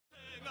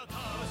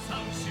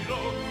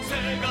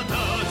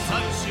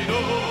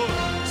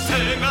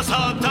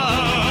サ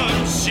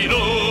タンしろ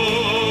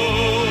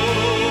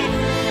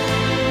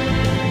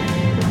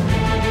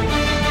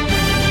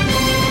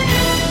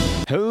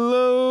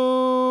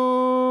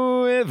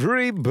Hello,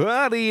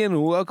 everybody,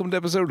 and welcome to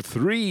episode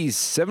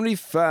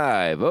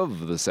 375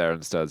 of the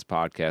Saturn Studs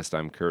podcast.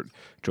 I'm Kurt,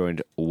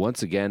 joined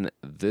once again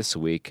this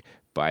week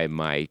by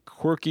my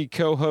quirky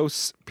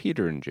co-hosts,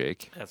 Peter and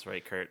Jake. That's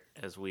right, Kurt.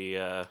 As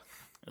we're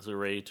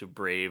ready to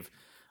brave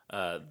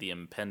the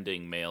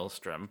impending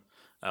maelstrom,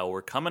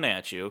 we're coming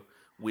at you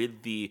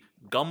with the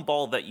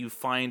gumball that you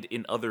find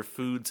in other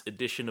foods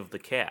edition of the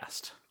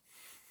cast.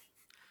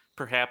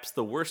 Perhaps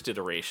the worst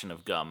iteration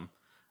of gum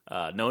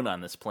known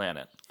on this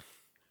planet.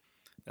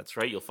 That's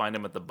right, you'll find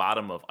them at the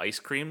bottom of ice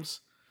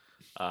creams.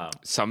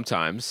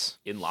 Sometimes.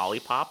 In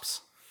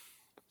lollipops.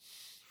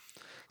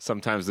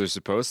 Sometimes they're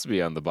supposed to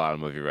be on the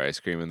bottom of your ice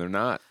cream, and they're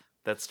not.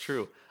 That's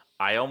true.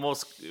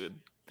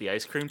 The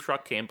ice cream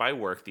truck came by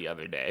work the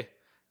other day,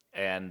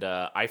 and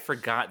I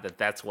forgot that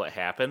that's what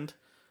happened.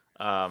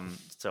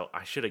 So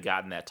I should have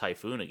gotten that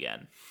typhoon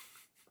again.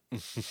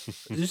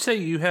 Did you say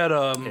you had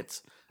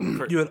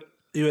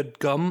you had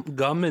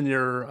gum in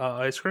your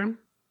ice cream?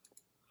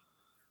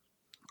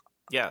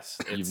 Yes,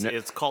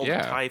 it's called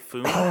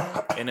Typhoon,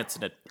 and it's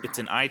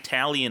an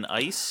Italian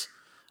ice,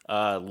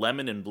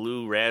 lemon and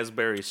blue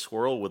raspberry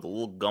swirl with a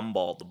little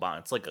gumball at the bottom.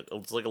 It's like a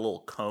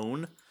little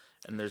cone,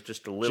 and there's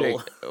just a little.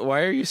 Jake,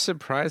 why are you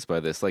surprised by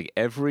this? Like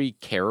every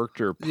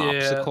character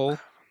popsicle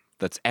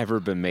that's ever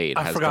been made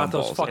has forgot gumballs.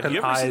 those fucking Have you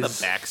ever seen eyes.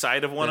 the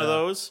backside of one of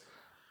those?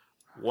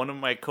 One of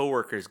my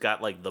coworkers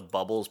got like the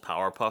Bubbles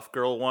Powerpuff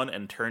Girl one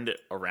and turned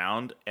it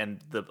around, and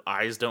the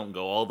eyes don't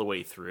go all the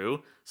way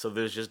through, so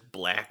there's just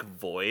black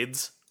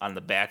voids on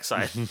the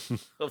backside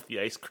of the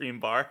ice cream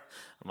bar.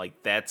 I'm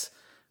like, that's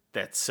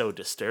so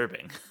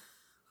disturbing.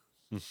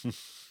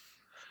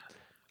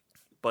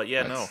 But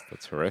yeah,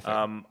 that's horrific.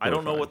 I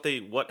don't know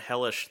what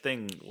hellish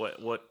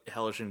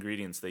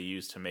ingredients they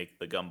use to make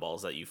the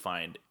gumballs that you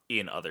find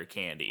in other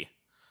candy.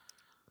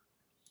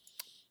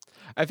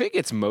 I think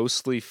it's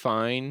mostly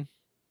fine.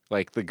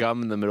 Like the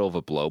gum in the middle of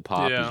a blow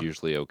pop is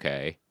usually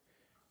okay.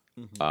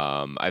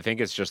 Mm-hmm. I think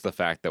it's just the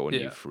fact that when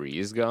you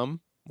freeze gum,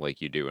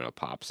 like you do in a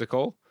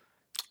popsicle,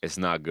 it's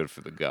not good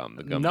for the gum.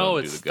 The gum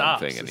don't do the gum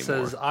thing anymore. It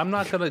says, I'm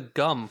not going to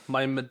gum.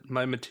 My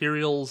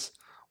materials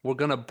were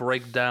going to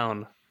break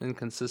down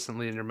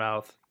inconsistently in your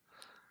mouth.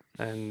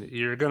 And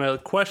you're going to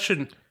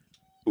question...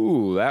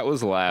 Ooh, that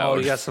was loud. Oh,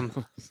 you got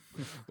some...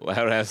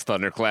 Loud-ass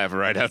thunderclap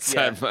right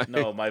outside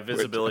my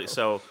visibility.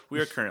 So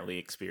we are currently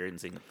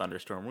experiencing a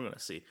thunderstorm. We're going to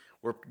see.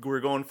 We're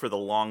going for the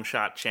long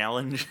shot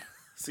challenge.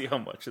 See how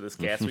much of this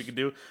cast we can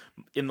do.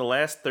 In the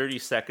last 30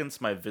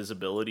 seconds, my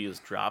visibility has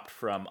dropped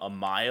from a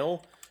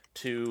mile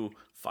to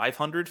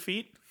 500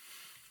 feet.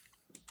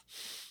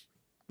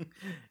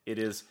 It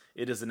is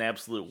an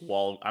absolute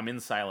wall. I'm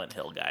in Silent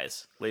Hill,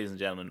 guys. Ladies and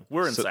gentlemen,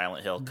 we're in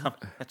Silent Hill. Coming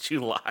at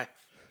you live.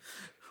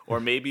 Or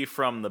maybe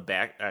from the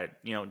back.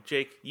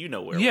 Jake, you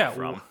know where we're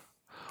from.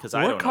 Because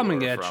we're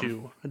coming at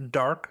you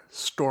dark,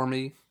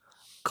 stormy,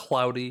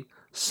 cloudy,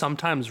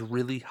 sometimes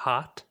really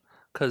hot.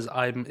 Because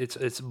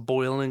it's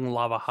boiling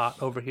lava hot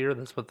over here.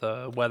 That's what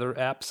the weather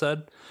app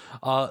said.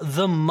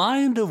 The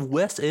mind of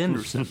Wes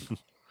Anderson.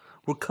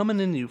 We're coming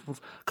in you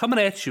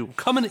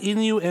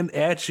and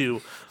at you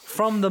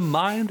from the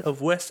mind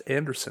of Wes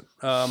Anderson.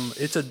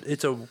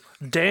 It's a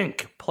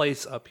dank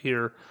place up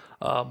here.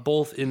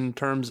 Both in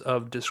terms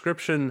of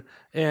description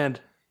and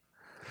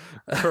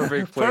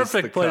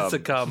perfect place to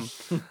come.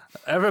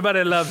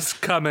 Everybody loves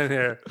coming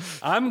here.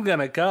 I'm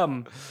gonna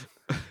come,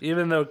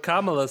 even though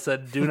Kamala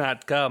said do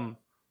not come.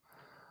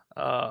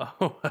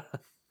 And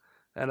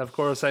of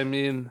course, I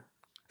mean,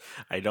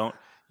 I don't.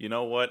 You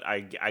know what? I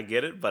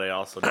get it, but I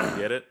also don't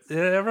get it. You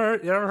ever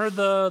heard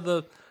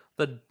the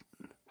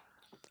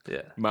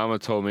Mama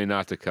told me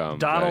not to come.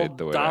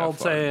 Donald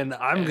saying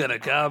I'm gonna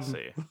come.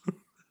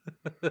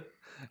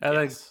 And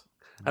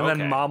then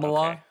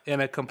Mamala,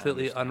 in a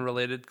completely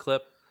unrelated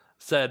clip,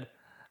 said,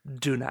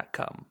 do not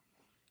come.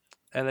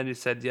 And then he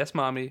said, yes,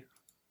 mommy.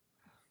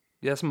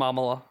 Yes,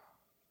 Mamala.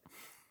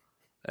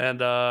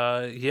 And,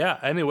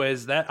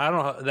 anyways,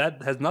 that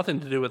has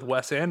nothing to do with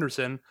Wes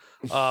Anderson.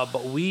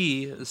 But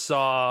we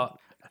saw...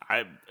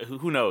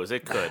 who knows?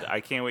 It could. I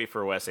can't wait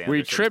for Wes Anderson.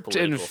 We tripped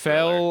and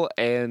fell,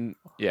 and...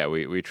 Yeah,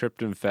 we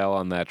tripped and fell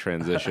on that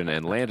transition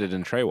and landed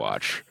in Trey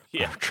Watch.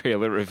 Yeah,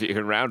 trailer review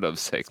and roundup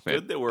segment.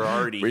 Good that we're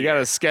already. We got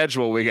a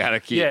schedule we got to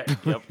keep. Yeah,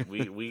 yep.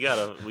 We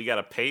got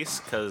a pace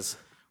because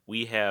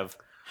we have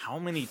how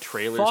many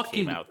trailers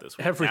came out this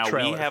week? Every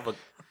trailer.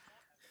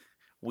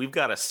 We've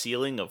got a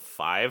ceiling of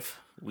 5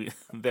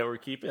 that we're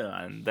keeping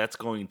on. That's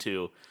going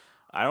to.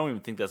 I don't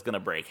even think that's going to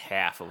break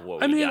half of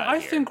what we got I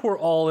here. think we're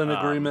all in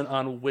agreement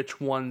on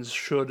which ones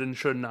should and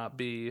should not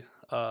be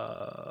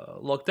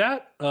looked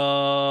at.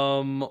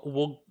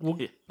 We'll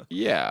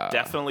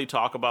definitely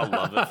talk about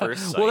Love at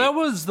First Sight. Well, that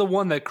was the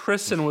one that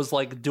Kristen was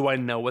like, do I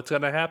know what's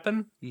going to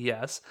happen?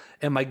 Yes.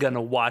 Am I going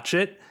to watch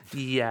it?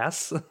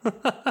 Yes.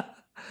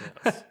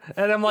 Yes.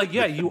 And I'm like,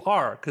 yeah, you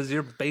are, because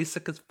you're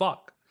basic as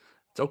fuck.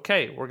 It's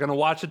okay. We're gonna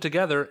watch it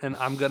together, and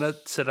I'm gonna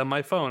sit on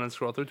my phone and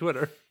scroll through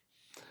Twitter.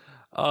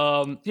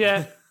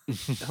 Yeah,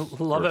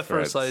 love at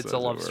first sight. It's a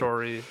love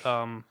story.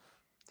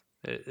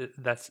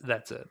 That's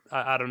it.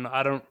 I don't know.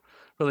 I don't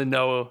really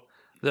know.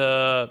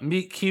 The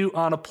meet cute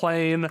on a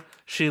plane.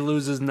 She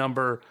loses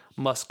number.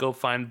 Must go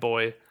find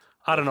boy.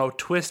 I don't know.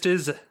 Twist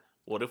is.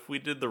 What if we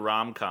did the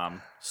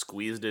rom-com,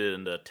 squeezed it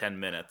into 10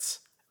 minutes,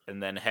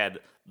 and then had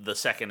the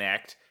second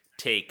act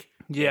take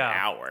an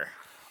hour?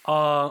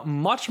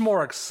 Much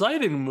more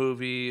exciting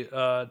movie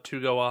to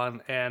go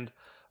on, and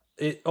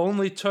it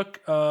only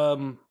took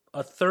a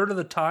third of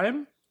the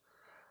time.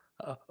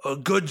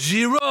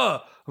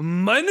 Gojira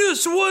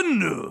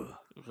 -1.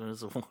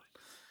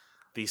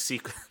 These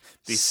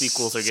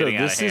sequels are getting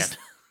out of hand.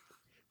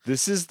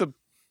 This is the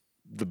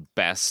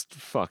best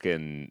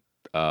fucking.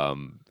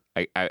 I'm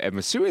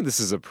assuming this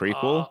is a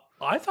prequel.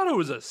 I thought it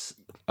was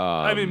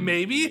I mean,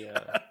 maybe.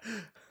 Yeah.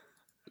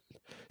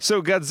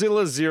 So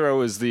Godzilla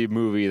 0 is the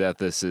movie that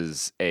this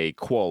is a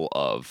qual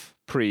of,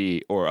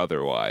 pre or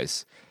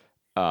otherwise.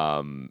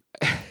 And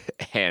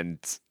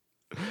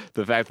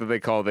the fact that they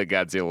call it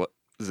Godzilla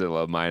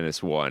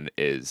 -1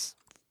 is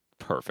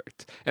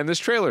perfect. And this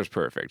trailer is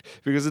perfect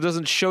because it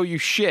doesn't show you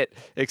shit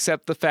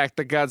except the fact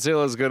that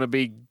Godzilla is going to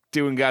be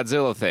doing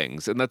Godzilla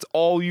things. And that's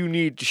all you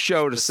need to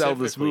show to sell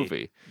this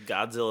movie.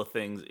 Godzilla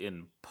things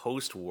in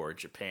post-war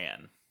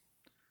Japan.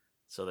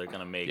 So they're going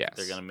to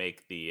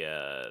make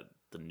the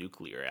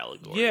nuclear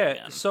allegory. Yeah,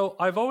 again. so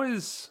I've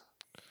always.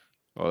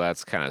 Well,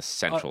 that's kind of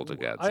central to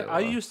Godzilla.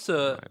 I used to.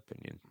 in my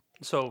opinion.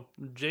 So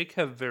Jake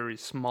have very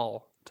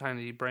small,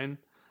 tiny brain,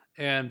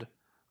 and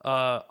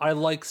I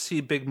like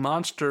see big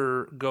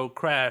monster go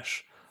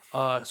crash.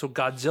 So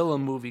Godzilla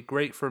movie,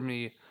 great for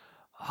me.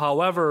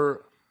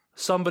 However,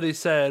 somebody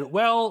said,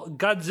 well,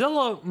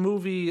 Godzilla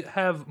movie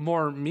have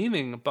more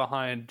meaning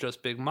behind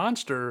just big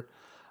monster,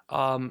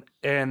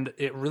 and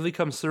it really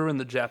comes through in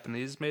the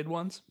Japanese made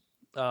ones.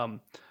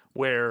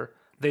 Where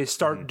they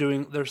start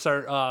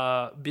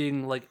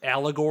being like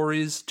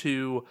allegories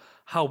to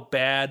how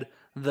bad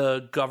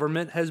the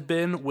government has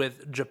been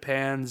with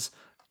Japan's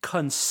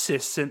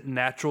consistent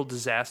natural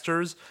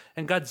disasters,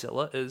 and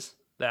Godzilla is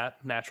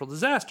that natural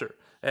disaster,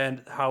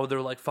 and how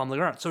they're like fumbling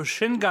around. So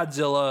Shin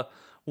Godzilla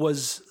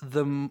was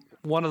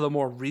one of the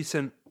more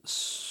recent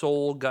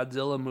Soul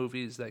Godzilla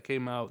movies that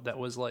came out that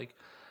was like,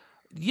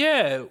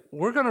 yeah,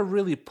 we're gonna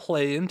really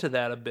play into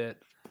that a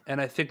bit,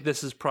 and I think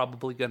this is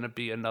probably gonna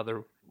be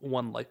another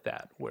one like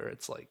that where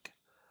it's like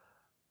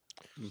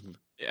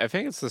I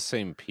think it's the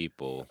same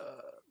people.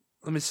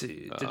 let me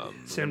see,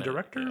 same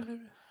director. Yeah.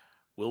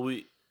 Will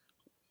we?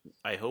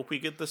 I hope we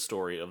get the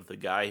story of the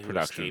guy who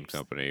Production escapes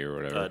company or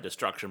whatever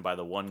destruction by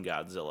the one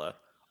Godzilla,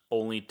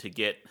 only to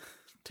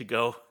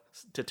go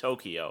to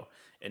Tokyo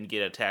and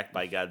get attacked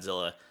by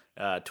Godzilla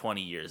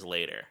 20 years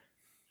later.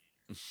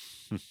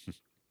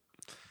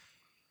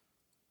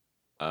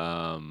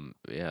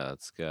 Yeah,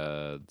 it's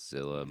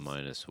Godzilla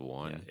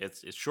 -1. Yeah,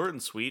 it's short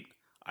and sweet.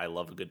 I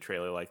love a good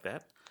trailer like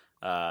that.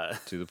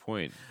 To the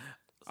point.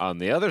 On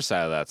the other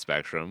side of that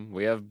spectrum,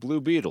 we have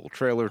Blue Beetle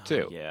trailer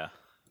 2. Yeah.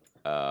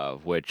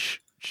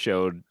 Which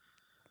showed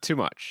too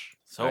much.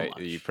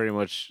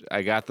 Much.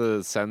 I got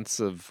the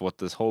sense of what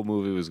this whole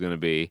movie was going to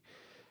be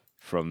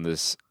from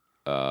this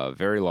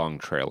very long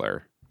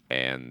trailer,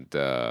 and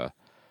I'm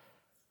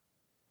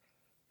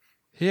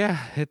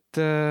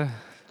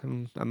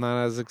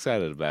not as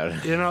excited about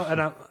it.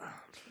 And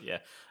yeah.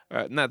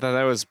 Not that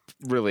I was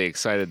really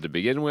excited to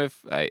begin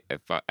with. I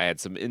had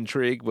some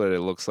intrigue, but it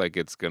looks like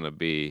it's going to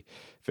be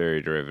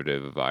very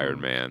derivative of Iron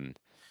Man.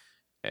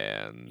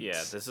 And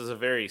yeah, this is a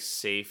very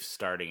safe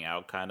starting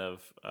out kind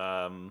of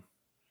film.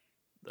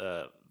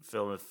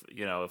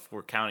 If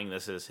we're counting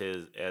this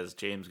as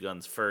James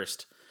Gunn's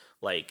first,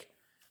 like,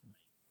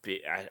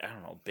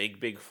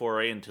 big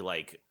foray into,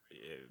 like,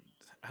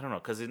 I don't know,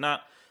 because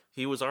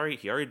he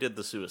already did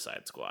the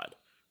Suicide Squad,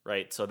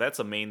 right? So that's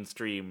a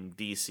mainstream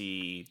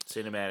DC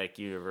cinematic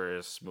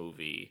universe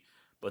movie,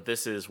 but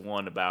this is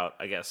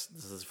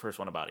the first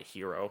one about a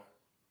hero.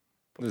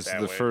 This is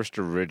the first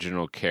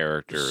original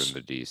character in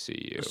the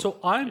DCU. So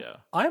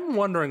I'm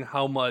wondering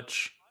how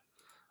much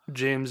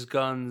James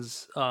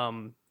Gunn's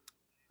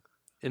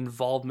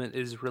involvement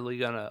is really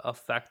going to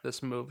affect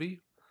this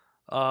movie.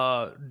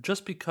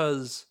 Just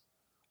because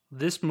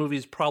this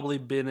movie's probably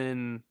been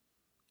in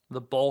the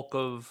bulk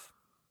of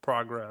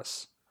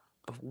progress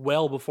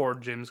well before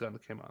James Gunn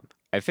came on.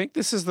 I think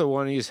this is the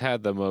one he's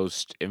had the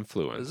most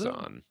influence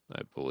on,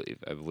 I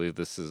believe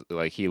this is,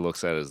 like, he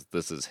looks at it as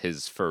this is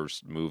his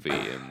first movie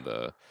in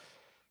the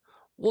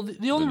Well,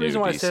 the only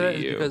reason why I say that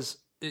is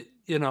because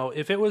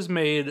if it was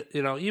made,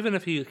 even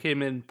if he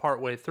came in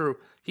partway through,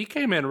 he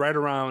came in right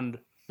around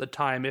the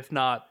time, if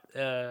not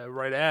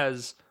right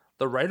as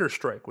the writer's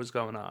strike was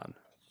going on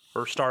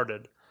or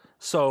started.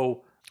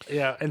 So,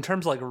 yeah, in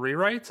terms of like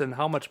rewrites and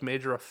how much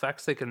major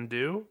effects they can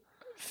do.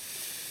 I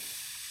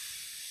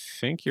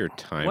think your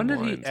timeline. When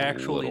did he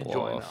actually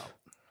join up?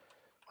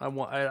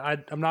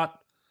 I'm not.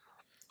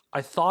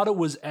 I thought it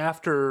was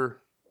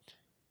after,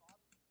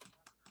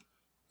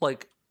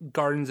 like,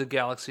 Guardians of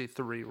Galaxy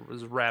 3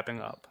 was wrapping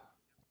up.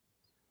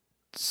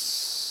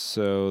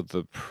 So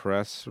the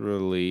press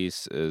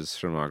release is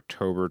from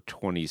October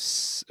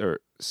 6,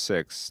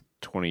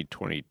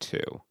 2022.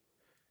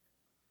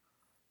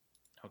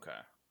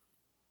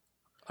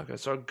 Okay,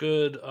 so a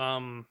good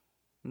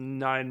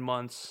 9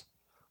 months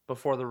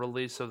before the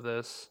release of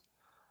this.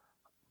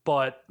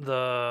 But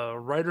the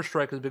writer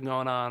strike has been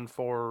going on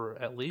for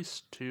at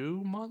least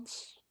 2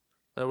 months.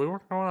 We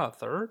weren't going on a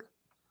third,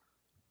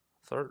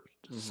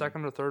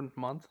 second or third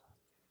month.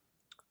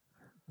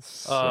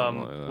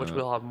 Which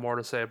we'll have more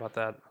to say about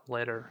that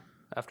later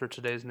after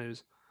today's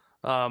news.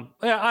 Yeah,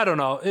 I don't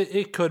know.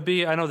 It could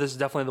be. I know this is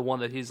definitely the one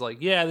that he's like,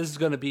 yeah, this is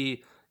going to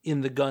be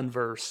in the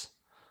Gunverse.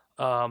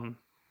 I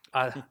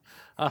don't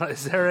know,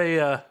 is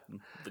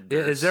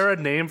there a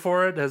name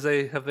for it?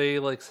 Have they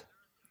like?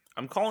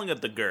 I'm calling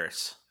it the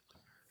Gurse,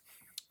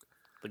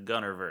 the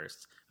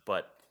Gunnerverse,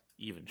 but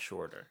even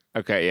shorter.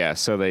 Okay, yeah.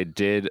 So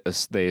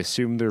they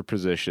assumed their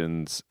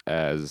positions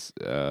as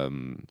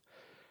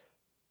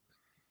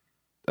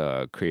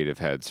creative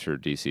heads for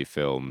DC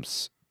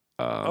Films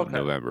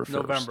November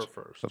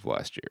 1st of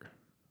last year.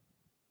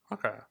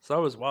 Okay, so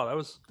that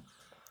was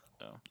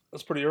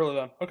that's pretty early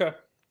then. Okay,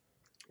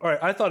 all right.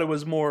 I thought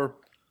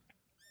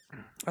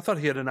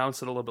he had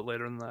announced it a little bit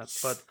later than that,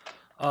 but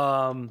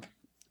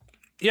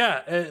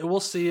yeah, we'll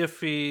see if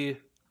he.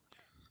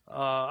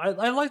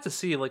 I'd like to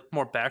see like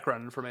more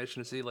background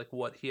information to see like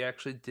what he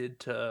actually did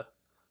to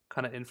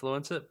kind of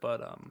influence it,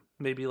 but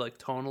maybe like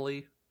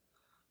tonally,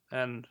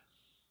 and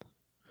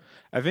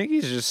I think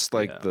he's just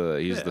like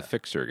the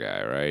fixer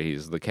guy, right?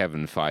 He's the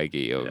Kevin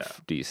Feige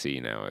of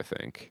DC now, I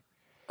think.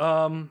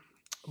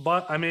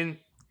 But I mean,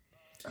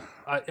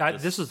 I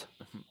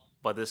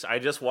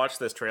just watched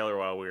this trailer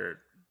while we were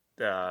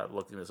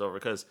looking this over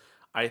because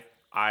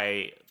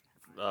I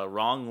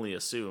wrongly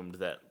assumed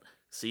that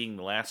seeing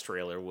the last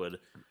trailer would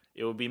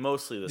be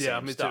mostly the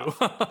same stuff.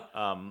 Too.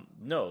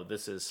 No,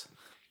 this is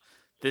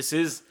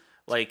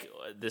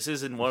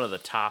in one of the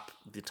top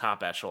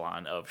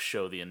echelon of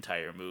show the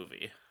entire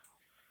movie.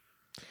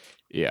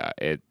 Yeah,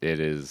 it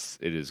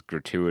is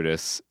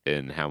gratuitous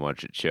in how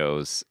much it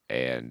shows,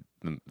 and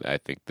I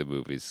think the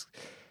movie's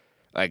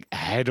like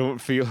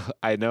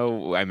I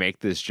know I make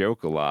this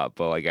joke a lot,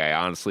 but like I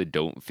honestly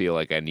don't feel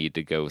like I need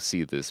to go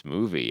see this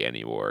movie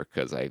anymore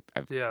because I've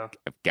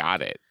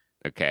got it.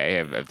 Okay,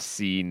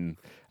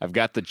 I've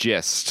got the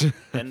gist.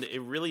 And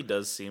it really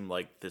does seem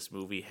like this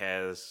movie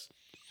has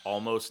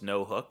almost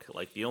no hook.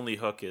 Like the only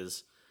hook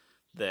is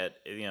that,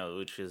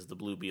 which is the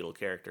Blue Beetle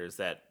character, is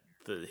that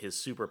his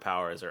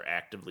superpowers are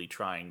actively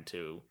trying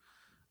to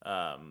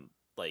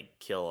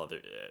kill other,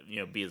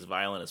 be as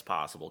violent as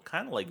possible,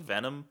 kind of like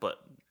Venom, but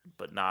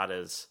not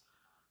as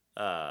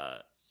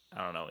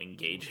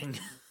engaging.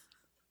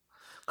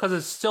 Because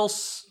it's still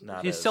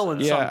he's still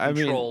in some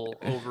control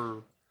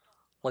over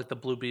like the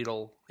Blue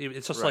Beetle.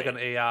 It's just like an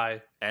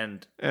AI,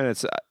 and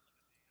it's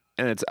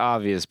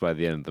obvious by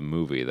the end of the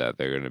movie that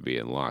they're going to be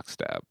in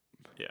lockstep.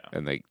 Yeah,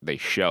 and they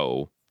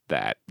show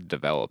that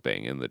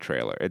developing in the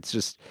trailer. It's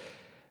just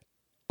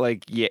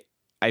like, yeah,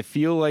 I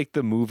feel like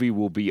the movie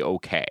will be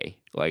okay.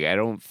 Like, I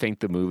don't think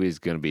the movie is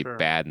going to be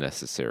bad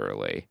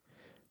necessarily,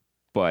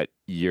 but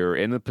you're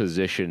in a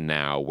position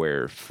now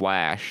where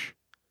Flash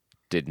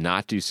did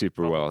not do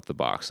super well at the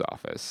box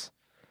office.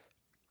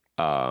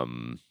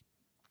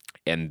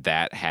 And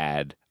that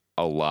had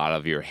a lot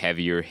of your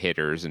heavier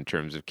hitters in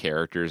terms of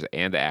characters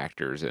and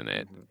actors in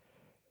it. Mm-hmm.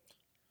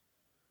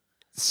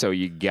 So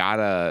you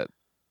gotta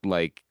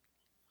like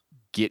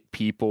get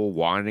people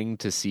wanting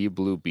to see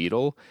Blue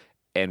Beetle,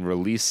 and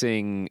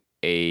releasing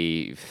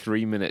a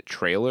 3-minute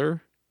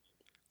trailer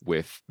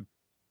with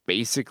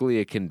basically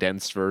a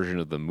condensed version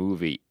of the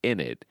movie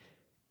in it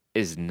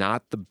is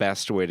not the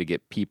best way to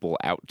get people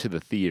out to the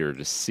theater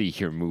to see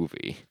your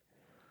movie.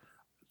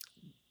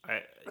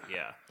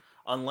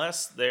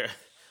 Unless they're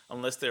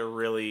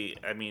really,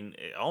 I mean,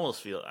 it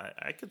almost feel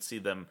I could see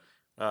them,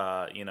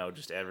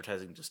 just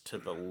advertising just to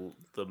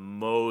the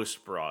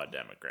most broad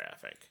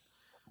demographic,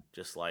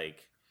 just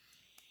like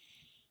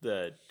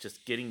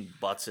just getting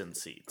butts in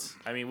seats.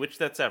 I mean, which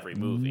that's every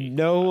movie.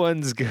 No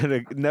one's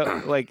gonna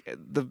like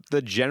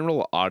the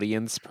general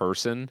audience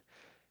person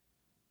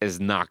is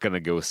not gonna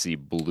go see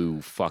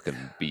Blue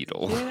fucking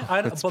Beetle.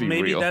 Yeah, but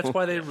maybe that's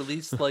why they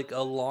released like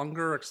a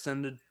longer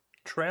extended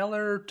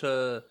trailer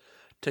to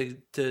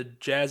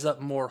jazz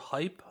up more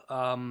hype.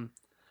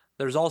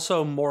 There's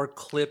also more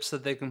clips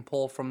that they can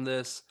pull from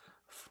this.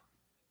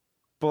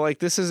 But like,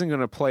 this isn't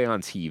going to play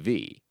on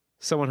TV.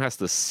 Someone has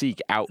to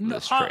seek out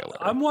this trailer.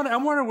 I'm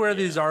wondering where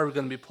these are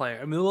going to be playing.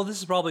 I mean, well, this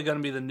is probably going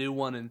to be the new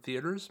one in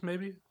theaters,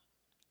 maybe.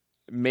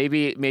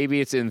 Maybe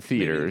it's in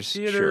theaters.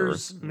 Sure,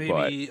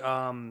 maybe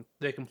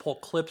they can pull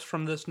clips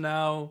from this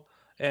now,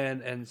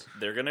 and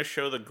they're going to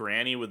show the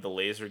granny with the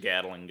laser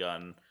Gatling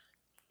gun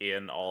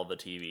in all the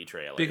TV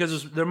trailers.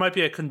 Because there might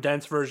be a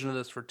condensed version of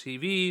this for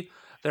TV.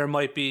 There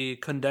might be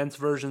condensed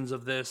versions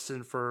of this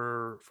and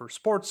for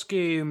sports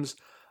games.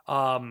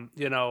 Now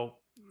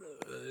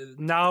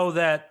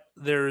that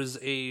there's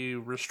a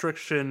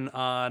restriction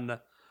on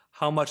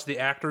how much the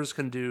actors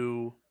can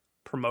do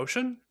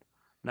promotion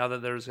now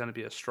that there's going to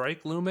be a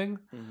strike looming.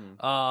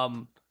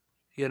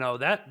 You know,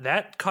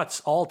 that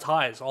cuts all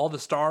ties. All the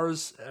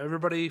stars,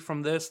 everybody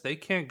from this, they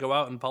can't go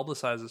out and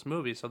publicize this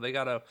movie, so they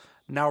got to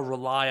now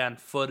rely on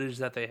footage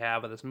that they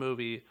have of this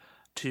movie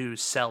to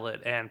sell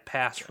it and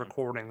past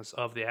recordings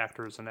of the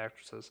actors and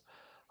actresses.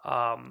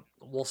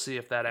 We'll see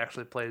if that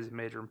actually plays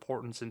major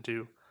importance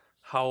into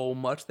how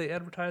much they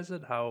advertise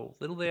it, how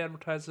little they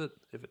advertise it,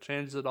 if it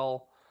changes at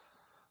all.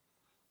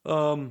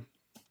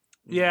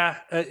 Yeah,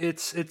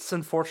 it's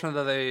unfortunate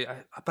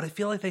that but I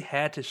feel like they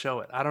had to show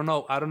it. I don't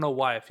know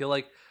why. I feel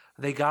like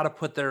they got to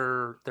put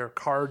their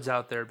cards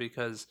out there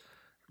because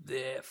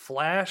the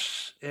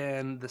Flash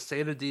and the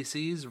state of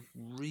DC is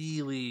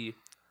really,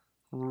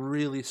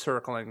 really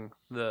circling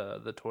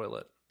the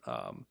toilet.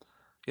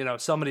 You know,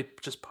 somebody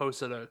just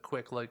posted a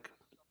quick, like,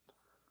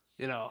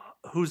 you know,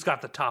 who's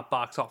got the top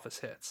box office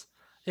hits,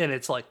 and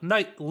it's like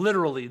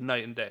literally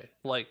night and day.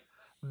 Like,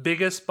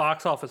 biggest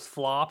box office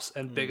flops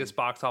and biggest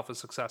box office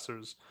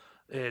successors.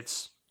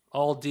 It's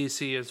all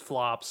DC as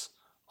flops,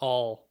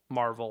 all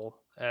Marvel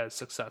as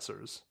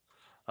successors.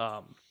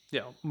 You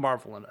know,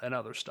 Marvel and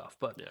other stuff,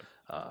 but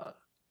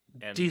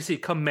and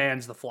DC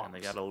commands the flops. And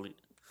they got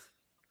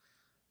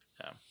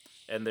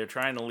and they're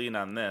trying to lean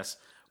on this.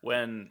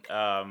 When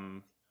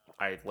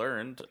I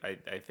learned,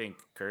 I think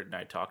Kurt and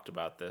I talked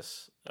about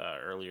this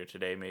earlier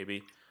today,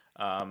 maybe.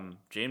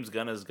 James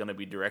Gunn is going to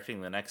be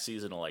directing the next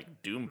season of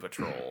like Doom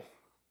Patrol.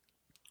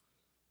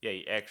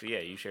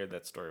 Yeah, you shared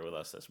that story with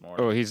us this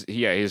morning. Oh,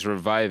 he's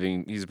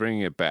reviving. He's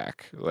bringing it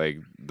back. Like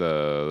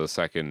the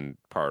second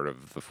part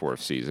of the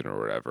fourth season or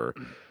whatever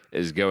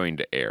is going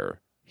to air.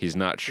 He's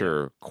not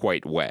sure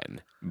quite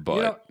when, but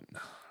you know,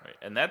 right.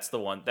 And that's the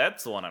one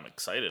I'm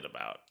excited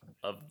about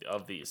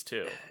of these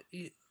two.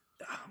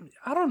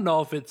 I don't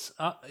know if it's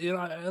you know,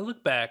 I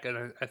look back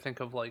and I think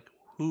of like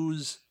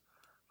who's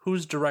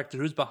directed,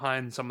 who's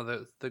behind some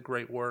of the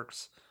great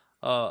works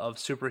of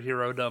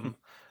superhero-dom.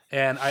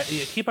 And I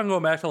keep on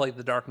going back to like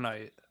The Dark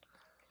Knight,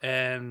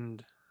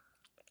 and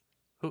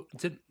was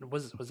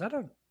that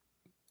a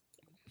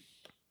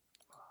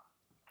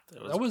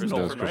that was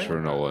Nolan, Christopher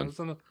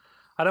Nolan.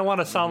 I don't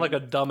want to sound like a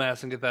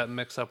dumbass and get that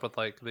mixed up with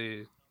like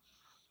the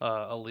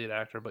lead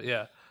actor, but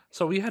yeah.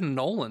 So we had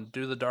Nolan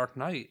do The Dark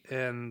Knight,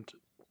 and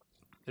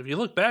if you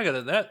look back at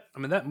it,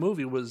 that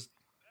movie was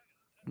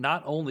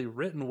not only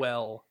written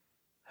well,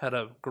 had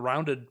a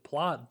grounded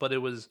plot, but it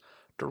was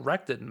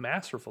directed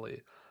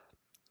masterfully.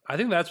 I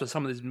think that's what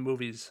some of these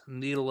movies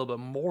need a little bit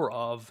more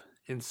of,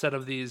 instead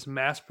of these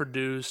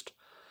mass-produced,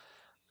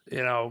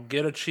 you know,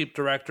 get a cheap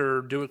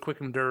director, do it quick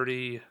and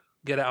dirty,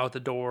 get it out the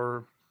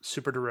door,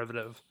 super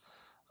derivative.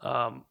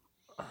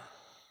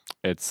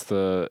 It's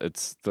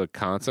the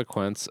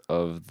consequence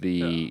of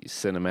the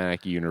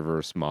cinematic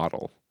universe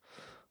model.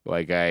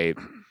 Like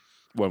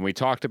when we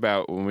did our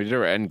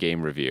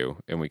Endgame review,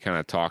 and we kind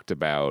of talked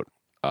about,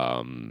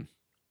 you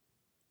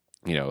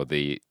know,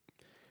 the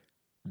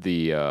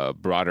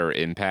broader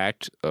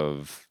impact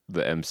of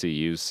the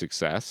MCU's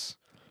success,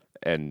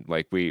 and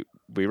like we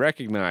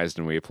recognized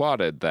and we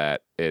applauded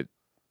that it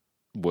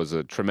was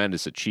a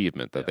tremendous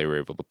achievement that they were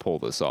able to pull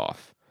this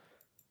off.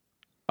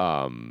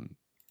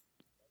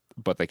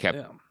 But they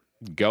kept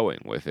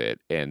going with it,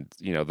 and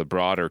you know, the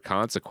broader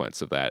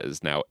consequence of that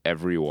is now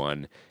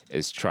everyone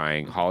is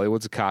trying.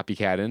 Hollywood's a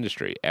copycat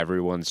industry.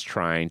 Everyone's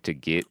trying to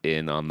get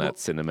in on that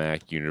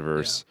cinematic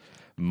universe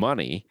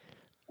money.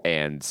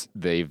 And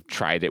they've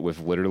tried it with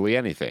literally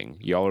anything.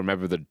 Y'all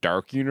remember the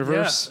Dark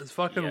Universe? Yeah, it's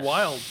fucking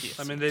wild. Yes.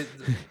 I mean,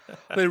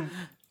 they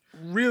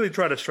really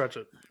try to stretch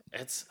it.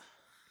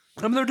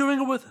 They're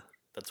doing it with.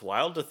 That's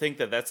wild to think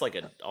that that's like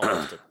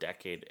almost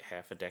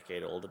half a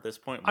decade old at this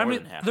point. More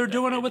than half. They're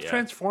doing it with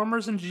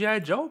Transformers and G.I.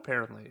 Joe.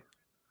 Apparently,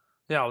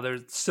 you know,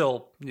 there's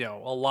still, you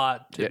know, a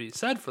lot to be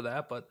said for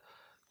that, but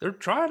they're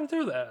trying to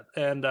do that.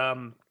 And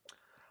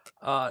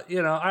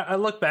you know, I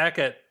look back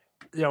at,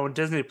 you know, when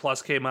Disney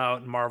Plus came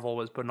out and Marvel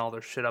was putting all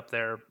their shit up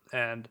there,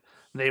 and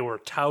they were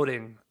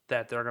touting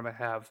that they're going to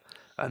have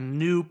a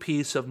new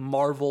piece of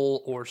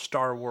Marvel or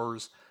Star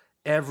Wars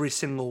every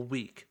single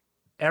week.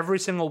 Every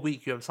single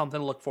week you have something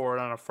to look forward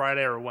on a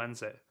Friday or a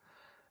Wednesday.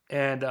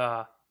 And,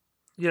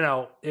 you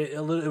know,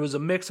 it was a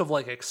mix of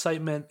like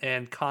excitement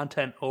and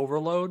content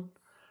overload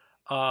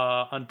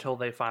until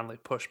they finally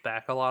pushed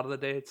back a lot of the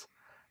dates.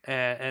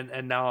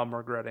 And now I'm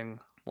regretting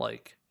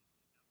like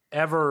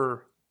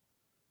ever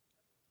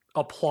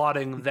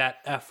applauding that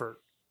effort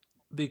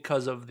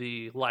because of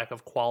the lack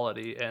of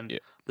quality and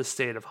the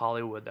state of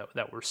Hollywood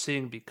that we're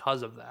seeing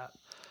because of that.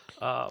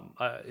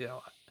 You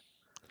know,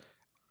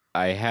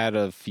 I had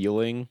a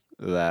feeling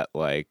that,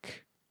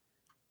 like,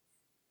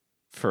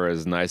 for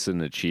as nice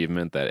an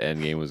achievement that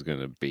Endgame was going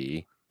to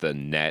be, the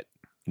net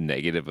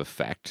negative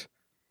effect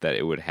that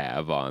it would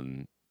have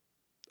on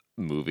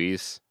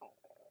movies,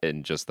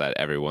 and just that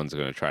everyone's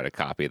going to try to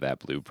copy that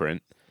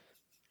blueprint,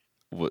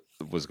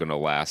 was going to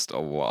last a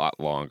lot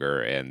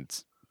longer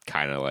and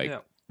kind of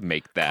like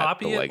make that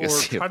copy the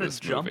legacy or try of this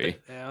to jump movie.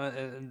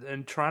 It,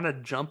 and trying to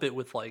jump it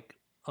with like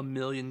a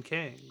million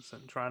Kangs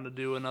and trying to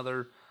do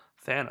another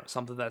Thanos,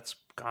 something that's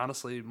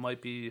honestly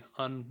might be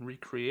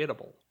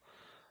unrecreatable.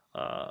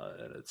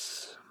 And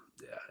it's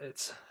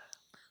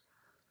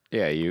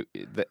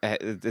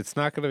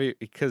not going to be,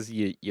 because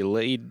you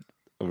laid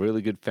a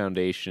really good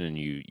foundation and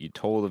you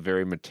told a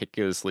very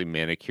meticulously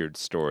manicured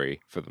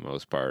story for the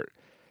most part,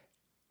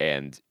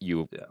 and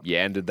you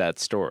ended that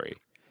story.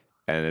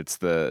 And it's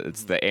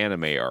the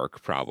anime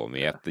arc problem.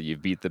 You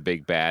beat the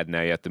big bad.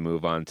 Now you have to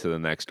move on to the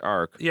next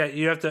arc. Yeah,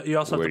 you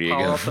also have to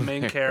power up the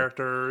main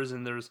characters,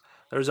 and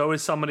there's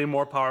always somebody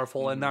more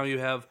powerful. And now you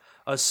have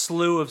a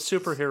slew of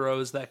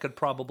superheroes that could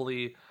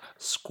probably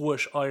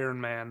squish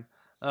Iron Man.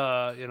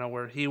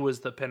 Where he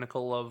was the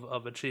pinnacle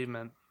of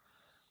achievement.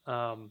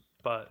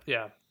 But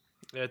yeah,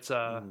 it's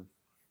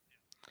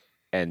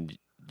and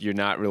you're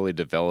not really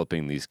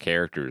developing these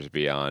characters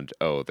beyond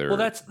they're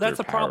that's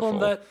the problem.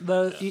 That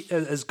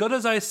as good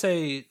as I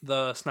say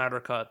the Snyder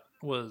Cut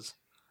was,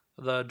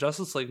 the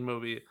Justice League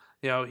movie,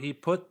 he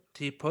put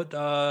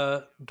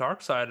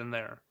Darkseid in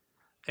there,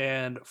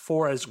 and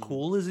for as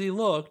cool as he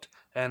looked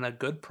and a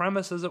good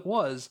premise as it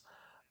was,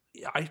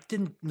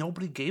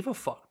 nobody gave a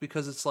fuck,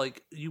 because it's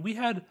like we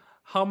had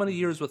how many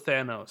years with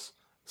Thanos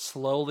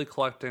slowly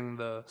collecting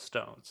the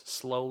stones,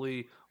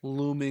 slowly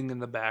looming in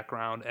the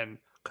background and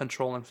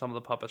controlling some of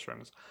the puppet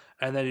strings,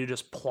 and then you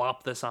just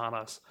plop this on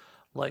us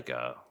like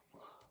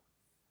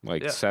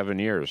 7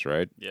 years,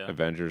 right? Yeah.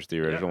 Avengers, the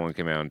original one,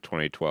 came out in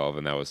 2012,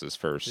 and that was his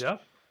first.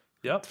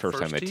 First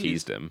time they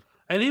teased him,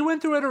 and he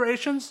went through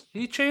iterations.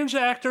 He changed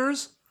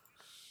actors.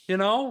 It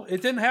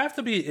didn't have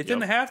to be. It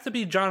didn't have to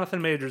be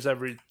Jonathan Majors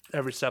every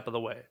step of the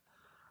way.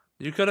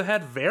 You could have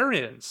had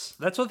variants.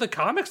 That's what the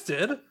comics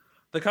did.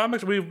 The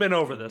comics, we've been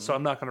over this, so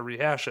I'm not going to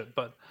rehash it.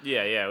 But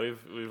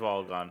we've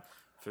all gone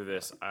through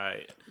this.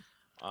 I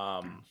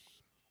don't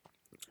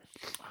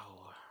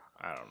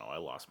know. I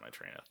lost my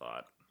train of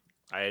thought.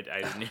 I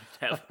didn't even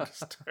have to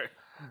start.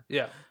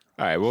 Yeah.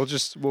 All right.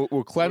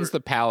 We'll cleanse the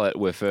palate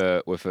with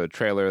a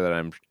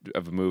trailer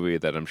of a movie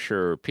that I'm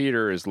sure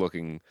Peter is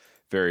looking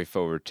very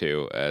forward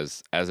to,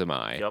 as am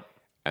I. Yep.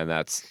 And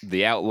that's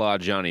The Outlaw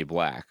Johnny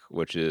Black,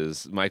 which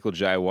is Michael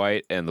Jai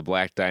White and the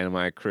Black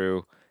Dynamite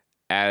crew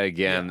at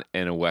again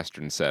in a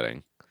Western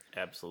setting.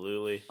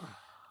 Absolutely.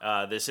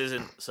 This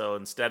isn't, so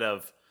instead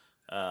of,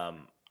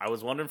 I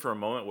was wondering for a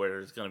moment where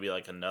there's going to be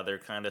like another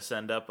kind of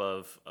send up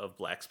of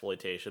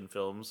blaxploitation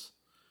films.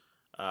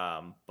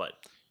 But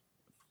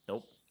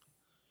nope.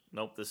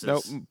 This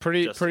is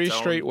pretty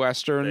straight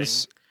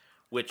Westerns, thing,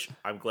 which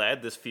I'm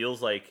glad this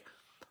feels like.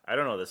 I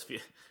don't know,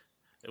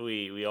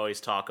 we always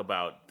talk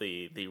about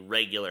the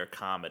regular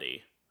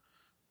comedy,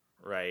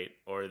 right?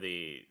 Or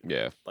the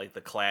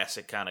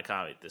classic kind of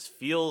comedy. This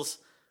feels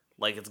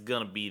like it's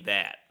gonna be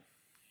that.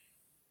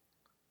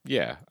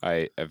 Yeah,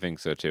 I think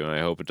so too, and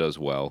I hope it does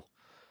well.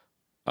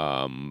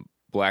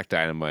 Black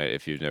Dynamite,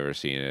 if you've never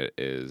seen it,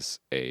 is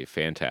a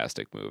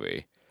fantastic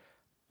movie.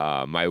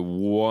 My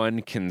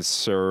one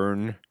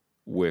concern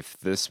with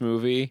this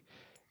movie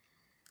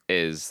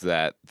is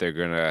that they're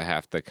gonna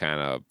have to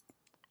kind of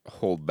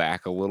hold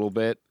back a little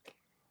bit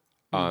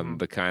on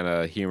the kind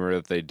of humor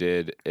that they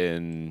did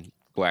in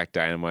Black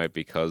Dynamite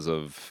because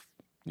of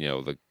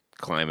the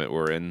climate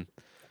we're in.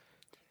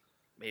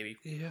 Maybe.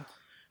 Yeah.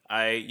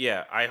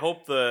 I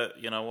hope I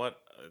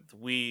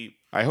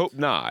hope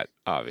not,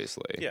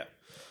 obviously. Yeah.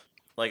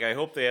 Like, I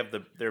hope they have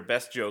their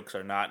best jokes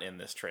are not in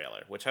this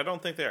trailer, which I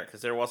don't think they are,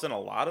 because there wasn't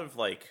not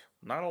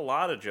a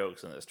lot of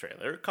jokes in this trailer.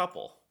 There are a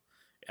couple.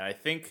 And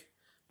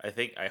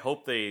I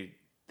hope they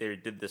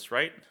did this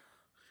right.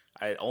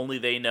 Only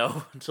they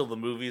know until the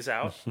movie's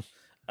out,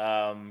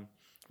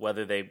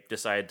 whether they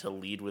decide to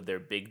lead with their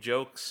big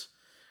jokes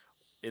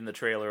in the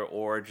trailer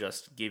or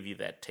just give you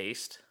that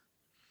taste.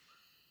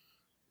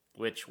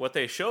 Which what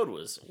they showed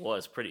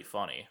was pretty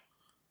funny.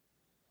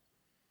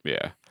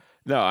 Yeah,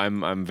 no,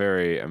 I'm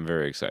very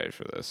excited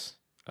for this,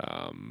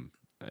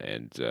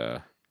 and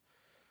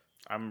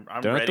I'm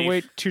don't ready have to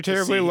wait too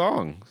terribly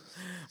long.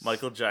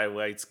 Michael Jai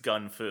White's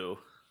Gun Fu.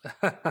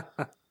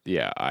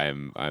 Yeah,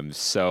 I'm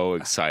so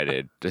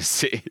excited to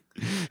see.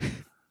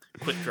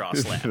 Quick draw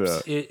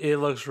slaps. It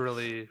looks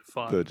really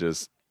fun.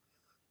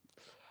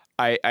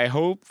 I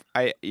hope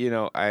I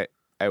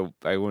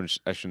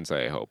shouldn't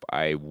say I hope.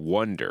 I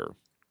wonder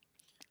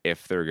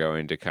if they're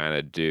going to kind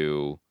of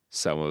do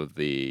some of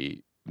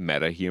the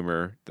meta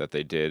humor that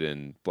they did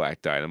in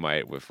Black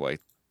Dynamite with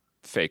like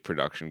fake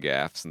production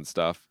gaffes and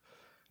stuff.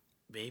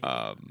 Maybe.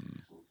 I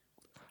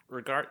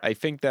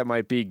think that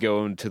might be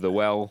going to the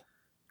well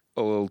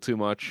a little too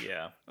much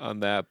on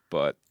that,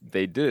 but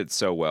they did it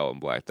so well in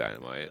Black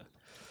Dynamite.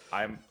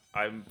 I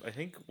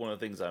think one of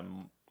the things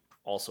I'm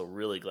also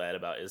really glad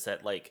about is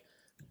that like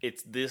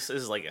this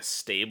is like a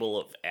stable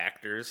of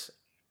actors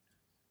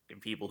and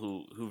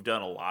people who've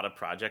done a lot of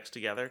projects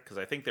together, because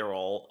I think they're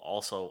all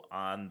also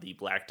on the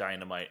Black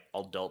Dynamite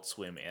Adult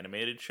Swim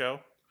animated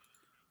show.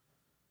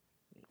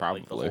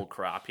 Probably like the whole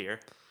crop here.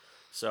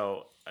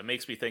 So it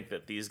makes me think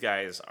that these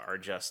guys are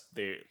just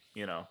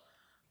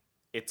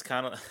it's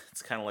kind of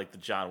like the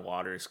John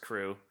Waters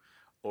crew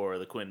or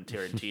the Quentin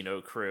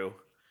Tarantino crew,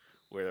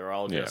 where they're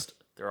all just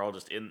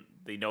in.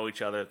 They know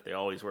each other. They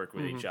always work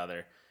with each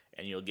other,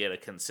 and you'll get a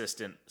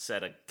consistent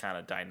set of kind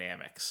of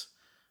dynamics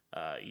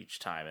each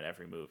time in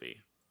every movie.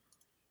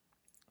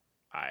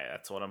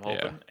 That's what I'm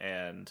hoping,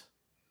 and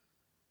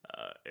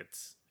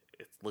it's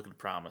looking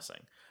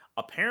promising.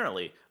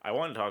 Apparently, I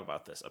want to talk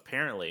about this.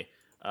 Apparently,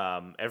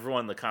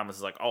 everyone in the comments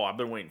is like, "Oh, I've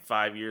been waiting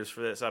 5 years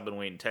for this. I've been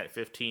waiting 10,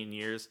 15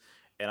 years,"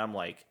 and I'm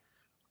like,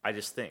 I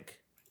just think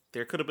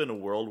there could have been a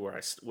world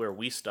where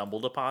we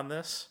stumbled upon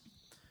this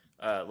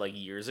like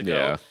years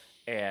ago,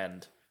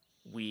 and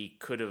we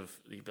could have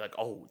be like,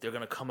 "Oh, they're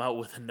gonna come out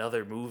with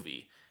another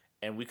movie,"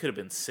 and we could have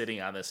been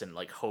sitting on this and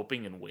like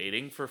hoping and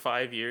waiting for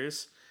 5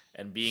 years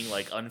and being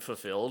like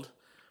unfulfilled.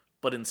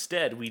 But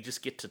instead, we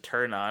just get to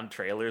turn on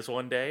trailers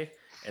one day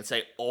and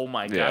say, "Oh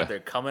my god, they're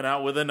coming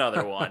out with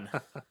another one."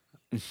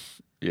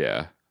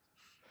 Yeah.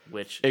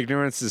 Which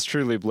ignorance is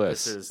truly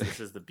bliss. This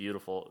is the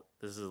beautiful.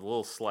 This is a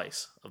little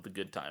slice of the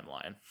good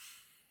timeline.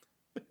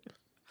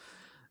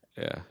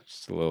 Yeah,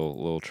 just a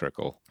little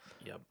trickle.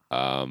 Yep.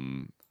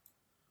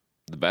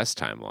 The best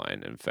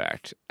timeline, in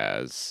fact,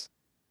 as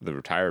the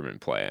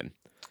retirement plan.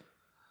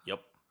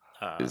 Yep.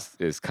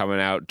 Is coming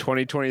out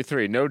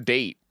 2023. No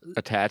date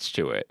attached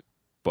to it,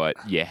 but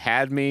you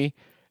had me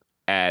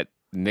at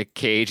Nick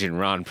Cage and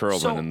Ron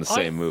Perlman in the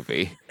same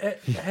movie.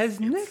 Has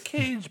Nick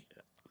Cage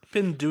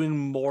been doing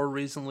more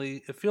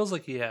recently? It feels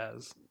like he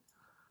has.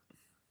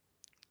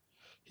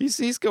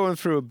 He's going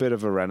through a bit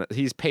of a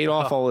he's paid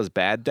off all his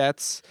bad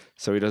debts,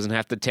 so he doesn't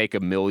have to take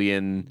 1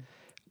 million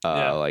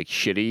like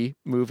shitty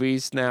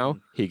movies now.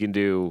 He can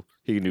do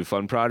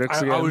fun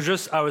projects again.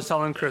 I was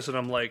telling Chris, and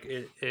I'm like,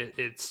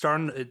 it's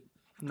starting.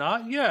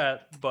 Not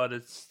yet, but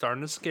it's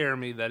starting to scare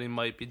me that he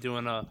might be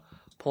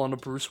pulling a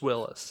Bruce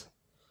Willis.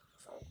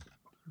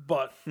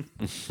 But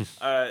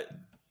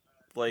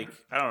like,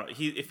 I don't know.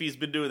 If he's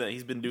been doing that,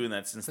 he's been doing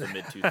that since the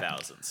mid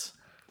 2000s.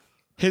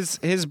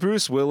 His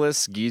Bruce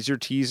Willis geezer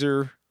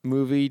teaser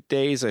movie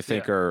days, I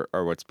think, are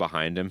what's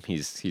behind him.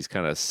 He's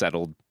kind of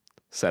settled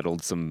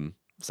some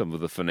of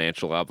the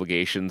financial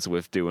obligations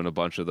with doing a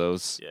bunch of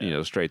those,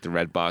 straight to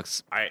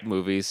Redbox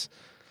movies.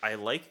 I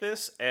like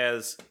this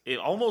as it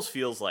almost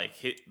feels like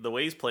the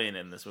way he's playing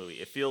in this movie.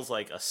 It feels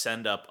like a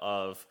send up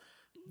of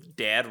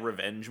dad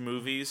revenge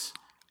movies.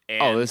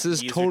 And this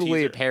is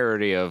totally a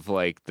parody of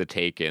like the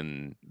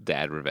Taken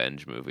dad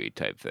revenge movie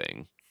type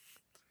thing.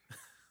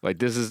 Like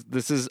this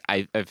is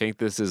I think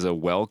this is a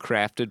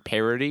well-crafted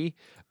parody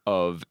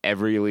of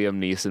every Liam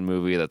Neeson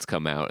movie that's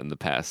come out in the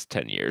past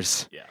 10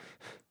 years. Yeah.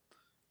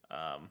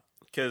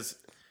 Because,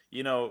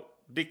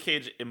 Nick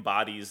Cage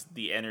embodies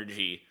the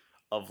energy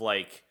of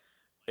like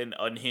an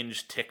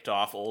unhinged, ticked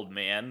off old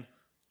man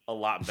a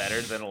lot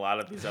better than a lot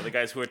of these other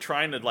guys who are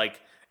trying to like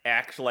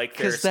act like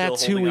they're still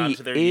holding on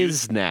to their youth. Because that's who he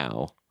is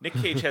now. Nick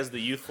Cage has the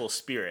youthful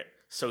spirit,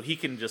 so he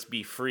can just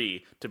be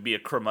free to be a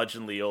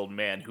curmudgeonly old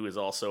man who is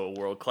also a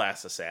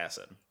world-class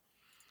assassin.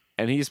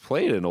 And he's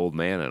played an old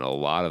man in a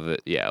lot of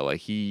it. Yeah,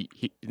 like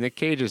Nick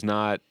Cage is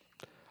not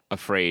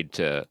afraid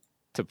to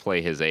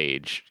play his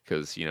age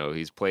because,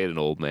 he's played an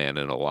old man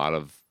in a lot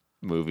of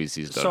movies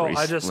he's done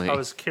recently. I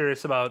was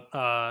curious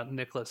about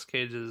Nicolas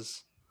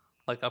Cage's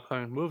like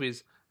upcoming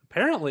movies.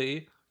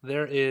 Apparently,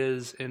 there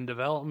is in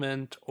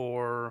development,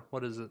 or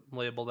what is it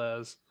labeled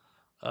as,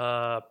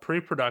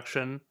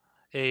 pre-production,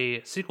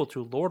 a sequel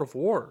to Lord of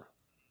War,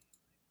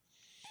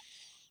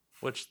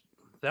 which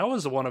that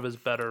was one of his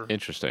better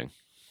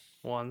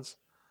ones.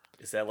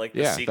 Is that like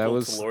the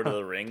sequel to Lord of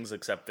the Rings,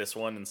 except this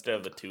one, instead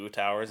of the two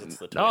towers, it's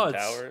the Twin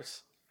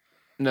Towers?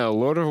 No,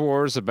 Lord of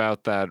War is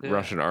about that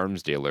Russian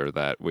arms dealer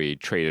that we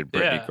traded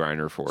Brittany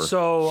Griner for.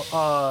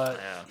 So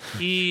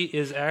he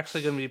is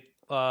actually going to be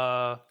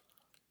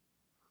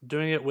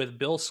doing it with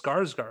Bill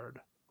Skarsgård.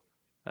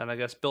 And I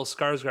guess Bill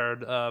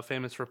Skarsgård,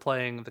 famous for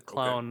playing the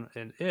clown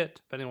in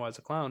It, Pennywise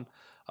the Clown.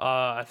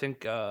 I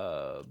think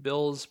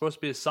Bill's supposed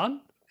to be his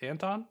son,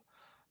 Anton.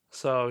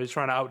 So he's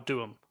trying to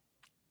outdo him.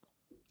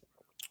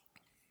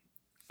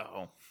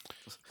 Oh,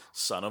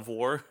 Son of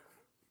War.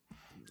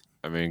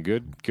 I mean,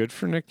 good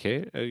for Nick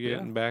Cage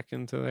getting back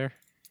into there.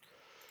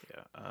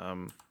 Yeah.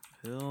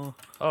 Bill.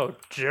 Oh,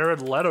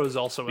 Jared Leto's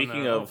also in there.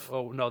 Speaking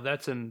of, no,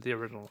 that's in the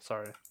original.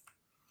 Sorry.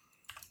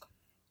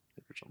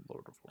 The original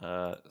Lord of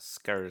War.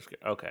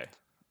 Skarsgård. Okay.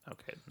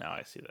 Now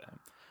I see that.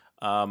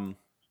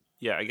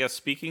 Yeah. I guess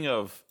speaking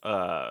of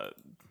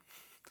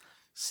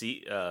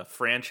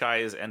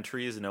franchise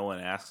entries no one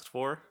asked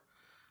for,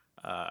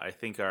 I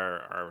think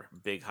our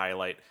big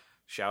highlight.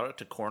 Shout out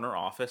to Corner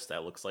Office.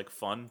 That looks like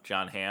fun.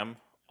 John Hamm,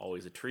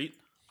 always a treat.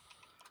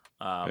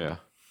 But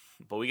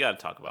we got to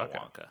talk about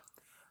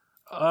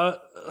Wonka.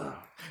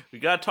 We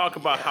got to talk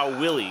about how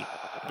Willy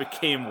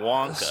became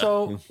Wonka.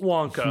 So,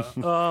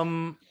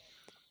 Wonka.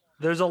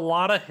 There's a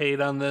lot of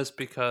hate on this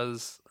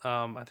because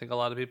I think a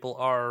lot of people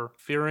are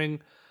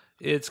fearing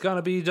it's going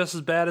to be just as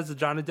bad as the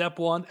Johnny Depp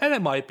one. And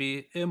it might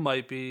be.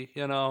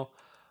 I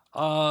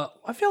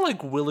feel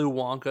like Willy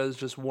Wonka is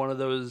just one of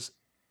those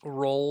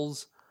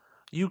roles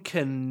you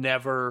can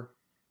never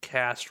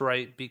cast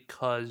right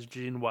because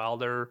Gene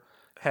Wilder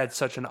had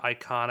such an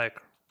iconic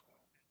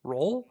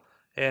role.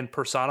 and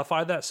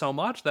personified that so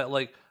much that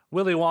like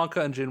Willy Wonka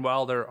and Gene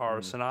Wilder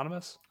are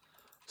synonymous.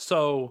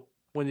 So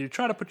when you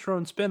try to put your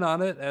own spin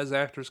on it, as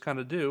actors kind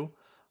of do,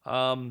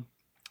 and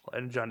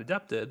Johnny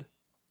Depp did,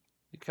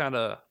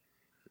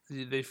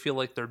 they feel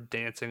like they're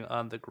dancing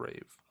on the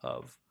grave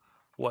of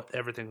what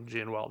everything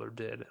Gene Wilder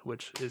did,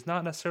 which is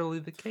not necessarily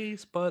the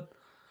case, but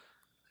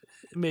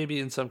maybe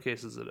in some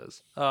cases it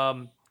is.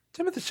 Timothée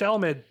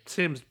Chalamet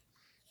seems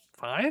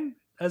fine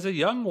as a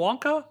young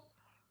Wonka.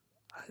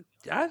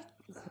 I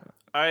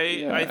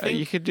think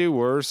you could do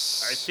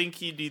worse. I think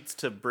he needs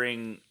to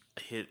bring.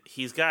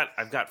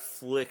 I've got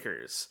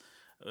flickers,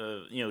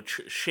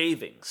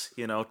 shavings,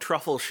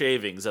 truffle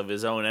shavings of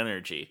his own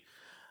energy.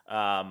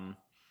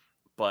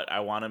 But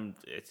I want him.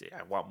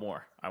 I want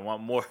more. I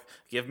want more.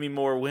 Give me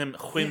more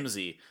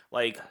whimsy.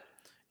 Like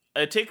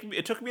it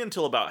took me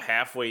until about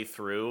halfway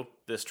through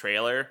this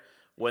trailer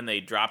when they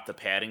dropped the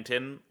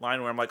Paddington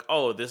line, where I'm like,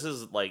 oh, this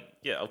is like,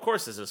 yeah, of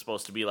course this is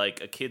supposed to be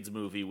like a kids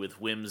movie with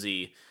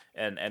whimsy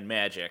and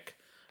magic,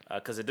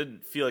 because it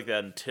didn't feel like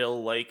that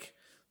until like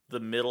the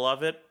middle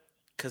of it,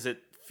 because it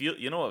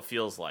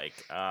feels like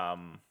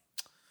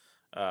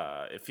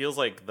it feels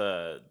like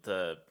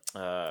the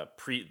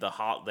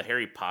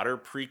Harry Potter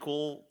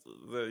prequel,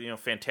 the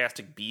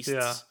Fantastic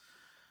Beasts,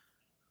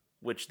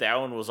 which that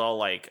one was all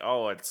like,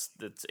 oh, it's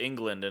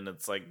England and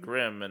it's like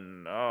grim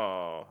and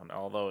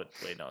although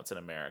it's in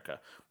America,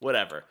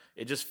 whatever.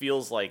 It just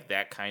feels like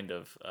that kind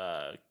of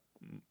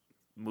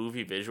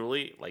movie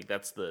visually, like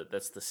that's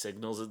the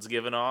signals it's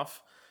given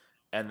off,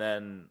 and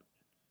then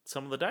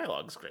some of the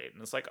dialogue's great,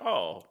 and it's like,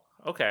 oh,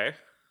 okay.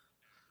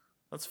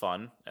 That's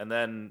fun. And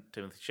then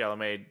Timothée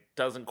Chalamet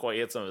doesn't quite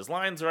hit some of his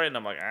lines right, and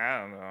I'm like, I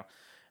don't know.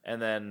 And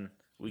then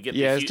we get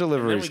his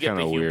delivery is kind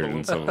of weird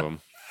in some of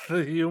them. The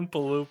Oompa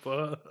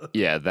Loompa.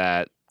 Yeah,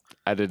 that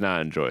I did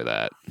not enjoy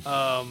that.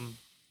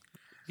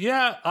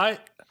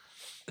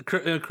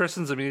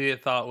 Kristen's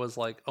immediate thought was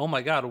like, oh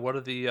my god, what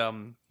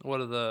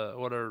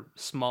are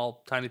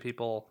small tiny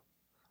people,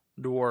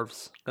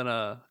 dwarves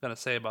gonna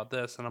say about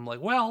this? And I'm like,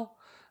 well,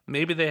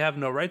 maybe they have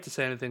no right to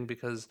say anything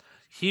because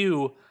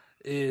Hugh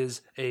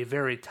is a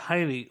very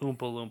tiny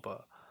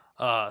Oompa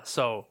Loompa.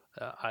 So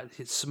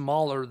he's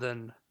smaller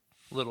than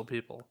little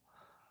people.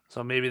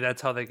 So maybe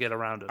that's how they get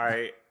around it.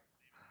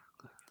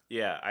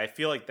 I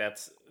feel like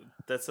that's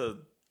a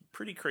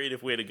pretty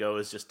creative way to go,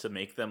 is just to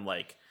make them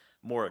like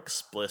more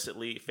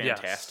explicitly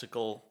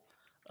fantastical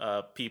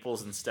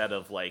peoples instead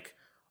of like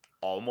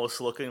almost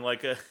looking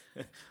like a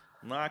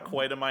not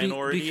quite a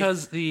minority.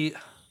 Because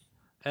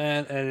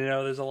and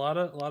there's a lot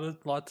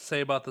to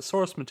say about the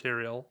source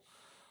material.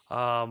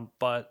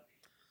 But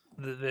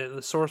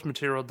the source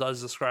material does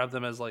describe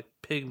them as like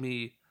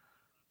pygmy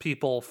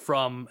people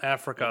from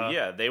Africa.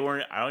 Yeah, they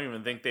weren't. I don't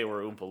even think they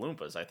were Oompa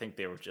Loompas. I think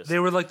they were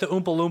like the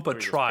Oompa Loompa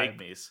tribe.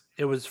 Pygmies.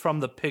 It was from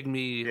the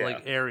pygmy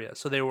like area,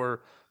 so they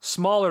were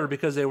smaller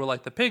because they were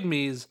like the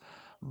pygmies.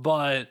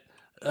 But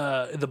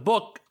the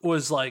book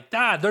was like,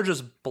 they're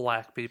just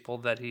black people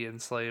that he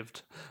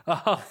enslaved,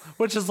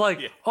 which is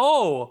like,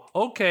 oh,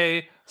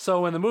 okay. So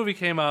when the movie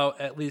came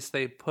out, at least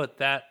they put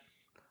that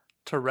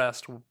to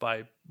rest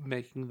by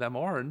making them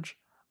orange.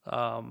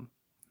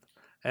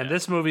 And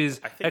this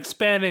movie's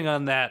expanding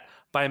on that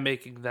by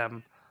making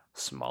them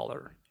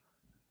smaller.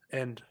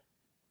 And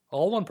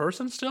all one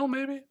person still,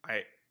 maybe?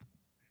 I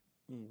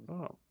don't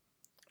know.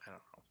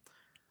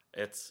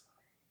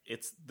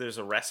 There's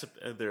a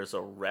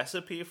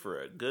recipe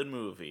for a good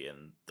movie,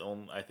 and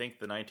I think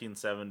the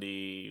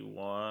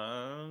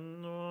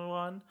 1971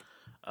 one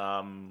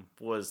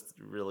was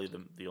really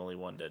the only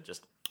one that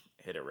just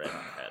hit it right on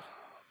the head.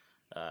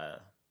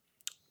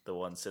 The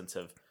ones since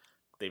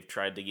they've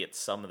tried to get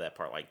some of that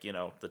part, like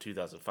the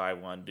 2005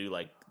 one, do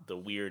like the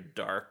weird,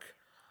 dark,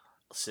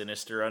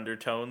 sinister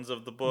undertones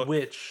of the book.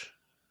 Which,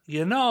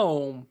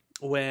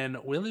 when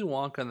Willy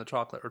Wonka and the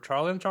Chocolate, or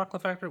Charlie and the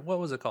Chocolate Factory, what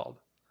was it called?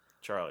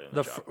 Charlie and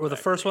the Chocolate Factory, the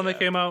first one that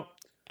came out.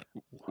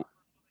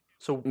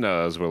 So no,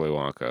 that was Willy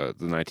Wonka.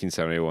 The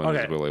 1971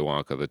 was Willy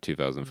Wonka. The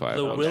 2005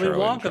 the was Willy Charlie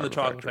Wonka and the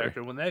Chocolate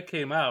Factory. When that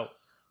came out,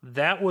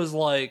 that was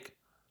like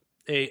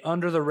a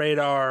under the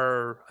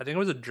radar. I think it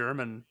was a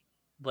German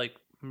like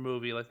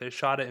movie. Like they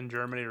shot it in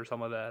Germany or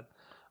something like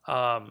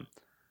that.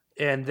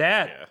 And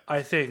that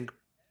I think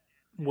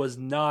was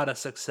not a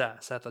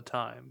success at the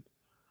time.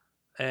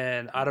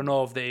 And I don't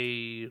know if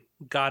they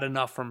got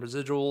enough from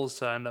residuals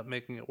to end up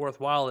making it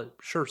worthwhile. It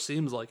sure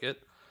seems like it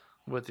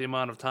with the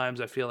amount of times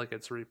I feel like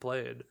it's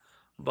replayed.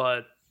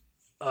 But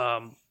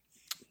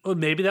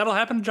maybe that'll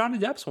happen to Johnny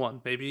Depp's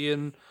one. Maybe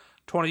in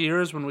 20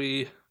 years when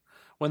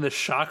the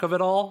shock of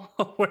it all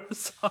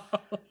wears off.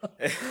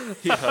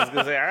 Yeah, I was going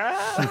to say,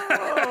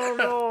 I don't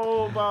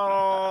know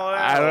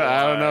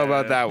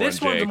about that one, This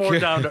Jake. one's more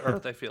down to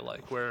earth, I feel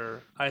like,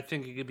 where I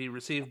think it could be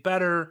received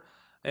better.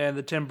 And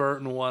the Tim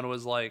Burton one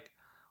was like,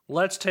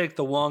 let's take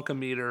the Wonka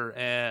meter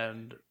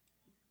and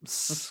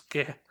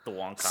scale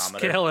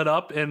it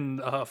up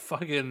in a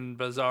fucking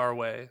bizarre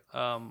way.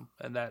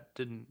 And that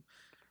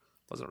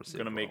wasn't received.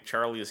 Gonna make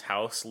Charlie's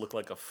house look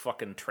like a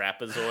fucking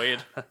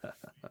trapezoid.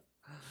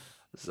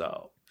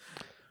 So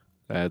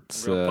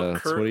That's what he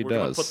does. We're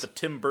gonna put the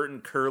Tim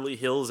Burton curly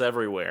hills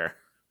everywhere.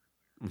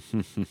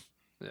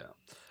 Yeah.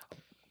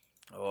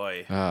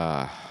 Oy.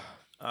 Yeah.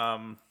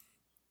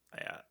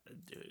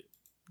 Dude,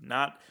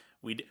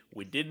 we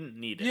didn't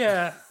need it.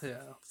 Yeah.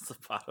 It's the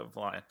bottom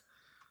line.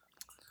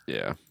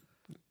 Yeah.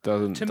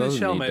 Doesn't need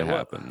to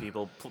happen.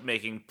 People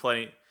making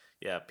plenty.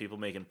 Yeah, people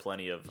making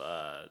plenty of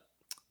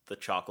the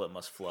chocolate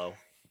must flow.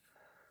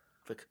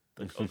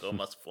 The cocoa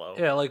must flow.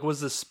 Yeah, like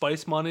was the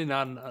spice money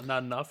not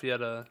enough? You had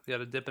to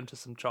dip into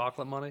some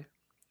chocolate money.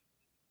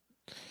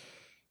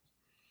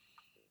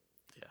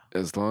 Yeah.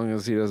 As long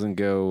as he doesn't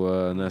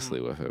go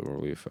Nestle with it,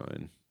 we'll be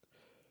fine.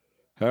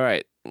 All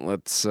right,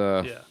 let's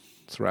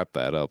wrap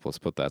that up. Let's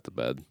put that to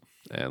bed,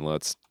 and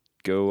let's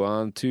go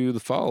on to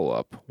the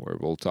follow-up, where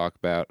we'll talk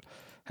about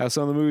how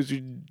some of the movies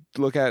we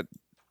look at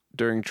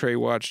during Trey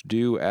Watch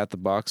do at the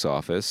box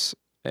office.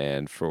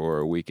 And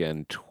for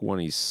weekend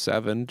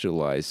 27,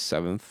 July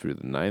 7th through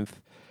the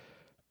 9th,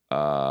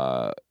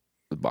 the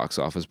box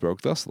office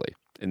broke thusly.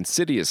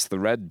 Insidious, The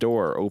Red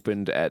Door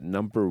opened at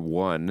number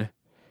 1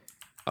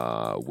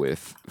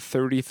 with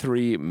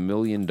 $33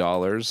 million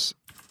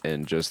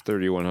in just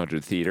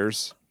 3,100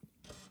 theaters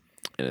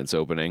in its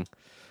opening,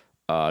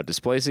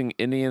 displacing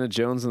Indiana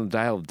Jones and the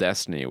Dial of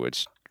Destiny,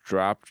 which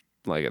dropped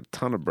like a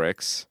ton of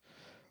bricks,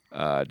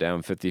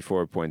 down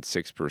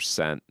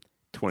 54.6%.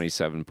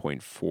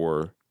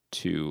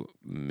 $27.42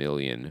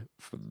 million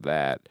for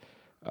that.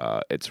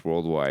 Its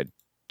worldwide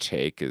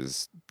take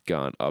has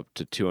gone up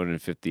to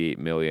 $258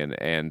 million,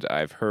 and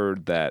I've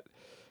heard that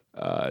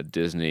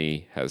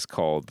Disney has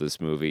called this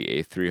movie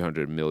a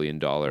 $300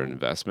 million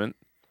investment.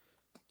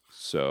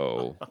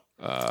 So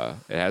it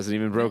hasn't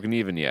even broken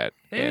even yet,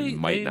 and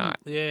might not.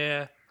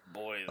 Yeah,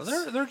 boys,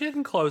 they're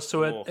getting close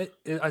to it.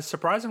 It's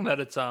surprising that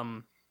it's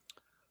about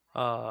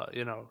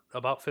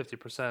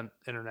 50%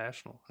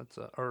 international. It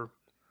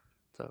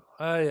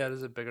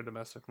is a bigger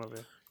domestic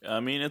movie.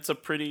 I mean, it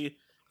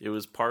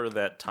was part of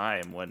that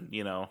time when,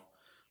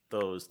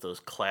 those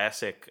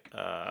classic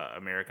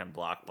American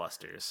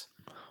blockbusters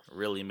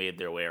really made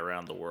their way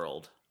around the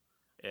world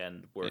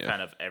and were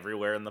kind of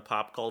everywhere in the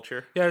pop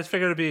culture. Yeah, it's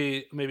figured to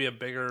be maybe a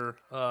bigger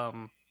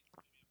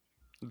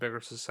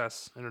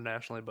success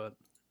internationally, but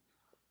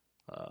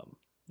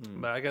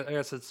I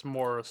guess it's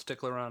more a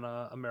stickler on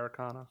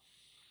Americana.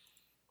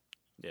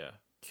 Yeah,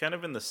 kind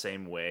of in the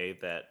same way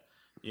that,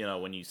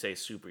 when you say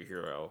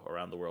superhero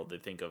around the world, they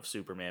think of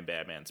Superman,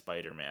 Batman,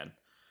 Spider-Man.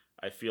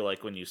 I feel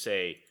like when you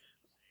say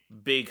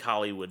big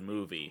Hollywood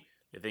movie,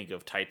 they think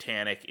of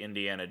Titanic,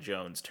 Indiana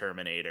Jones,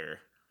 Terminator,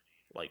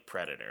 like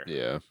Predator.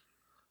 Yeah.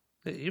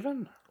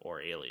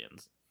 Or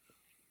Aliens.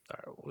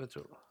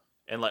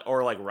 And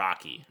like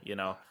Rocky,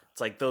 It's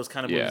like those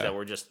kind of movies that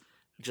were just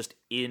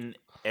in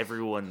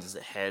everyone's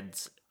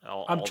heads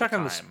I'm checking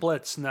the the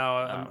splits now.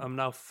 I'm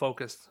now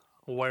focused,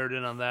 wired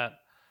in on that.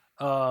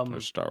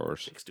 Star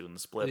Wars. Doing the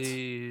splits.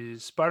 The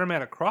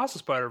Spider-Man Across the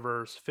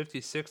Spider-Verse,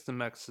 56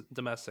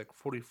 domestic,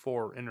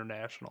 44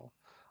 international.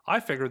 I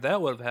figured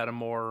that would have had a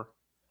more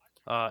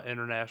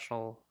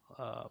international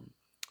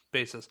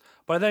basis.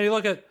 But then you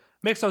look at,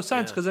 makes no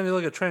sense, because then you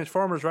look at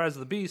Transformers Rise of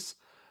the Beast,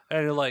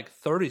 and you're like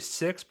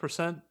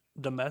 36%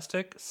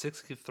 domestic,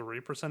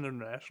 63%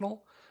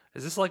 international.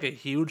 Is this like a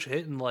huge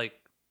hit in like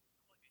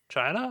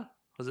China?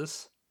 Was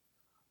this?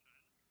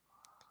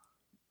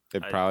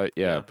 It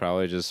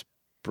probably just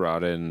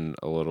brought in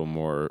a little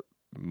more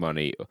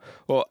money.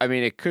 Well, I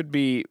mean, it could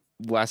be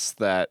less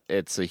that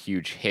it's a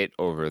huge hit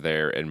over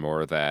there and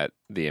more that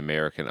the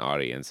American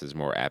audience is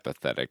more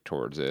apathetic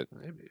towards it.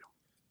 Maybe.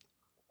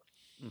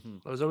 Mm-hmm.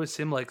 Those always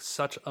seem like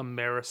such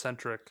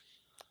Americentric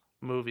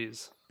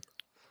movies.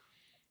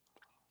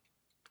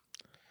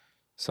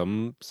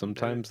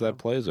 Sometimes that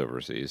plays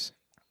overseas.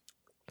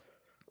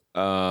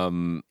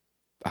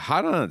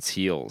 Hot on its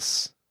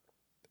heels,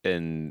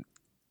 and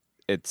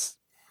it's,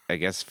 I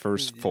guess,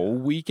 first full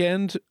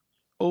weekend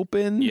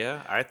open.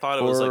 Yeah, I thought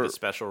it was like a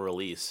special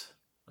release,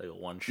 like a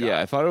one shot. Yeah,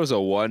 I thought it was a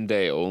 1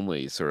 day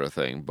only sort of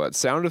thing. But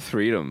Sound of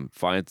Freedom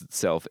finds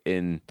itself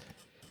in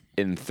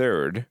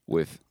third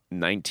with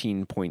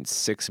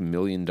 $19.6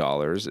 million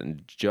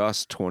and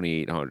just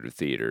 2,800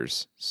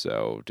 theaters.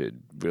 So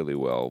did really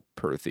well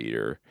per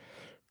theater.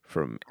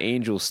 From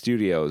Angel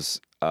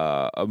Studios,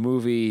 a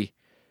movie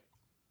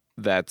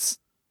that's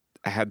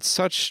had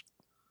such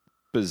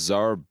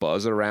bizarre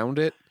buzz around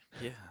it.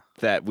 Yeah.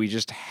 That we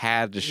just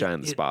had to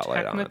shine the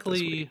spotlight on it this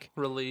week. Technically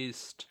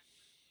released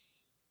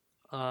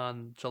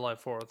on July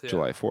 4th. Yeah.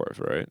 July 4th,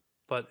 right?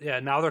 But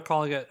yeah, now they're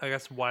calling it, I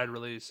guess, wide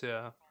release.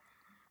 Yeah,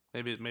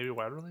 maybe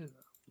wide release.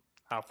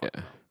 How far?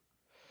 Yeah.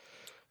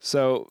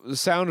 So, The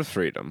Sound of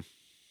Freedom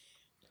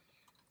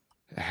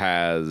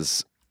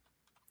has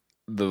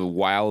the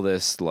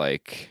wildest,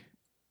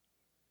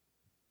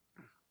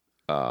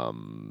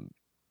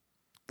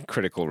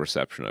 critical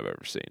reception I've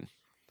ever seen.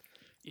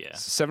 Yeah.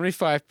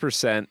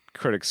 75%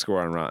 critic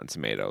score on Rotten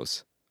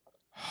Tomatoes.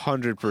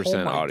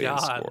 100%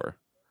 audience score.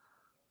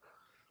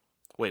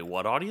 Wait,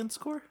 what audience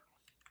score?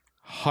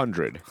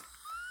 100.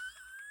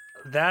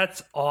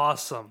 That's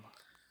awesome.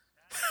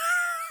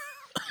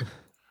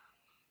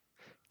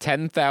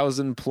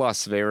 10,000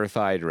 plus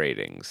verified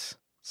ratings.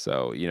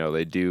 So,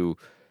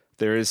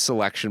 there is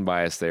selection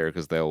bias there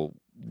because they'll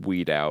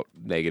weed out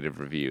negative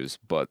reviews,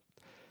 but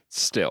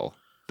still,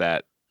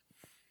 that's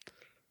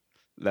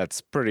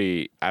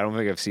pretty. I don't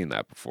think I've seen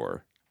that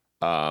before.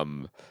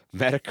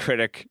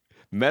 Metacritic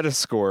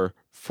Metascore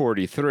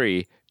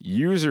 43,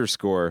 user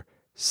score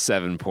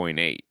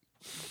 7.8.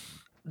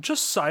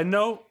 Just side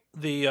note,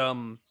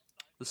 the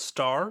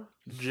star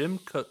Jim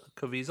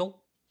Caviezel,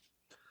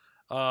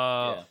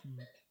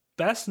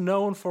 best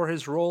known for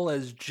his role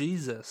as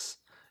Jesus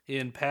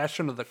in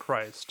Passion of the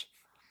Christ.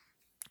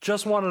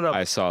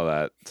 I saw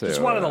that too.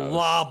 Just wanted to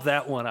lob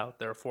that one out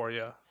there for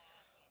you.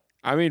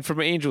 I mean,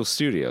 from Angel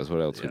Studios,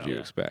 what else would you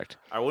expect?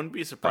 I wouldn't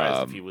be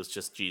surprised if he was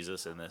just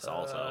Jesus in this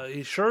also.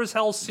 He sure as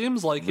hell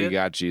seems like we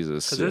got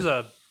Jesus. Because there's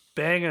a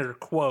banger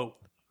quote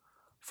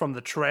from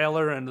the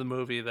trailer and the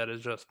movie that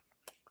is just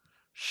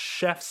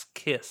chef's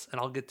kiss, and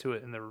I'll get to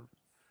it in the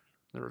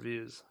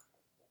reviews.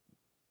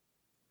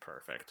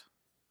 Perfect.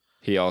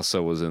 He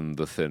also was in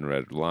The Thin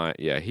Red Line.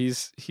 Yeah,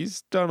 he's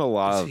done a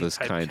lot of this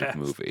kind of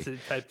movie. Did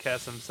he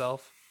typecast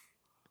himself?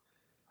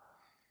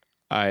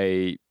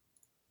 I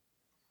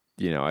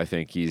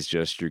think he's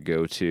just your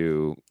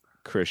go-to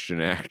Christian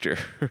actor.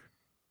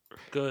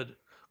 Good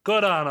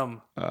on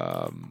him.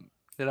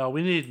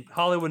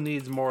 Hollywood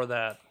needs more of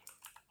that.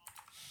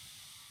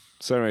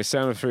 So anyway,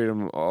 Sound of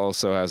Freedom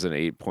also has an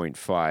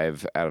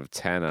 8.5 out of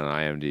 10 on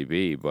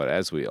IMDb, but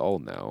as we all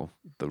know,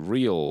 the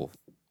real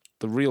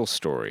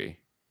story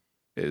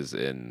is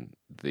in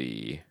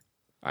the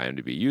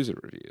IMDb user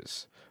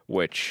reviews,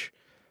 which,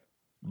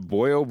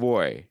 boy oh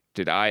boy,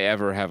 did I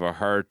ever have a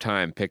hard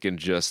time picking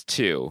just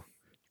two,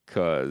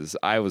 because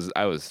I was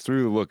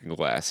through the looking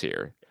glass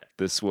here.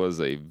 This was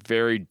a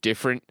very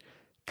different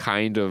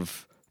kind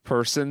of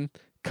person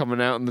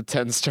coming out in the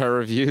 10-star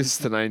reviews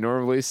than I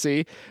normally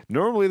see.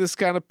 Normally, this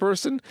kind of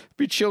person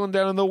be chilling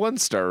down in the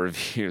 1-star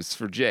reviews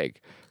for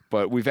Jake,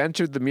 but we've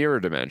entered the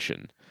mirror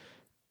dimension.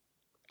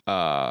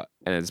 And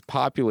it's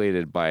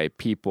populated by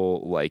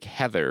people like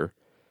Heather,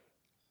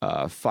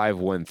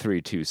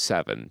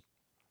 51327,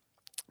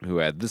 who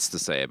had this to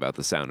say about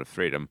The Sound of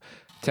Freedom.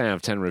 10 out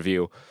of 10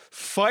 review.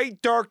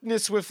 Fight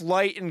darkness with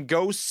light and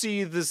go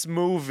see this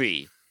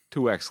movie!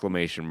 2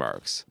 exclamation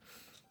marks.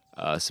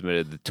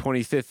 Submitted the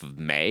 25th of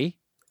May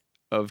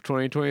of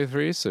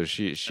 2023, so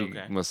she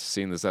must have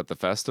seen this at the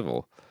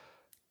festival.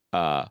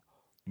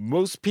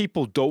 Most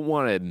people don't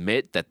want to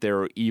admit that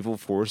there are evil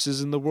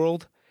forces in the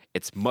world.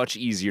 It's much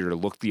easier to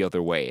look the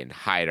other way and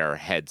hide our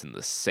heads in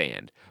the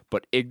sand.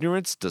 But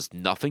ignorance does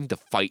nothing to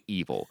fight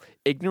evil.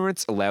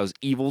 Ignorance allows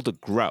evil to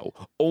grow.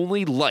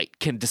 Only light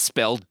can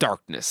dispel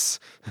darkness.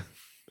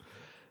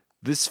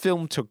 This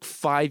film took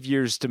 5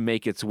 years to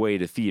make its way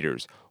to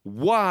theaters.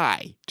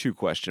 Why? 2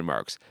 question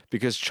marks.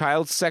 Because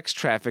child sex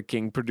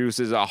trafficking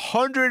produces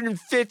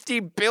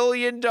 $150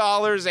 billion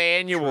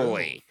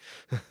annually.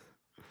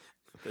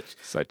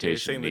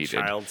 Citation needed. The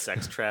child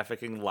sex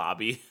trafficking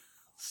lobby.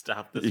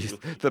 Stop this.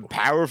 The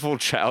powerful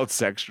child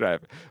sex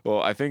trafficking.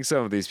 Well, I think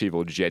some of these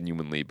people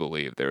genuinely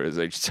believe there is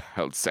a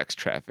child sex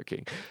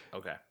trafficking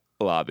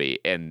lobby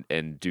and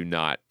do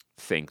not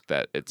think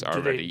that it's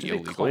already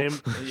illegal. Do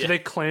they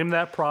claim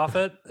that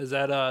profit? Is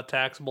that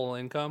taxable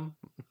income?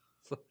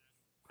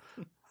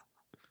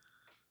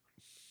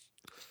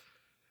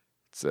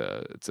 It's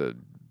a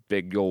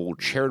big old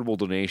charitable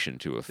donation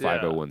to a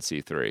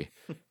 501c3.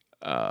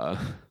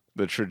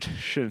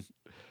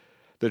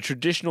 The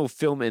traditional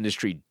film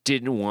industry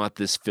didn't want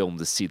this film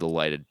to see the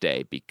light of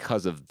day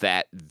because of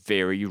that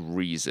very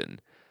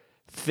reason.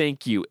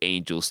 Thank you,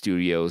 Angel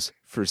Studios,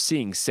 for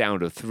seeing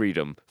Sound of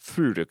Freedom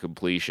through to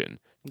completion.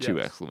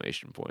 2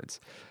 exclamation points.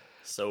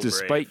 So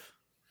Despite brave.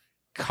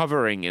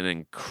 Covering an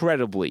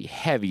incredibly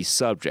heavy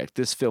subject,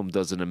 this film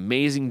does an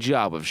amazing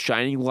job of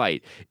shining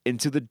light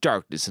into the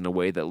darkness in a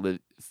way that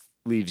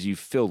leaves you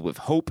filled with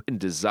hope and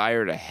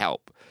desire to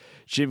help.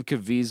 Jim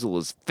Caviezel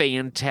is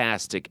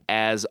fantastic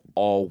as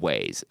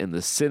always, and the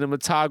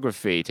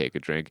cinematography, take a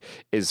drink,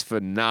 is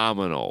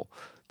phenomenal.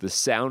 The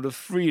Sound of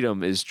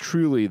Freedom is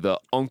truly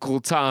the Uncle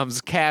Tom's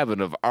Cabin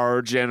of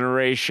our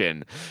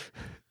generation.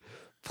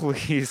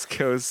 Please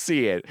go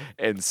see it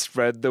and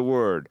spread the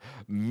word.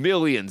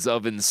 Millions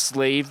of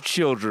enslaved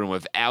children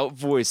without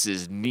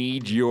voices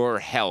need your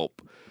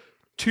help.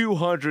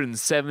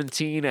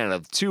 217 out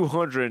of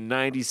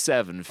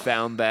 297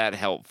 found that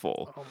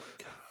helpful. Oh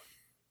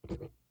my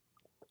God.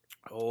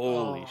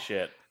 Holy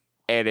shit.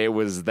 And it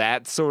was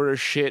that sort of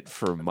shit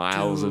for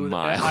miles and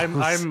miles.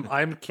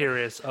 I'm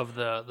curious of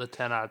the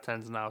 10 out of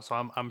 10s now, so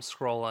I'm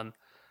scrolling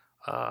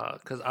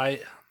because I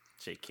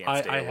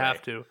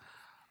have to.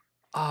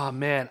 Oh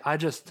man, I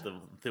just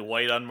the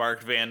white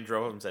unmarked van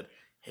drove up and said,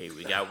 "Hey,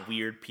 we got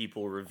weird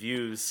people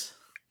reviews.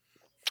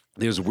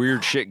 There's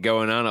weird shit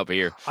going on up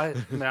here."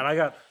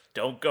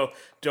 Don't go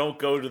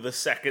to the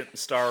secondary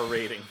star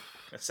rating.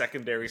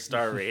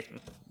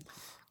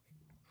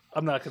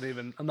 I'm not gonna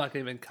even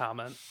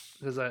comment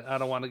because I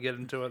don't want to get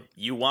into it.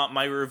 You want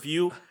my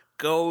review?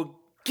 Go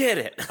get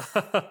it.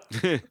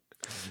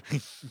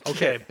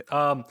 Okay.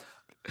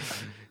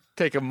 10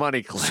 Take a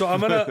money clip. So I'm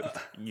gonna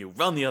you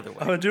run the other way.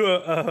 I'm gonna do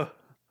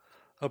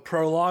a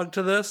prologue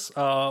to this.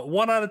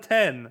 1 out of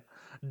 10.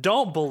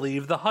 Don't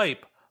believe the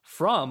hype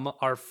from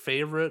our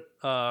favorite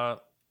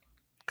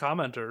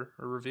commenter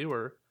or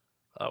reviewer.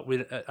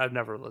 I've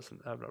never read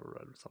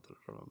something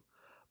from him,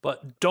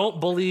 but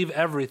don't believe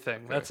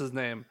everything. That's his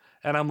name,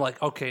 and I'm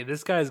like, okay,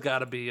 this guy's got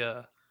to be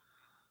a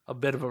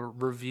bit of a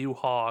review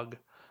hog.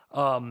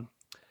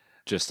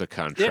 Just a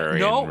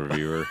contrarian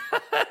reviewer.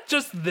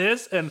 Just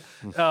this, and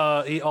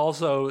he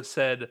also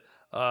said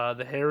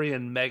the Harry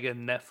and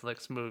Meghan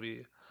Netflix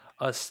movie,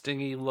 A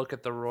Stingy Look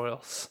at the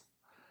Royals,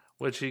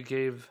 which he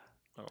gave.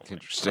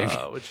 Interesting.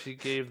 Which he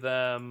gave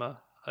them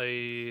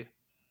a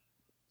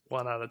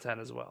 1 out of 10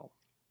 as well.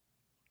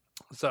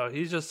 So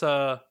he's just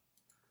don't.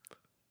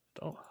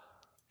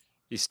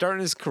 He's starting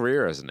his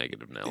career as a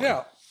negative Nelly.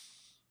 Yeah.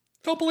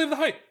 Don't believe the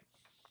hype.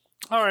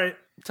 All right,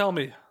 tell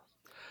me.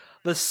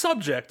 The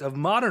subject of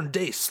modern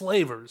day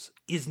slavers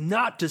is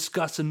not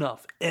discussed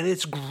enough, and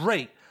it's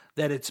great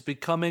that it's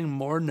becoming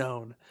more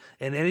known.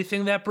 And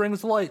anything that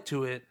brings light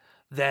to it,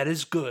 that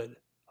is good.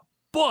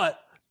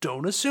 But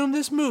don't assume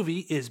this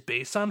movie is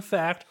based on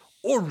fact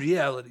or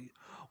reality.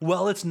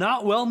 While it's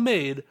not well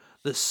made,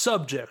 the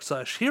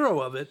subject/hero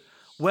of it,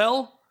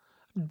 well,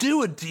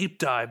 do a deep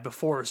dive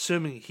before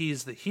assuming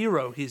he's the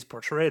hero he's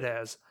portrayed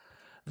as.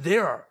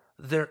 There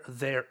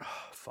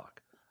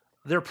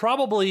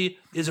probably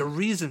is a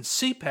reason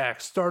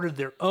CPAC started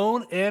their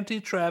own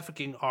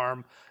anti-trafficking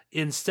arm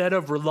instead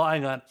of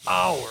relying on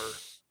our.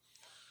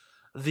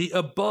 The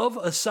above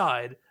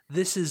aside,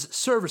 this is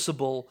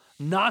serviceable,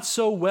 not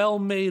so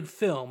well-made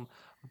film,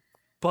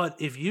 but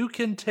if you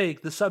can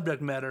take the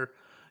subject matter,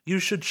 you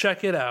should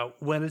check it out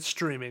when it's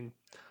streaming.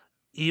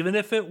 Even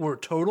if it were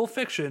total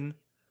fiction,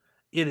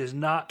 it is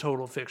not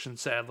total fiction,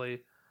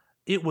 sadly.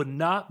 It would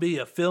not be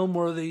a film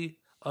worthy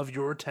of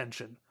your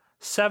attention.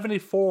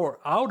 74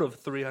 out of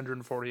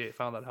 348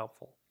 found that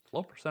helpful.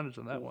 Low percentage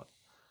on that one.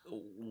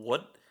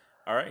 What?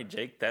 All right,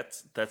 Jake,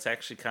 that's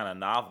actually kind of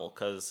novel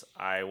because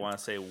I want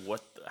to say,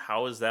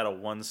 how is that a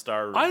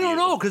 1-star review? I don't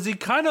know, because he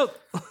kind of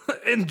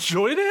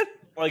enjoyed it.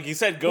 Like you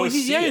said,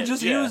 see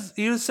it.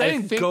 He was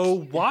saying, go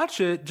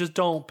watch it, just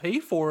don't pay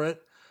for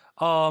it.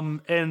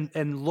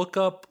 And look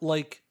up,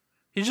 like,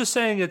 he's just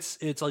saying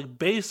it's like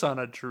based on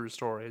a true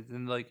story.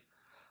 And like,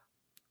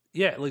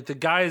 yeah, like the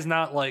guy is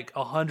not like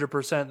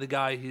 100% the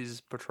guy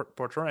he's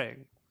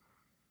portraying.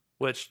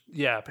 Which,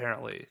 yeah,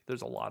 apparently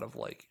there's a lot of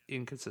like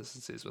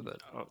inconsistencies with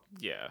it. Oh,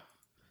 yeah,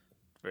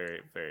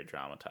 very, very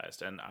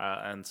dramatized,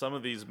 and some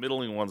of these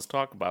middling ones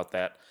talk about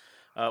that.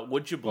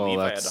 Would you believe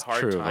I had a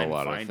hard time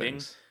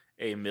finding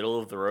a middle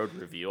of the road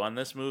review on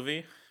this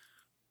movie?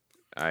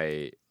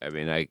 I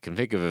mean, I can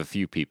think of a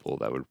few people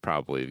that would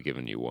probably have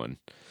given you one.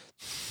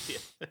 Yeah.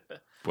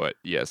 But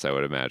yes, I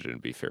would imagine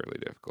it'd be fairly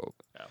difficult.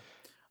 Yeah.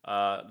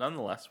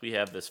 Nonetheless, we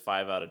have this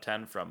 5 out of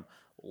 10 from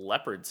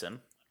Leopardson.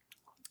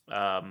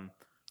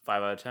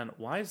 5 out of 10.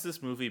 Why is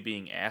this movie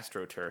being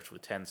astroturfed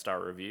with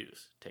 10-star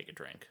reviews? Take a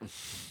drink.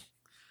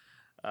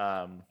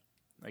 I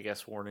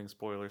guess warning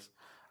spoilers.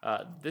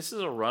 This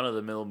is a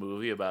run-of-the-mill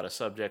movie about a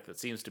subject that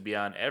seems to be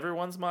on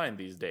everyone's mind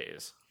these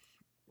days.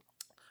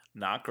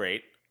 Not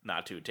great,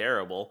 not too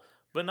terrible,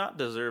 but not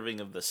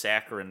deserving of the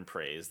saccharine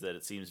praise that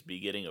it seems to be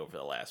getting over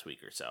the last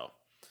week or so.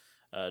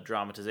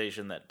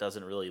 Dramatization that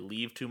doesn't really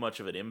leave too much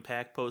of an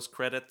impact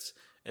post-credits,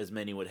 as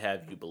many would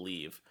have you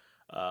believe.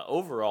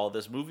 Overall,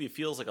 this movie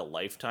feels like a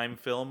Lifetime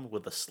film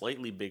with a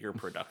slightly bigger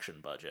production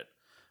budget.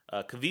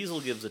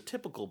 Caviezel gives a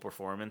typical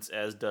performance,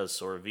 as does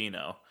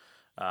Sorvino.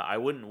 I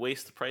wouldn't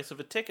waste the price of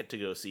a ticket to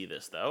go see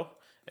this, though,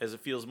 as it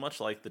feels much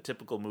like the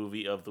typical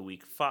movie of the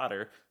week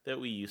fodder that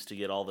we used to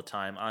get all the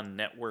time on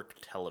network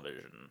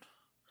television.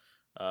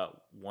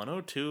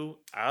 102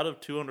 out of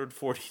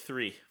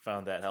 243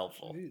 found that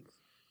helpful.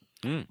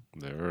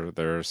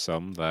 There are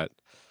some that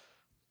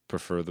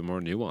prefer the more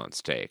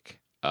nuanced take.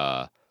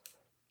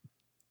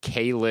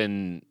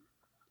 Kaylin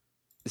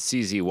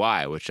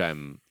CZY, which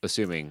I'm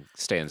assuming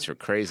stands for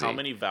crazy. How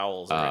many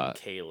vowels are in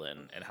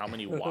Kaylin, and how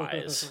many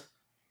Y's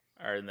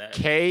are in that?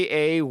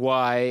 KAYLYNNCZY.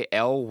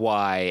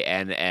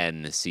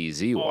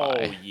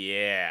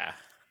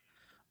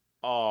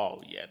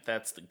 Oh yeah,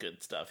 that's the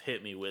good stuff.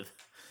 Hit me with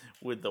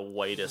the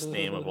whitest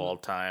name of all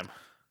time.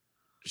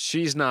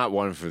 She's not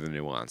one for the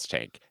nuanced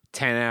take.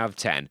 10 out of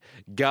 10.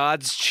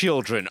 God's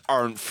children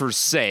aren't for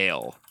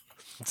sale.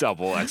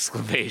 Double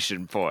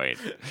exclamation point.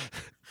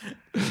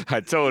 I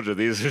told you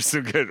these are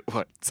some good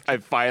ones. I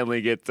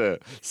finally get to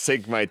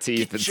sink my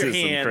teeth into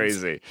some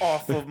crazy.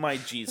 Off of my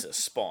Jesus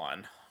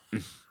spawn.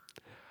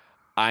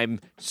 I'm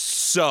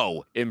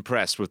so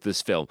impressed with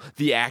this film.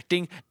 The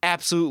acting,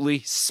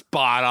 absolutely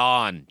spot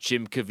on.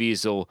 Jim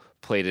Caviezel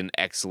played an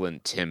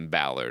excellent Tim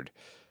Ballard.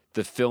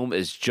 The film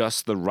is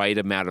just the right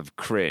amount of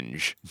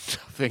cringe.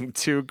 Nothing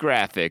too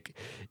graphic,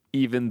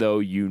 even though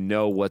you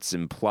know what's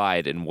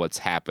implied and what's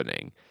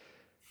happening.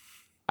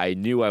 I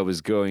knew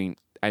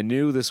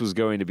this was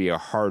going to be a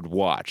hard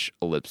watch,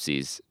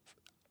 ellipses,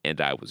 and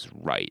I was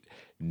right.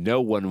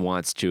 No one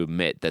wants to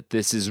admit that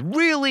this is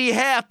really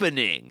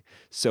happening,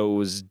 so it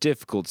was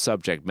difficult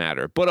subject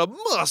matter, but a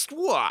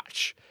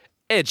must-watch.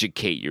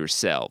 Educate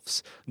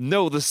yourselves.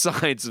 Know the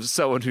signs of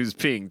someone who's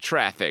being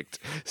trafficked.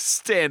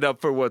 Stand up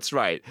for what's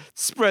right.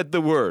 Spread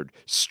the word.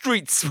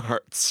 Street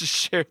smarts.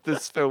 Share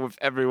this film with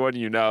everyone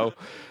you know.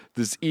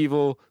 This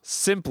evil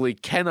simply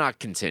cannot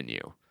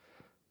continue.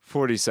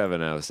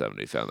 47 out of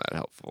 70 found that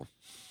helpful.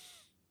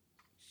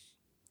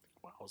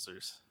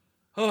 Wowzers.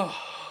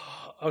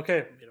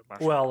 Okay.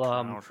 Well,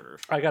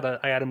 I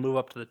gotta move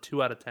up to the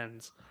 2 out of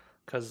 10s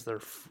because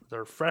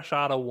they're fresh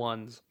out of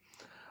 1s.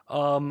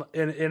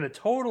 In a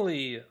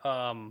totally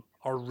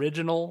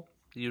original,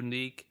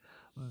 unique,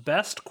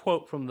 best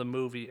quote from the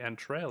movie and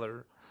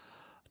trailer,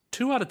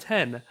 2 out of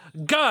 10.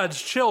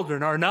 God's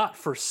children are not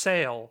for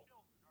sale.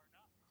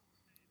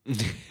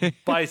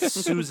 By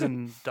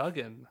Susan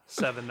Duggan,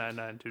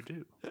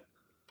 79922.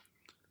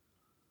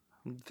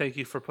 Thank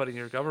you for putting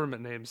your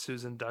government name,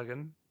 Susan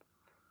Duggan.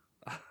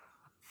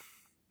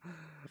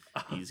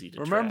 Easy to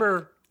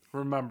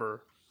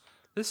remember,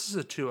 this is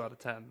a 2 out of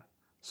 10.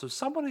 So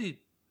somebody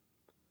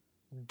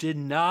did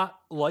not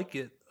like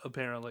it,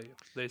 apparently.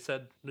 They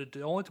said,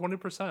 only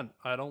 20%.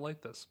 I don't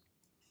like this.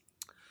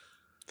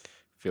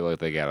 Feel like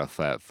they got a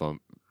flat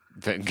thump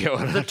thing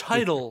going on. The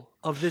title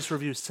of this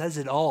review says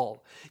it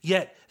all.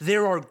 Yet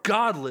there are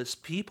godless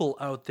people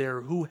out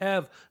there who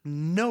have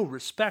no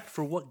respect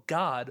for what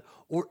God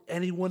or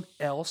anyone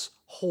else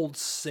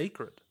holds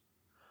sacred.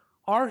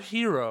 Our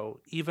hero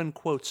even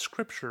quotes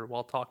scripture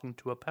while talking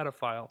to a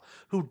pedophile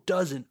who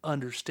doesn't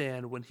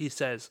understand when he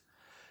says,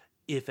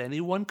 "If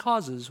anyone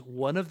causes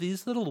one of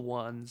these little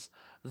ones,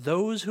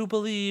 those who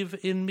believe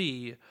in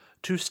me,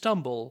 to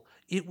stumble,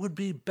 it would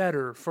be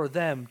better for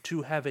them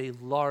to have a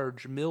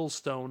large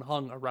millstone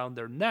hung around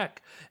their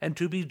neck and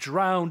to be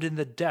drowned in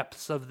the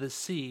depths of the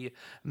sea."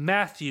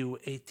 Matthew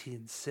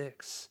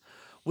 18:6,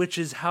 which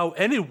is how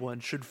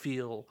anyone should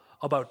feel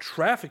about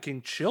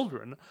trafficking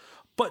children.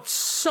 But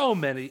so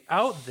many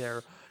out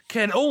there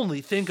can only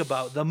think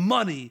about the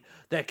money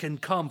that can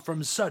come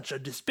from such a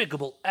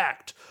despicable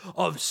act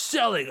of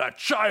selling a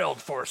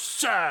child for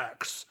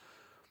sex.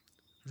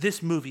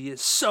 This movie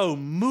is so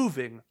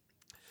moving,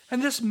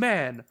 and this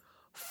man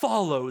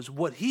follows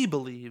what he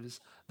believes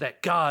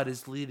that God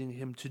is leading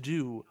him to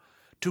do,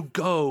 to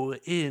go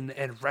in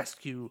and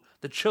rescue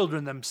the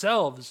children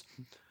themselves,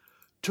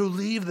 to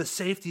leave the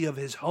safety of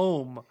his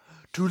home,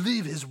 to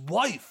leave his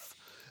wife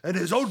and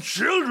his own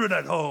children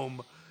at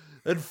home,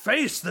 and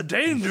face the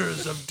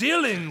dangers of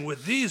dealing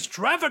with these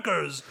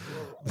traffickers,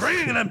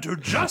 bringing them to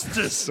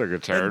justice,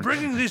 and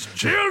bringing these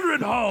children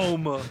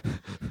home.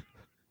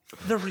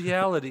 The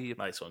reality...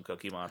 Nice one,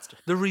 Cookie Monster.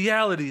 The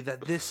reality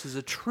that this is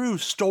a true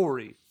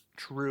story.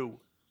 True.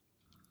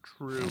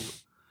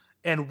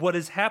 And what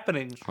is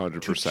happening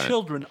 100%. to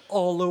children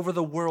all over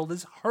the world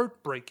is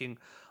heartbreaking.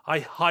 I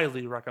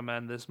highly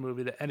recommend this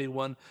movie to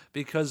anyone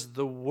because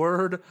the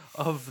word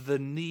of the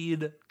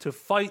need to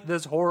fight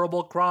this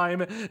horrible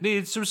crime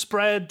needs to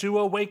spread to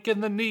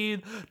awaken the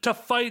need to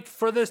fight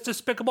for this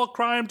despicable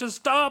crime to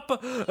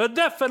stop.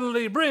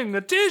 Definitely bring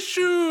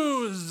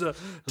tissues.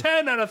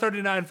 10 out of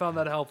 39 found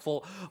that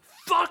helpful.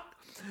 Fuck!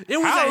 It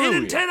was a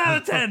hidden 10 out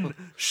of 10.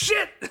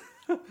 Shit!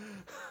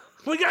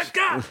 We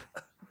got.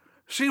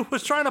 She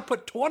was trying to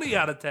put 20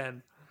 out of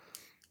 10.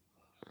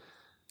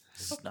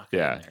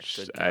 Yeah,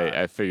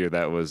 I figured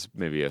that was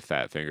maybe a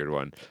fat-fingered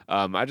one.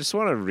 I just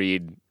want to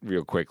read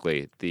real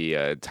quickly the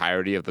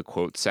entirety of the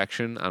quote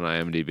section on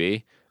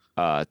IMDb.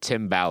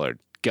 Tim Ballard,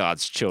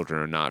 God's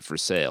children are not for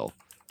sale.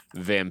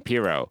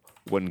 Vampiro,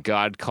 when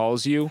God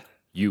calls you,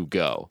 you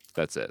go.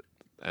 That's it.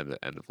 End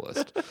of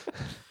list.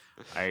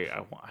 I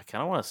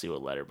kind of want to see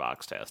what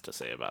Letterboxd has to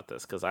say about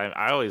this, because I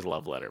always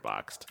love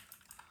Letterboxd.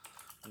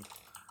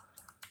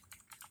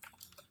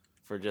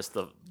 For just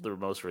the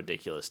most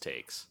ridiculous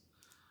takes.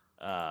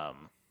 What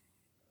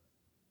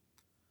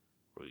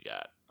we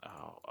got?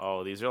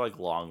 Oh, these are like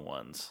long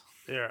ones.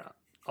 Yeah,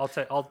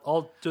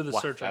 I'll do the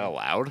search. Is that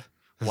allowed?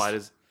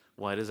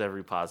 Why does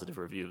every positive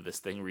review of this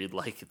thing read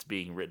like it's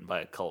being written by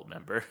a cult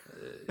member?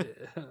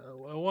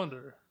 I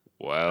wonder.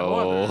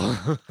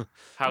 Well,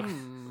 how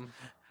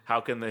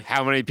can they?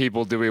 How many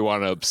people do we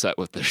want to upset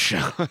with this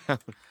show?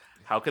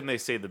 How can they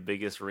say the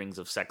biggest rings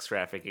of sex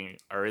trafficking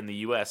are in the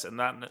U.S. and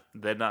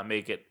not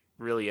make it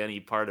really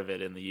any part of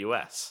it in the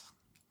U.S.?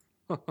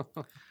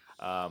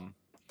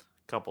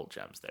 Couple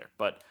gems there,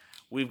 but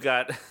we've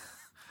got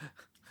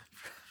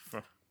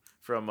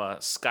from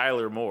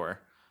Skylar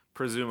Moore,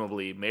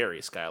 presumably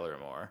Mary Skylar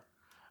Moore,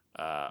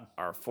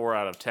 our 4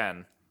 out of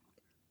 10.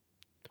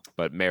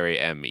 But Mary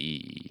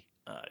Merry.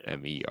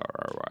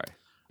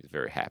 He's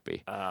very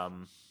happy. 4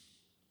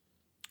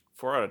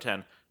 out of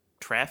 10.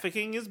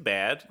 Trafficking is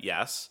bad,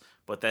 yes,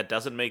 but that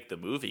doesn't make the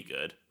movie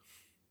good.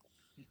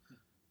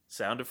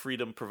 Sound of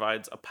Freedom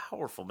provides a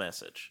powerful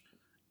message.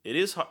 It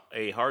is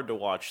a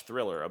hard-to-watch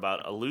thriller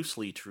about a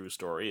loosely true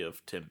story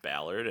of Tim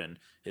Ballard and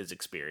his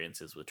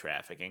experiences with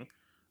trafficking.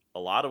 A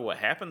lot of what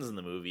happens in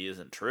the movie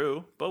isn't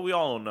true, but we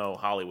all know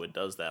Hollywood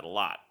does that a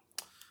lot.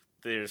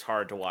 there's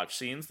hard-to-watch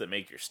scenes that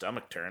make your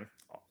stomach turn.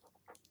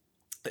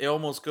 They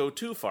almost go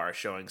too far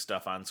showing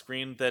stuff on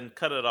screen, then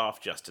cut it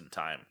off just in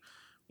time.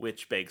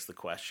 Which begs the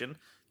question,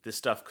 this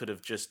stuff could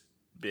have just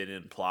been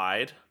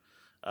implied.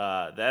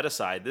 That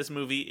aside, this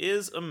movie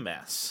is a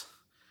mess.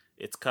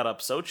 It's cut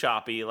up so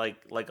choppy,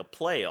 like a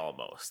play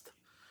almost.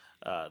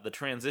 The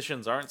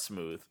transitions aren't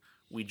smooth.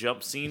 We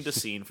jump scene to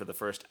scene for the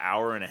first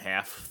hour and a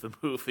half of the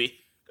movie.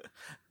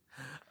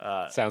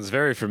 Sounds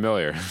very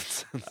familiar.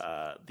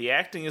 The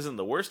acting isn't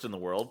the worst in the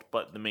world,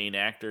 but the main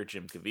actor,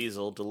 Jim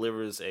Caviezel,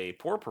 delivers a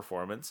poor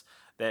performance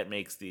that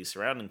makes the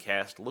surrounding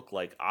cast look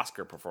like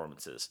Oscar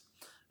performances.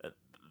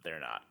 They're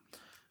not.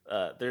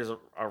 There's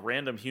a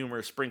random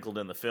humor sprinkled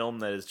in the film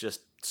that is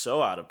just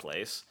so out of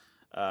place.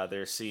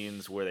 There's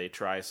scenes where they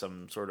try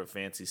some sort of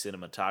fancy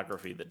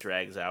cinematography that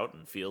drags out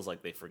and feels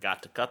like they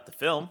forgot to cut the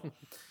film.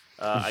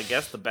 I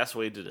guess the best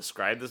way to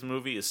describe this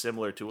movie is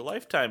similar to a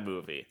Lifetime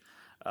movie.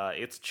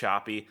 It's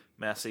choppy,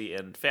 messy,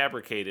 and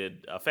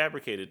a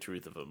fabricated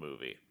truth of a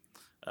movie.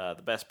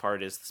 The best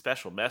part is the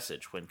special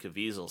message when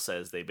Caviezel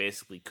says they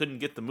basically couldn't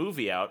get the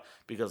movie out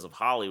because of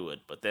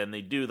Hollywood, but then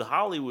they do the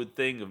Hollywood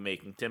thing of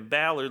making Tim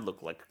Ballard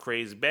look like a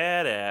crazy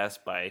badass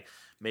by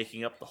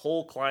making up the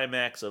whole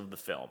climax of the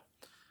film.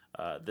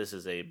 This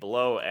is a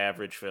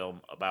below-average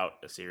film about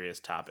a serious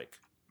topic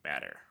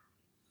matter.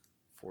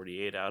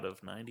 48 out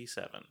of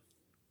 97.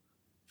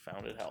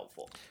 Found it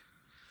helpful.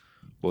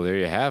 Well, there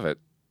you have it.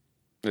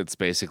 It's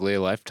basically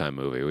a Lifetime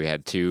movie. We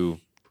had two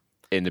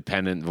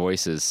independent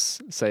voices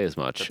say as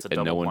much,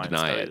 and no one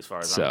denied it. As far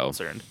as I'm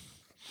concerned.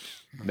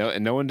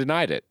 No one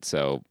denied it,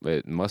 so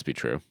it must be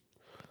true.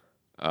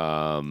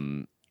 All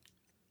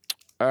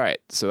right,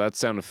 so that's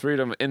Sound of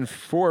Freedom. In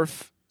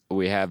fourth,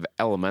 we have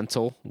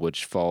Elemental,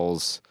 which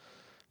falls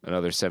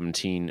another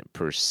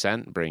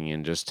 17%, bringing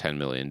in just $10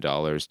 million.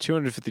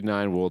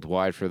 $259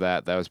 worldwide for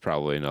that. That was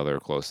probably another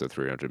close to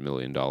 $300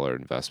 million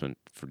investment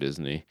for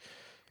Disney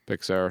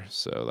Pixar,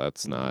 so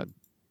that's not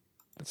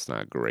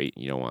great.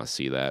 You don't want to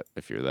see that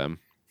if you're them.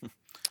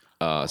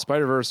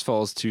 Spider-Verse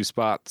falls 2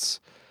 spots,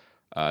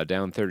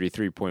 down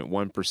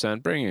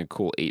 33.1%, bringing in a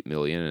cool $8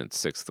 million in its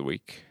sixth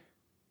week.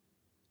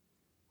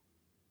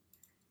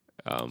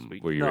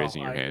 Were you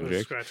raising your hand,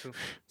 Jake? Scratching.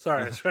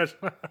 Sorry, I scratched.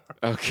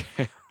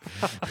 Okay.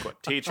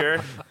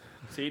 Teacher.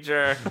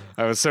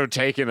 I was so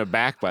taken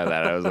aback by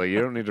that. I was like, you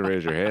don't need to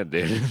raise your hand,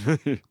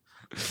 dude.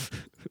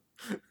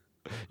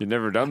 You've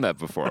never done that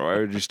before. Why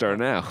would you start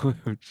now?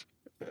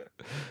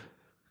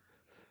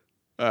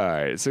 All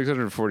right,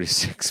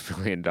 $646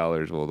 million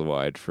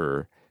worldwide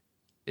for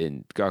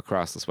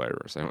Across the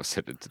Spider-Verse. I almost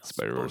said Into the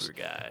Spider-Verse.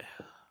 Guy.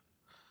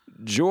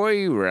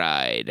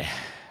 Joyride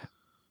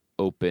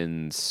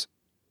opens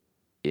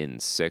in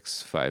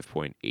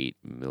 $5.8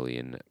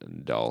 million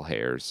doll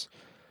hairs.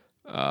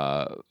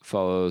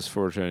 Follows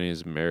Four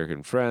Chinese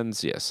American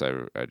Friends. Yes, I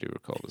do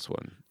recall this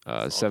one.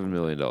 $7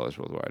 million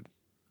worldwide.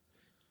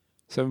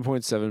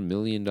 $7.7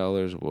 million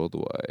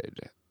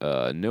worldwide.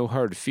 No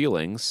Hard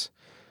Feelings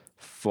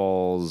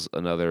falls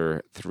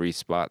another 3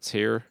 spots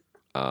here.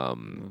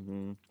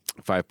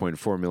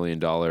 $5.4 million,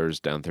 down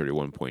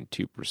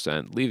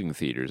 31.2%, leaving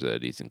theaters at a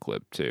decent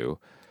clip too.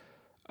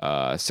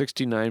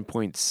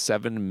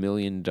 $69.7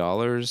 million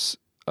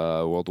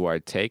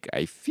worldwide take.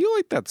 I feel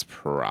like that's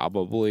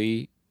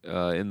probably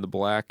in the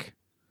black.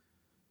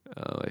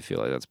 I feel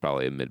like that's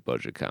probably a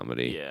mid-budget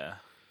comedy. Yeah.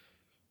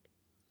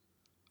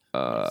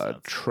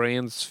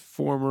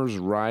 Transformers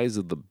Rise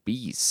of the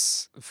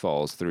Beasts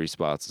falls 3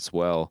 spots as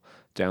well,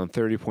 down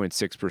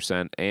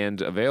 30.6%,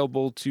 and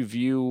available to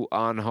view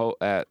on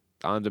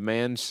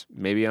demand,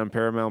 maybe on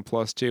Paramount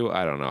Plus too.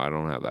 I don't know. I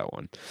don't have that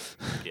one.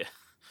 Yeah.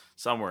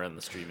 Somewhere in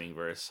the streaming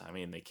verse. I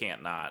mean, they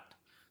can't not.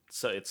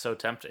 So it's so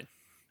tempting.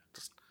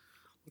 Just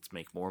let's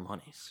make more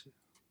money.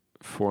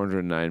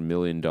 $409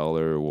 million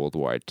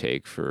worldwide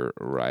take for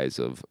Rise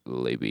of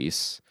the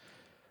Beasts.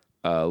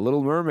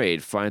 Little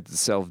Mermaid finds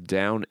itself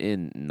down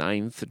in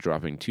 9th,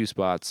 dropping 2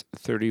 spots,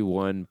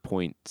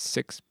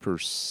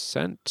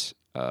 31.6%.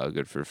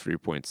 Good for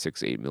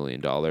 $3.68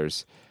 million.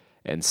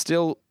 And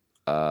still,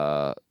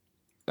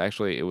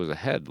 actually, it was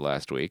ahead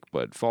last week,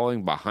 but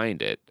falling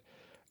behind it.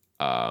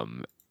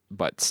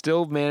 But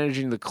still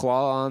managing to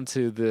claw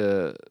onto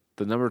the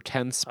number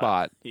 10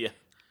 spot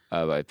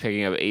by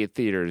picking up 8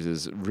 theaters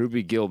is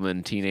Ruby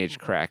Gillman, Teenage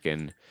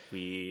Kraken,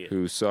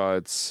 who saw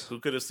its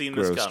could have seen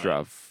gross this coming?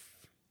 drop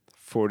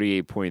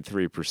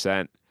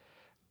 48.3%,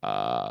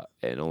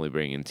 and only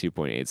bringing in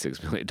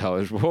 $2.86 million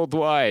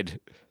worldwide.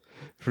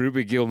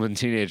 Ruby Gillman,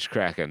 Teenage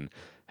Kraken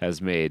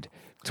has made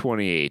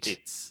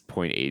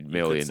 $28.8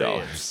 million.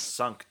 It's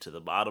sunk to the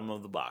bottom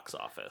of the box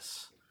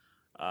office.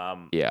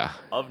 Yeah.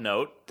 Of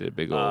note, did a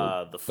big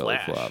old The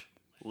Flash flop.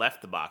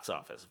 left the box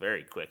office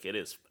very quick. It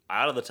is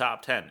out of the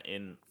top 10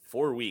 in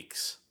 4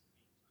 weeks.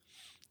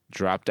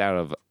 Dropped out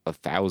of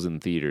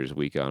 1,000 theaters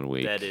week on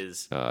week. That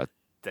is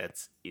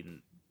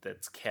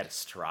that's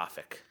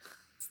catastrophic.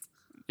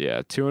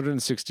 Yeah,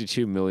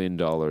 $262 million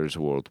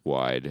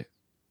worldwide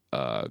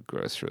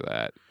gross for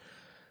that.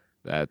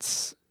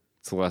 It's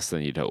less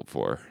than you'd hope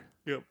for.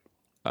 Yep.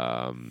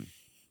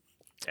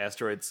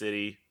 Asteroid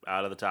City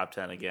out of the top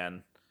 10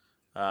 again.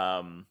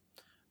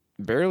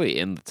 Barely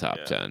in the top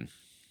 10.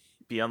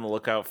 Be on the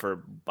lookout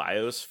for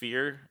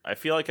Biosphere. I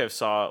feel like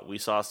we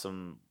saw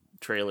some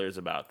trailers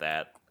about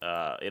that.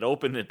 It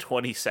opened in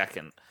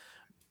 22nd.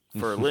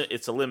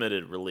 It's a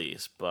limited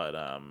release, but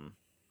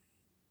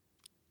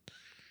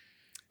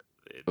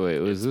wait,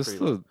 was this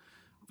the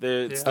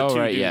the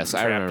right? Yes,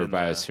 I remember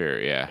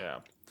Biosphere. Yeah.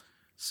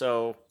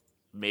 So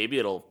maybe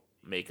it'll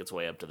make its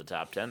way up to the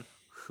top 10.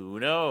 Who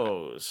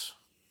knows?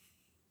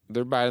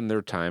 They're biding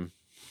their time.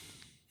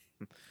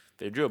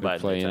 They're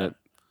playing it.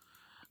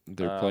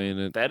 They're playing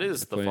it. That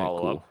is the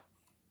follow-up. Cool.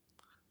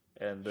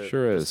 And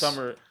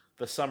the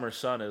summer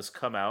sun has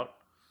come out.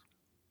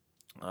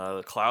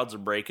 The clouds are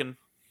breaking.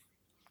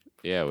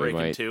 Yeah,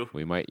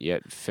 we might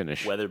yet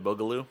finish. Weather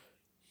Boogaloo.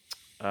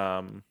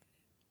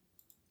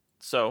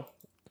 So,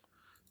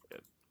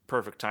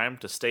 perfect time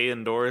to stay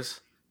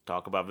indoors,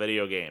 talk about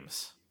video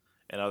games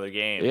and other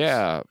games.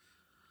 Yeah,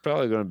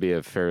 probably going to be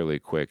a fairly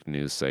quick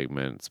news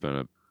segment. It's been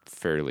a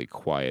fairly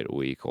quiet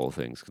week, all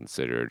things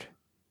considered.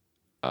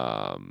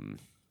 But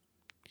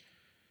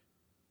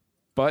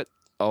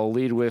I'll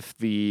lead with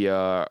the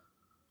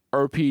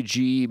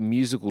RPG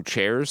musical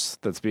chairs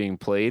that's being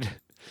played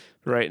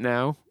right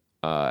now.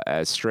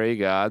 As Stray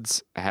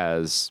Gods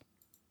has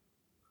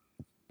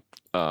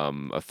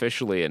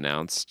officially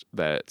announced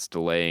that it's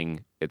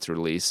delaying its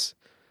release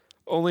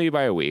only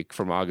by a week,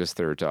 from August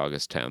 3rd to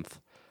August 10th,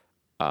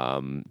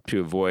 to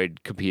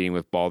avoid competing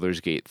with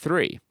Baldur's Gate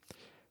 3.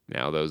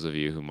 Now, those of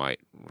you who might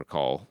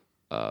recall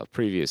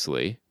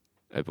previously,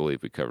 I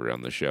believe we covered it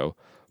on the show,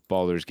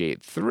 Baldur's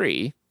Gate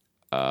 3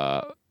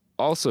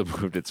 also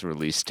moved its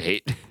release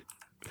date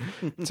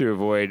to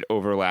avoid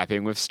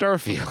overlapping with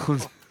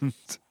Starfield.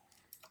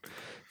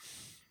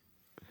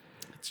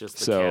 It's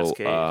just the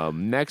cascade.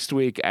 Next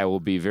week I will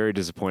be very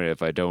disappointed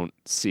if I don't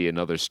see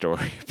another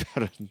story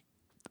about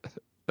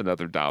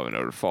another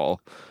domino to fall.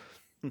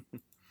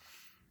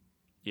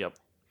 Yep.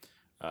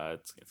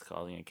 It's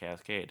causing a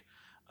cascade.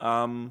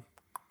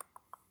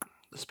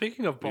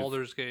 Speaking of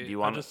Baldur's Gate,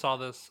 I just saw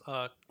this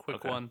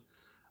quick one.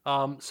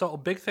 So a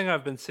big thing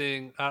I've been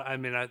seeing, I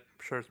mean, I'm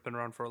sure it's been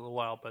around for a little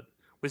while, but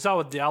we saw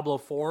with Diablo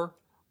 4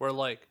 where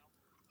like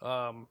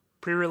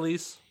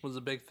pre-release was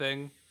a big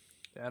thing,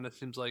 and it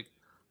seems like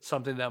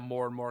something that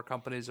more and more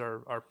companies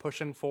are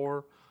pushing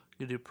for.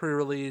 You do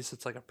pre-release,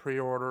 it's like a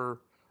pre-order,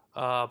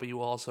 but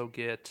you also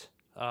get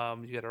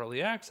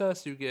early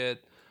access, you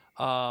get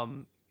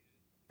some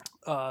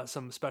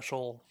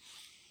special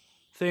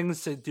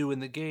things to do in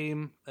the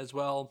game as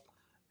well.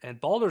 And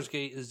Baldur's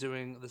Gate is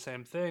doing the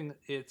same thing.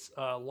 Its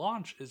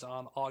launch is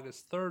on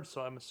August 3rd,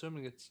 so I'm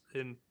assuming it's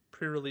in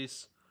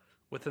pre-release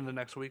within the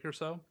next week or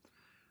so.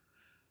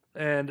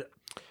 And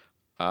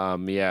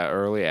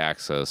early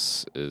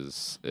access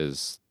is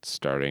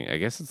starting. I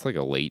guess it's like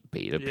a late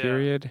beta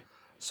period.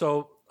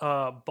 So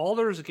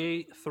Baldur's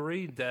Gate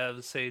 3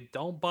 devs say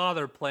don't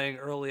bother playing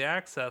early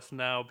access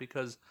now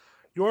because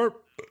your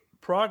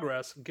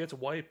progress gets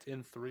wiped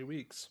in 3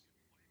 weeks.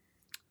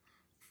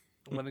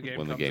 When the game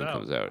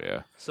comes out,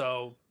 yeah.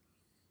 So,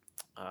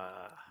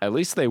 at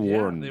least they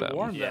warned them. They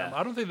warned them.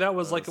 I don't think that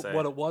was like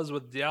what it was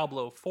with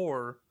Diablo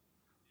 4.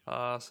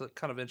 So it's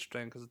kind of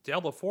interesting because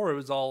Diablo 4 it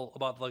was all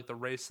about like the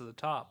race to the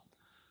top,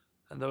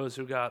 and those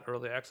who got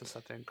early access,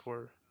 I think,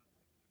 were.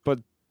 But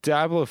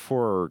Diablo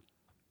 4,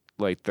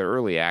 like the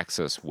early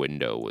access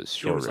window was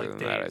shorter than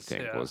days, that. I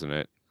think wasn't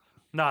it?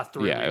 Not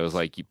 3 weeks. Yeah, it was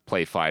like you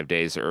play 5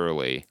 days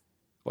early.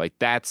 Like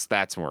that's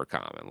more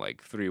common.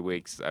 Like 3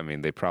 weeks. I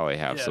mean, they probably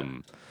have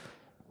some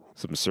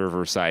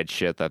server side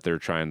shit that they're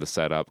trying to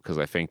set up because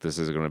I think this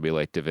is going to be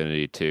like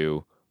Divinity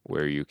 2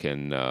 where you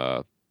can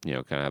kind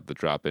of have the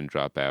drop in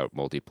drop out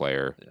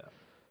multiplayer.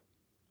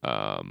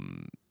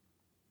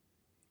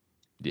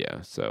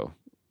 So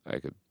I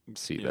could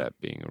see that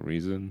being a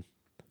reason.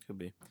 Could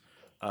be.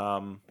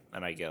 And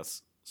I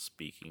guess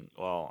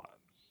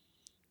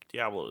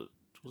Diablo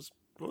was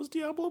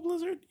Diablo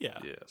Blizzard? Yeah.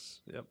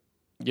 Yes. Yep.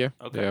 Yeah.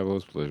 Okay.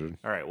 Diablo's Blizzard.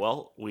 All right.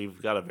 Well,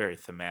 we've got a very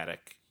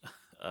thematic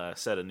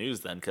set of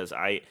news then, because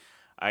I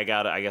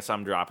guess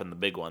I'm dropping the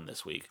big one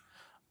this week.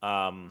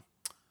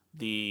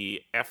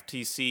 The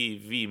FTC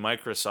v.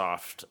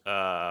 Microsoft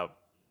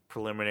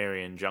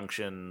preliminary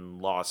injunction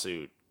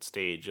lawsuit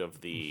stage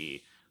of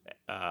the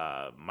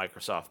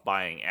Microsoft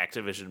buying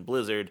Activision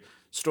Blizzard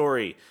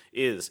story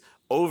is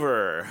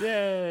over.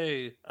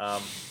 Yay!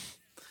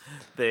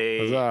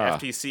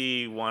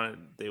 FTC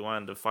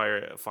wanted to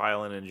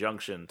file an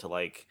injunction to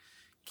like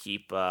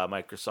keep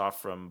Microsoft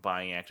from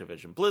buying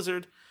Activision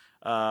Blizzard,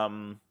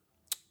 to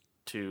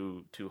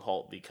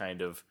halt the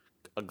kind of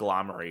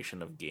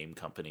agglomeration of game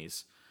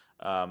companies.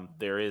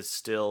 There is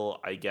still,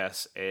 I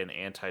guess, an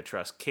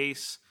antitrust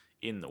case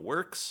in the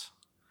works,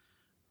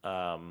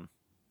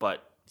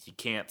 but you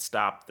can't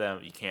stop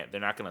them.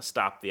 They're not going to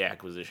stop the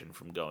acquisition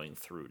from going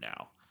through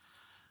now.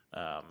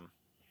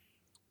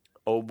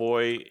 Oh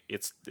boy,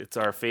 it's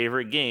our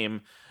favorite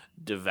game.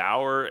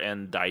 Devour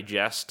and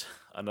digest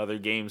another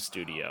game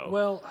studio.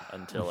 Well,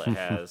 until it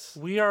has.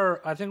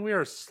 I think we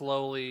are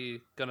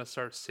slowly gonna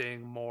start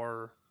seeing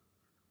more.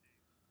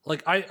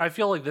 Like I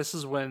feel like this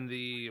is when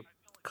the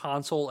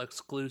console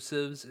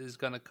exclusives is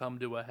gonna come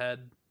to a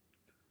head,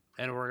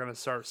 and we're gonna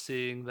start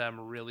seeing them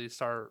really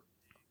start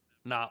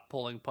not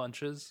pulling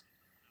punches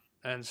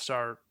and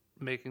start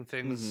making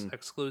things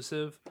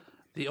exclusive.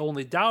 The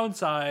only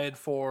downside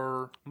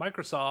for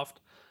Microsoft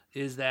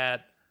is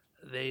that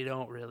they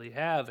don't really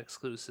have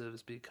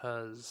exclusives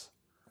because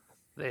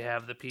they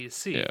have the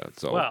PC. Yeah,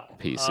 it's all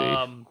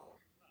PC.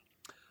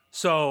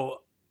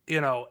 So,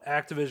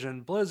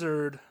 Activision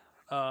Blizzard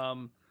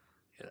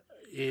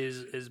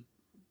is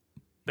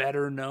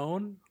better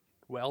known,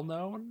 well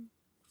known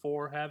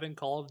for having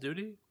Call of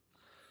Duty.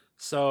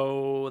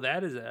 So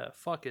that is a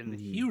fucking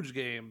huge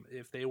game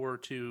if they were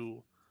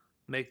to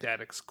make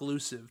that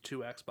exclusive to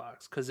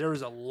Xbox, because there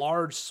is a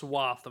large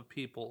swath of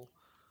people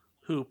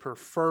who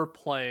prefer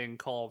playing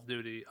Call of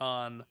Duty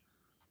on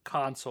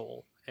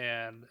console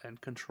and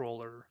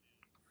controller,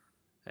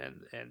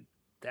 and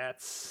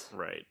that's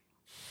right.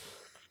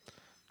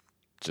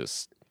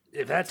 Just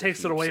if that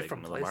takes it away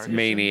from PlayStation.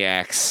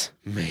 Maniacs.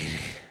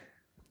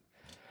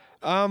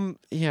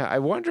 Yeah, I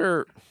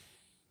wonder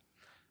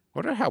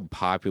how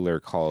popular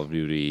Call of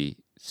Duty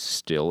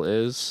still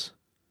is.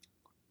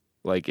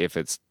 Like, if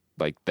it's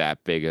like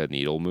that big a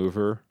needle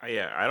mover.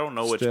 Yeah, I don't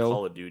know which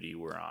Call of Duty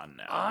we're on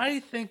now. I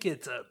think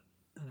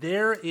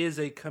there is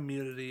a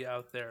community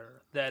out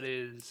there that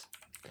is.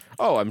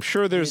 Oh, I'm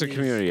sure there's a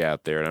community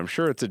out there, and I'm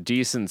sure it's a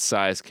decent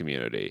sized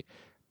community,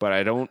 but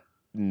I don't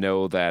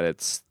know that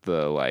it's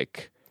the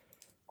like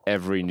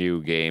every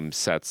new game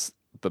sets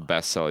the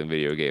best selling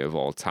video game of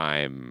all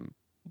time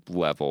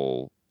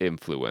level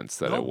influence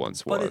that it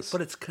once was.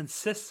 But it's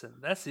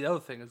consistent. That's the other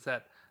thing, is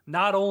that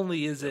not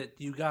only is it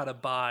you gotta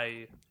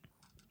buy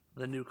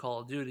the new Call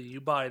of Duty,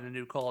 you buy the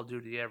new Call of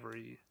Duty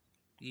every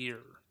year.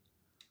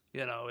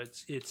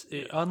 It's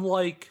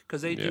unlike,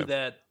 because they do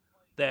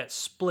that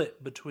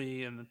split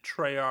between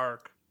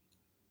Treyarch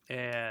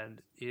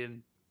and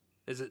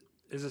is it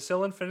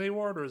still Infinity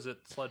Ward or is it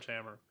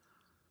Sledgehammer?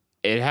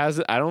 It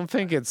has. I don't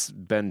think it's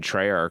been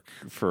Treyarch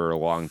for a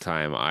long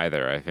time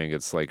either. I think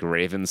it's like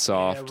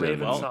Ravensoft.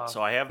 Yeah, Well,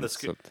 so I have this.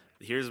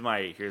 Here's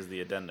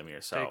the addendum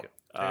here. So, Take it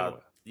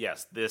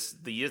yes,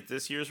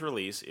 this year's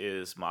release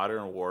is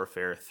Modern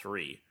Warfare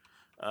 3,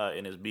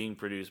 and is being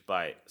produced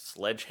by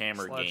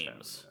Sledgehammer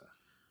Games,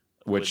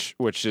 which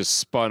is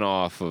spun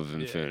off of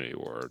Infinity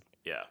Ward.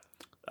 Yeah.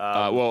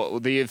 Well,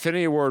 the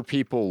Infinity Ward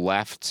people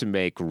left to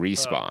make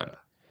Respawn,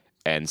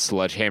 and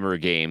Sledgehammer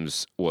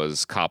Games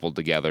was cobbled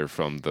together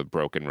from the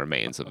broken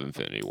remains of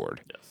Infinity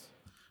Ward. Yes.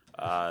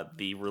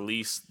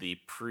 The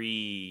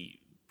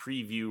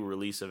preview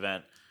release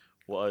event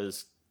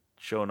was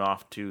shown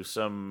off to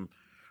some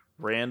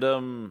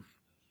random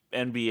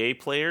NBA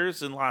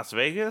players in Las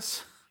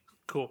Vegas.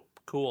 Cool.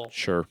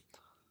 Sure.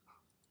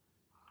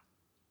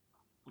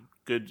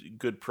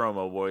 Good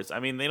promo, boys. I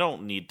mean, they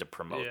don't need to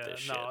promote this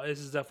shit. No, this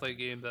is definitely a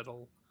game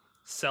that'll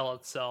sell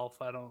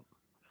itself. I don't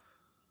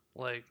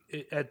like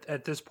it,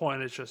 at this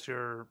point. It's just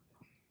you're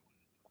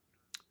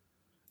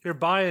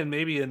buying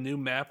maybe a new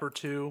map or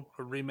two,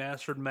 a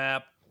remastered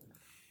map,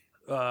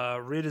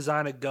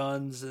 redesign of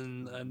guns,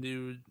 and a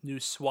new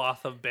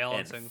swath of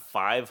balancing. And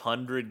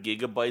 500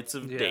 gigabytes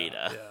of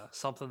data. Yeah,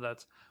 something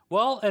that's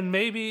and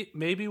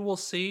maybe we'll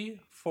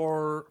see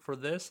for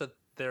this that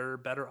they're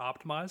better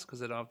optimized because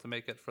they don't have to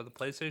make it for the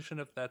PlayStation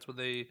if that's what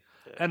they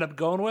end up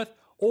going with.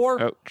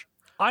 Or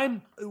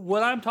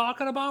what I'm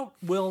talking about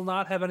will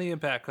not have any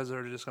impact because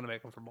they're just going to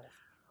make them for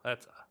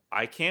both.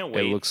 I can't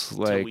wait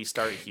till we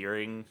start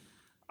hearing.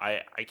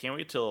 I can't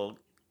wait till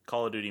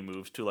Call of Duty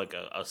moves to like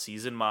a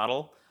season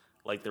model,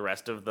 like the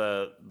rest of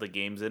the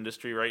games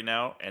industry right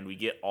now, and we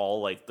get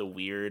all like the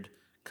weird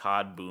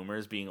COD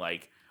boomers being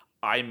like,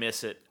 I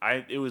miss it.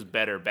 It was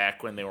better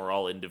back when they were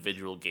all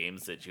individual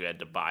games that you had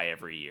to buy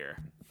every year.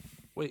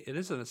 Wait, it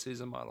isn't a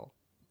season model.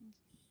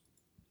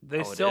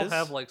 They still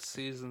have like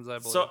seasons, I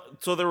believe.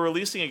 So they're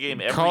releasing a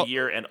game every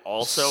year and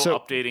also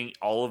updating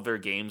all of their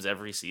games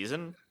every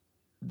season?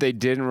 They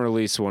didn't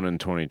release one in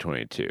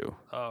 2022.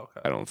 Oh, okay.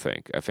 I don't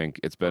think. I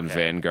think it's been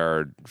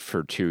Vanguard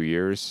for 2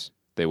 years.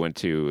 They went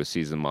to a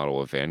season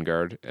model of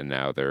Vanguard, and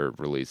now they're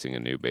releasing a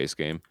new base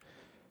game.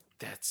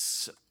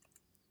 That's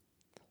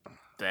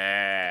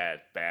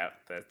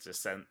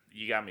just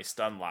you got me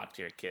stun locked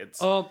here, kids.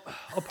 A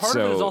part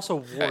of it is also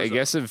Warzone. I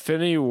guess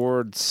Infinity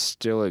Ward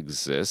still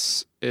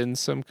exists in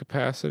some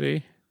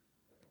capacity.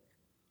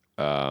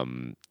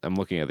 I'm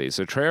looking at these.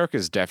 So Treyarch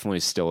is definitely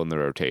still in the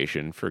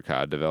rotation for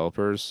COD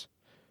developers.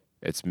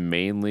 It's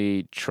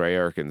mainly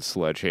Treyarch and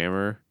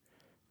Sledgehammer.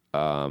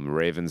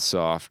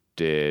 Ravensoft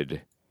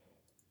did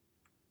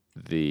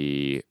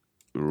the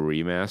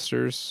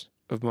remasters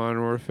of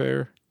Modern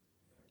Warfare,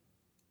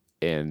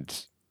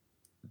 and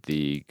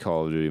the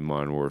Call of Duty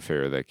Modern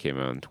Warfare that came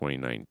out in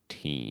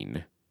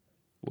 2019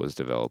 was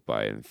developed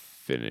by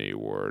Infinity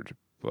Ward,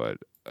 but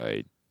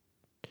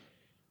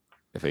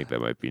I think that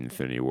might be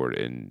Infinity Ward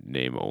in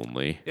name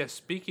only. Yeah,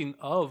 speaking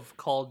of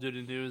Call of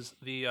Duty news,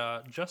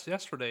 the just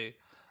yesterday,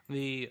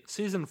 the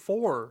Season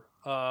 4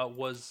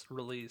 was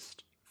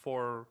released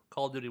for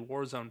Call of Duty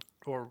Warzone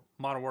or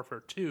Modern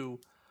Warfare 2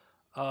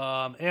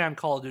 and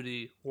Call of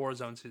Duty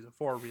Warzone Season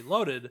 4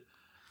 Reloaded,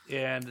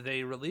 and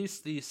they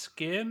released the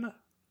skin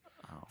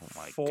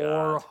for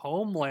God.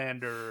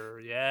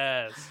 Homelander.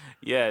 Yes.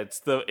 Yeah,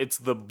 it's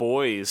the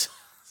boys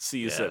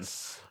season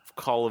of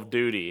Call of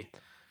Duty.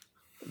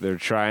 They're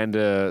trying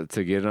to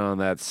get on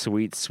that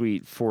sweet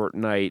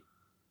Fortnite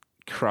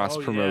cross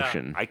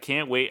promotion. I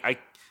can't wait.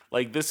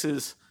 This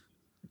is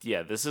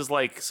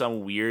like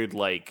some weird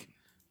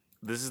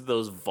this is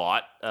those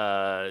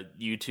VOD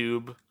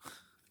YouTube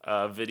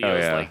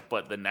videos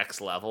but the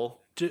next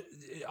level.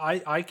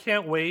 I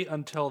can't wait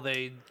until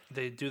they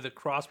do the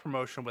cross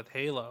promotion with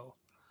Halo,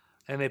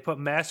 and they put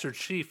Master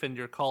Chief in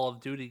your Call of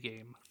Duty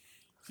game.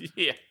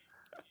 Yeah.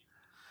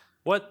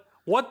 What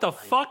the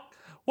fuck?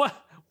 What?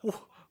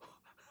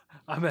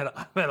 I'm at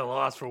a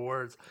loss for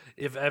words.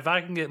 If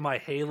I can get my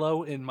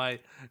Halo in my,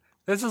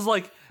 this is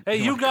like, hey,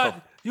 you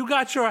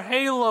got your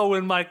Halo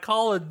in my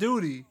Call of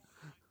Duty.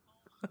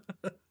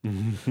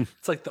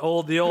 It's like the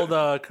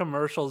old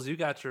commercials. You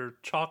got your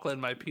chocolate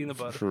in my peanut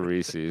butter. For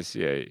Reese's,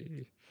 yeah.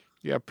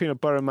 You got peanut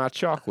butter in my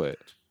chocolate.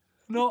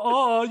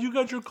 No, you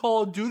got your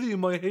Call of Duty in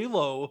my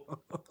Halo.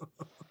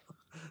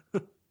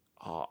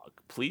 Oh,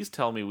 please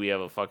tell me we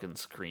have a fucking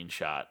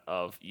screenshot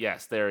of,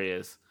 yes, there he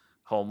is,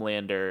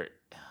 Homelander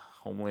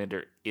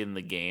in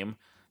the game.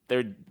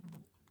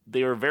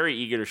 They were very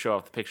eager to show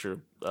off the picture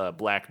of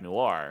Black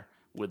Noir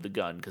with the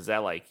gun, because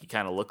that he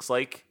kind of looks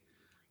like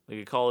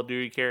a Call of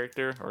Duty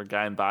character or a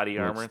guy in body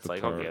armor. It's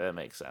like, okay, that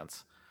makes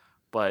sense.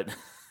 But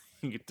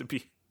you get to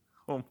be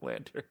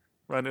Homelander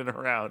running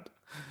around,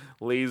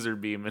 laser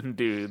beaming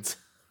dudes,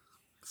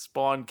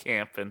 spawn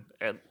camping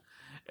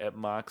at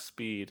Mach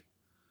speed.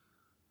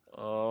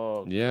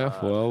 Oh, yeah.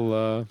 God.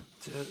 Well,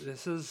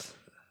 this is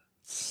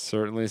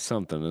certainly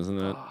something, isn't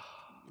it?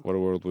 What a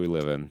world we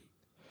live in.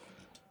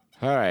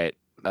 All right,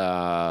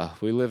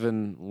 we live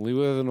in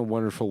a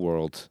wonderful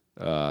world.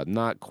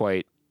 Not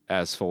quite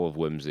as full of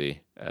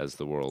whimsy as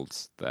the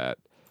worlds that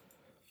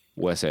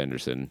Wes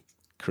Anderson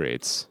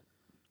creates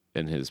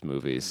in his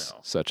movies,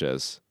 such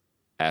as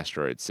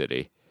Asteroid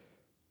City,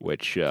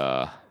 which.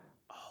 Oh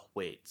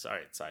wait,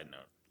 sorry. Side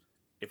note: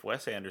 if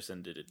Wes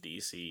Anderson did a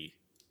DC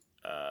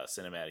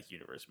cinematic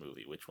universe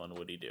movie, which one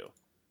would he do?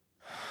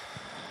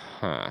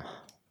 Huh.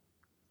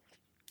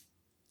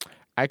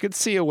 I could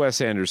see a Wes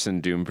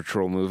Anderson Doom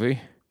Patrol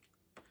movie.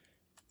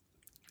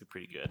 Be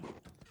pretty good.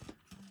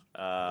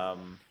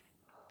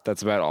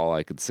 That's about all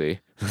I could see.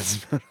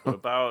 What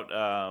about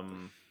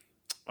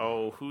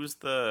who's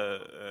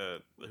the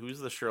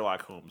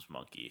Sherlock Holmes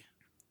monkey?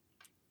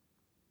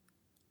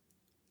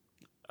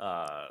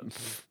 Oh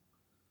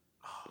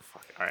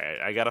fuck! All right,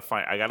 I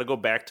gotta go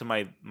back to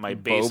my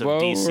base Bobo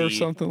of DC or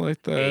something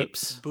like that.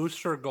 Apes.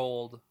 Booster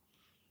Gold.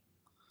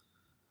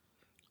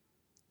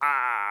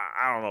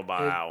 I don't know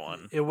about that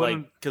one. It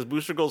wouldn't, because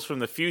Booster Gold's from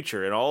the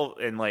future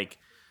and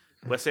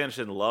Wes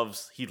Anderson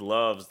loves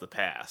the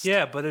past.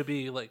 Yeah, but it'd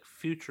be like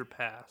future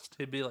past.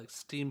 It'd be like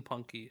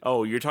steampunky.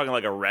 Oh, you're talking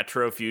like a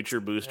retro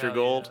future Booster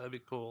Gold? Yeah, that'd be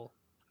cool.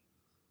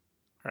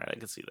 All right, I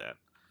can see that.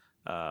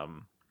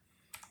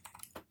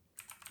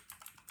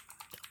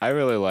 I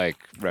really like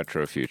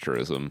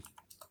retrofuturism.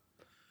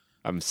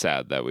 I'm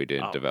sad that we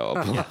didn't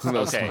develop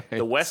those Okay, lines.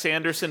 the Wes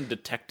Anderson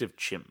Detective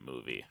Chimp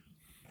movie.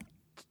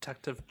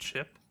 Detective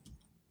Chimp?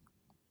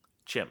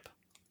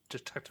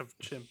 Detective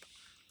Chimp.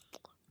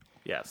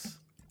 Yes.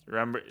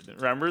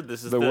 Remember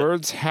this is the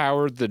words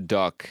Howard the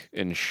Duck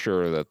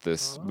ensure that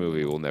this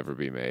movie will never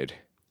be made.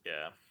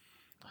 Yeah.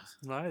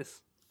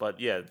 Nice.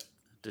 But yeah,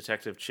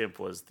 Detective Chimp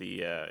was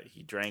he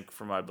drank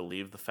from, I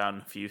believe, the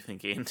Fountain of Youth and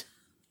gained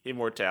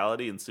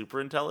immortality and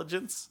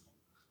superintelligence.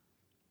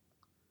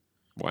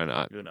 Why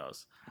not? Who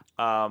knows?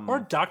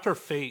 Or Dr.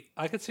 Fate.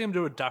 I could see him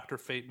do a Dr.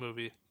 Fate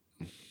movie.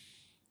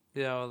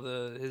 You know,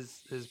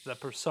 the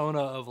persona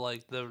of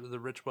like the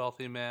rich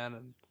wealthy man,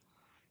 and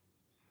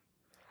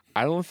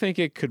I don't think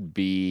it could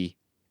be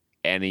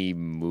any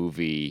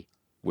movie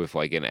with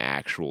like an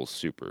actual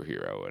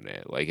superhero in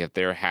it. Like if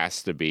there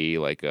has to be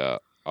like a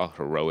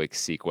heroic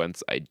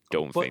sequence, I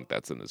don't think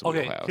that's in his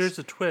wheelhouse. Okay, here's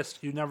the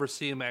twist. You never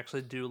see him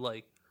actually do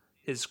like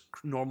his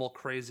normal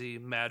crazy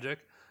magic.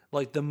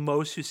 Like the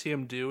most you see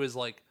him do is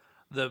like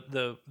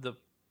the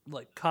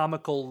like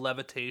comical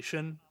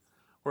levitation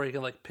where he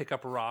can like pick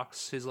up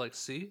rocks. He's like,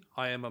 "See,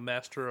 I am a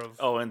master of."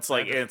 Oh, and it's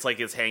like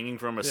it's hanging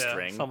from a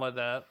string, something like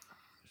that.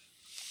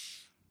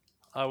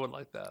 I would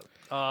like that.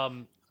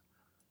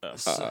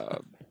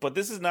 But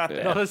this is not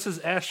that. No, this is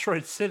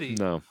Asteroid City.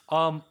 No.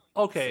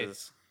 Okay.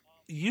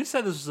 You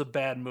said this was a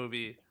bad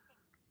movie.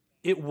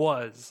 It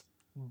was,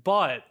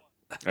 but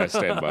I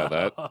stand by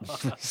that.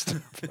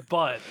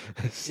 but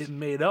it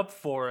made up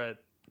for it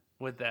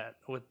with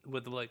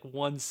like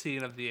one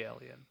scene of the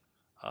alien.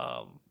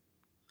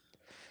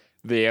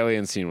 The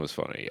alien scene was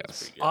funny,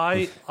 yes.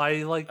 I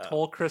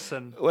told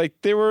Kristen, like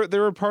there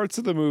were parts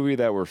of the movie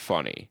that were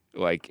funny.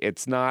 Like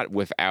it's not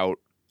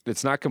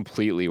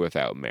completely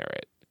without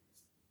merit,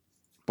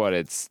 but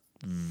it's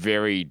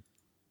very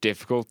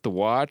difficult to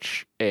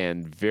watch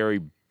and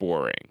very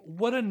boring.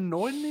 What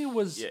annoyed me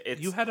was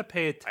you had to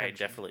pay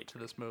attention to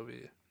this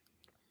movie.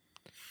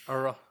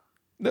 Or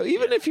no,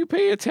 even if you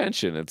pay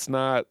attention, it's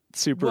not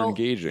super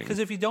engaging. Because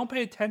if you don't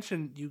pay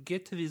attention, you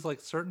get to these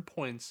like certain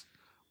points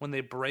when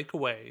they break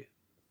away,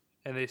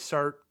 and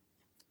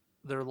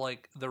they're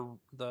like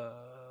the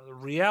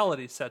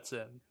reality sets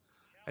in,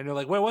 and you're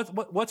like, wait,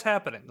 what's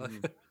happening?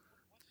 Like,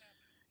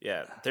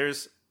 yeah,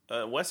 there's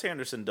Wes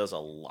Anderson does a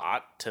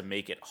lot to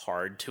make it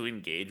hard to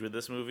engage with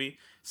this movie.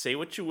 Say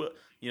what you will,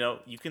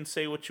 you can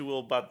say what you will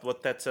about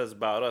what that says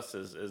about us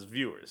as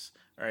viewers.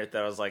 All right,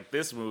 that was like,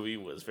 this movie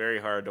was very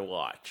hard to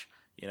watch.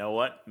 You know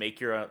what?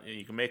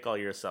 You can make all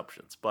your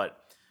assumptions, but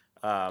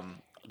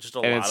just a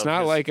lot. And it's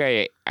not like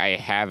I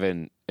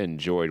haven't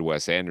enjoyed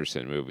Wes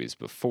Anderson movies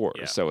before,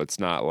 so it's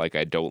not like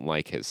I don't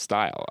like his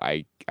style.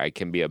 I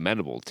can be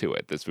amenable to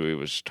it. This movie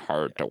was just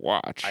hard to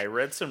watch. I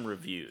read some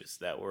reviews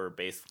that were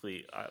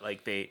basically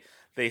like they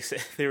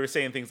were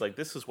saying things like,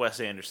 this is Wes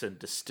Anderson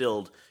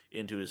distilled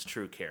into his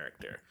true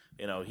character.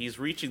 He's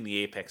reaching the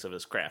apex of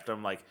his craft.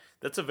 I'm like,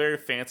 that's a very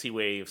fancy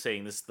way of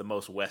saying this is the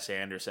most Wes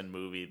Anderson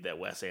movie that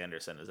Wes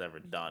Anderson has ever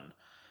done.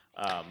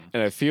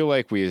 And I feel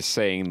like we are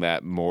saying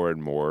that more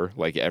and more,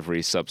 like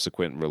every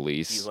subsequent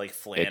release. He's like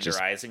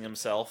flanderizing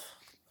himself.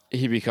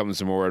 He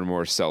becomes more and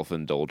more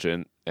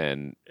self-indulgent,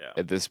 and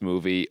this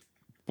movie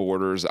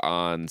borders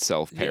on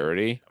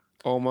self-parody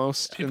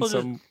almost.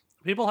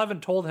 People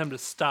haven't told him to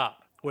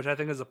stop, which I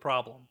think is a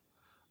problem.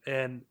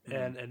 And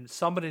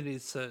somebody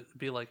needs to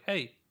be like,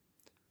 hey,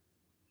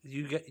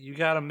 you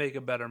got to make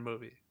a better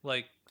movie.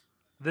 Like,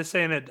 this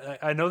ain't it.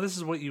 I know this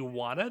is what you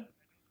wanted,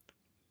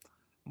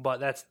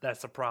 but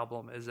that's the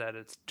problem, is that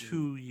it's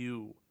to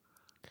you,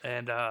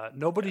 and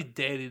nobody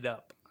daddied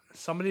up.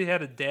 Somebody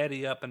had to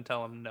daddy up and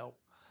tell him no.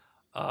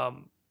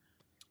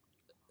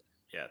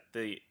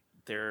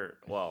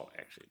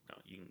 Actually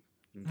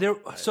no.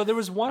 So there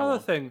was one other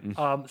thing.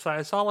 So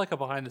I saw like a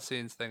behind the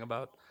scenes thing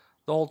about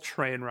the whole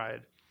train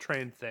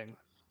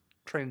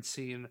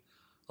scene,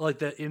 like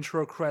the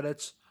intro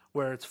credits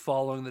where it's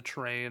following the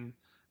train,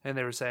 and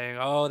they were saying,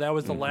 "Oh, that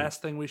was the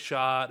last thing we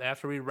shot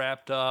after we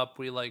wrapped up.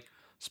 We like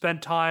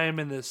spent time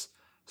in this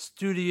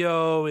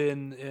studio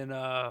in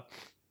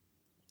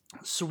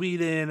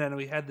Sweden, and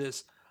we had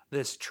this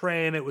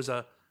train. It was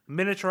a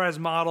miniaturized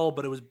model,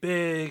 but it was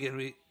big,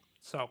 and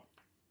so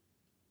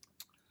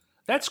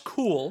that's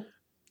cool.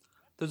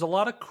 There's a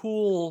lot of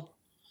cool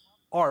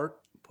art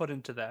put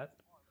into that,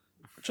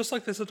 just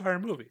like this entire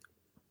movie.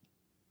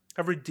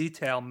 Every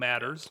detail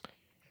matters.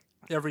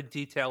 Every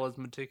detail is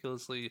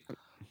meticulously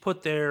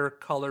put there.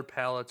 Color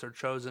palettes are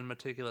chosen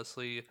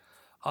meticulously.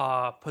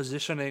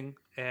 Positioning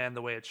and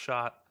the way it's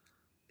shot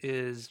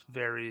is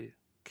very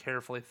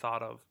carefully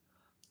thought of.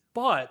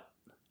 But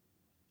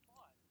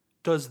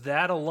does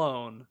that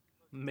alone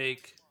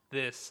make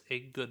this a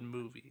good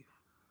movie?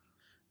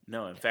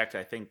 No, in fact,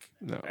 I think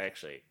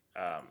actually,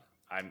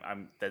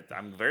 I'm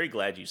very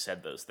glad you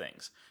said those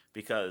things,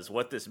 because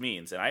what this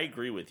means, and I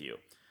agree with you,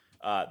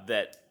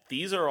 that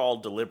these are all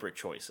deliberate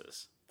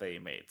choices that he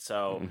made.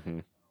 So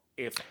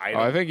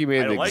I think he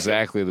made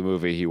exactly the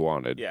movie he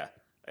wanted. Yeah.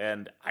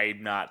 And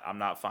I'm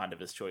not fond of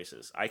his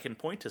choices. I can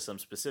point to some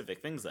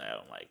specific things that I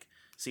don't like.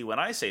 See, when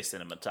I say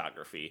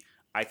cinematography,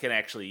 I can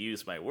actually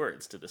use my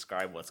words to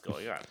describe what's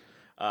going on.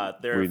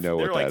 There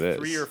are like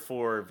 3 or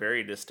 4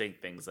 very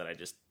distinct things that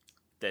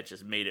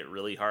just made it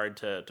really hard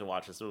to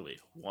watch this movie.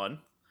 One,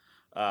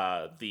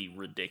 the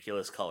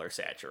ridiculous color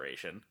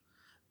saturation.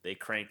 They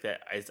crank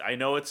that. I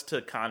know it's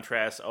to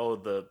contrast.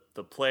 The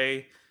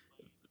play.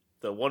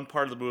 The one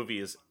part of the movie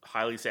is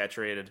highly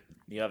saturated.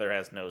 The other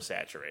has no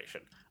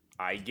saturation.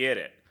 I get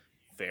it.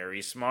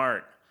 Very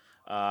smart.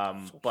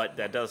 But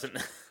that doesn't...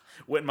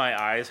 when my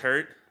eyes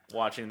hurt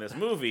watching this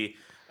movie,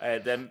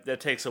 then that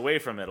takes away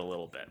from it a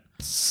little bit.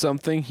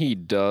 Something he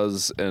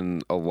does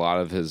in a lot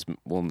of his...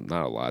 Well,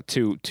 not a lot.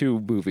 Two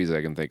movies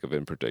I can think of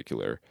in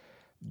particular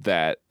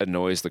that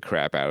annoys the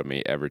crap out of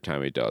me every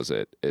time he does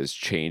it is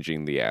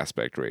changing the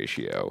aspect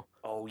ratio.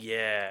 Oh,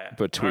 yeah.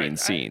 Between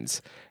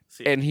scenes.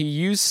 And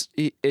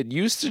it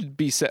used to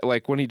be set...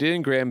 Like, when he did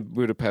in Grand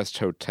Budapest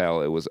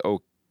Hotel, it was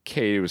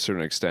okay to a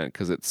certain extent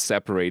because it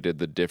separated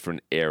the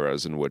different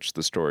eras in which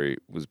the story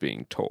was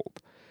being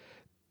told.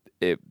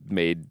 It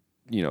made,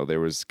 there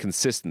was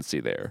consistency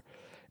there.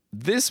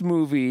 This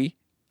movie,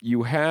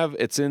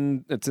 it's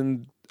in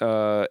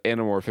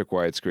anamorphic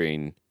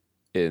widescreen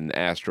in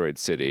Asteroid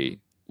City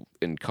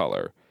in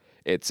color.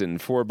 It's in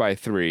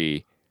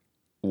 4:3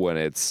 when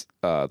it's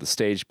the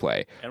stage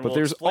play. And but we'll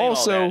there's explain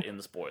also all that in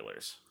the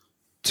spoilers.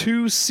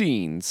 2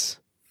 scenes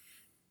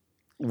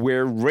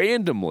where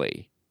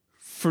randomly,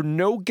 for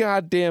no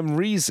goddamn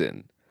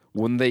reason,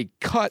 when they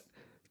cut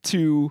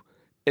to,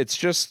 it's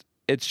just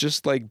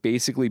like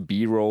basically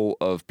B-roll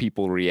of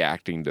people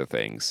reacting to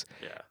things.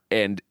 Yeah.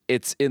 and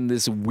it's in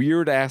this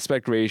weird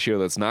aspect ratio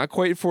that's not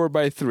quite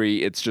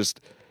 4:3. It's just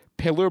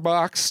pillar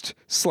boxed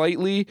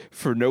slightly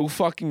for no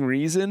fucking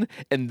reason,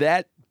 and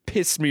that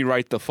pissed me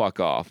right the fuck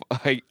off.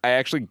 I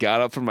actually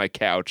got up from my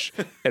couch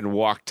and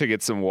walked to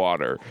get some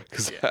water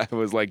because I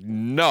was like,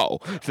 no,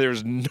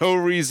 there's no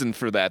reason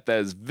for that. That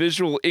is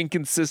visual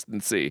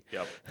inconsistency.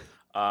 Yep.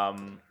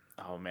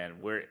 Oh man,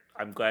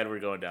 I'm glad we're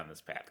going down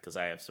this path because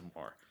I have some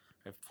more.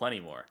 I have plenty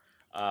more.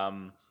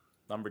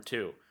 Number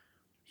 2,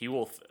 he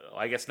will.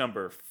 I guess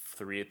number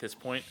 3 at this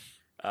point.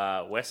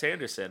 Wes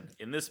Anderson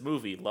in this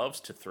movie loves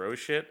to throw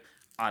shit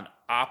on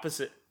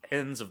opposite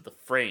ends of the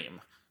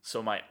frame.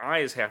 So my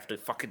eyes have to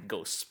fucking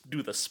go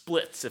do the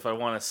splits if I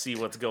want to see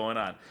what's going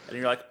on. And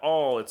you're like,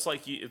 oh, it's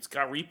like it's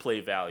got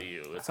replay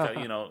value. It's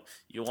got,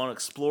 you want to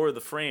explore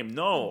the frame.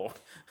 No,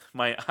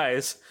 my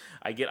eyes,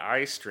 I get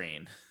eye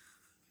strain.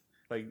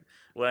 Like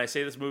when I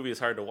say this movie is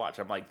hard to watch,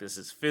 I'm like, this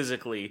is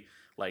physically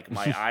like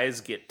my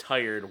eyes get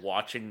tired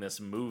watching this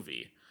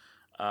movie.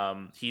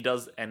 He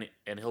does, and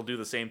he'll do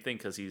the same thing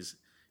because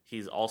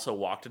he's also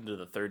walked into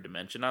the third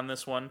dimension on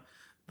this one.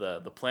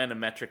 The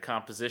planimetric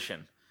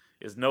composition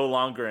is no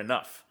longer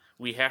enough.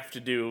 We have to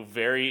do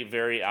very,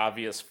 very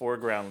obvious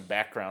foreground,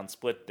 background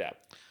split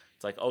depth.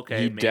 It's like,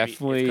 okay, maybe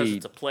definitely because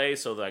it's a play,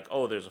 so like,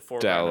 oh, there's a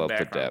foreground and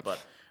background.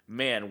 But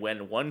man,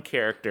 when one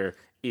character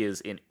is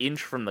an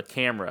inch from the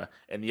camera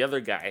and the other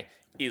guy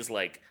is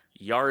like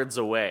yards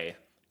away,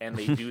 and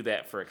they do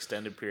that for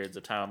extended periods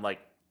of time, I'm like,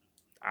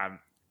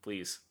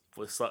 please,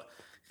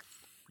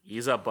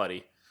 ease up,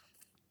 buddy.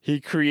 He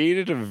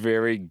created a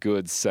very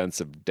good sense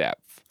of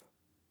depth,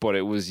 but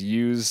it was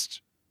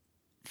used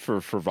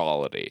for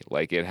frivolity.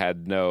 Like it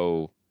had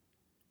no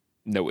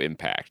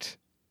impact.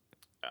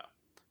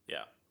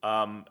 Yeah.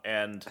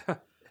 And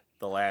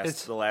the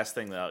last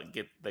thing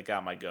that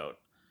got my goat.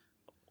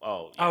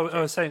 Oh, yeah, I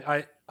was saying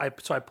I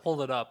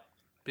pulled it up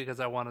because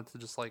I wanted to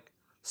just like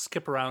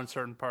skip around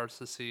certain parts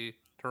to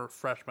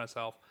refresh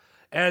myself.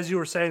 As you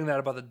were saying that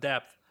about the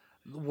depth,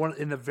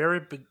 in the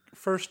very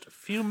first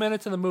few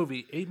minutes in the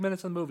movie, 8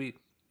 minutes in the movie,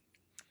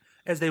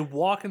 as they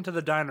walk into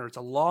the diner, it's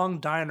a long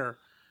diner,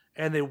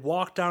 and they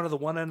walk down to the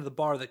one end of the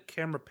bar, the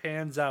camera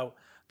pans out.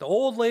 The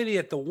old lady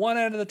at the one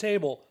end of the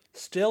table,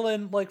 still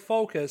in like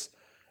focus,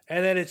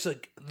 and then it's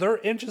like they're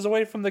inches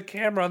away from the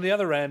camera on the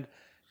other end,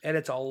 and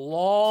it's a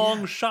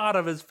long shot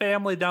of his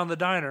family down the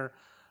diner.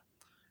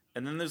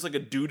 And then there's like a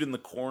dude in the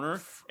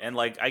corner, and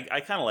like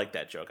I kind of like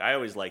that joke. I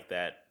always like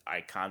that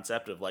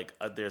concept of like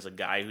there's a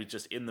guy who's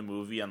just in the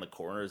movie on the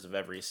corners of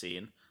every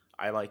scene.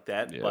 I like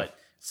that, but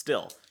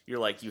still, you're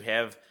like you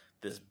have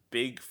this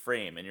big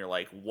frame, and you're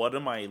like, what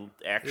am I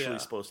actually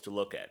supposed to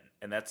look at?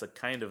 And that's a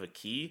kind of a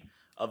key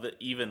of it.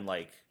 Even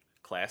like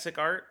classic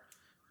art,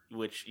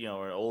 which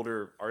or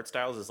older art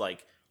styles, is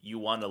like you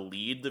want to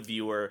lead the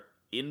viewer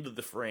into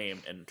the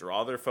frame and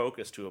draw their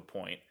focus to a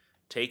point,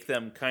 take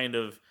them kind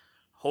of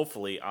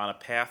hopefully on a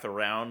path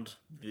around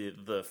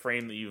the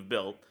frame that you've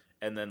built,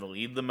 and then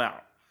lead them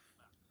out,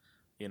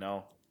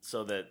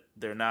 so that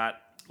they're not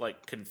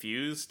like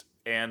confused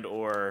and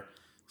or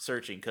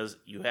searching, because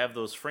you have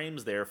those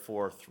frames there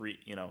for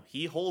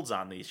he holds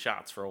on these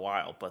shots for a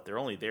while, but they're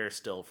only there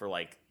still for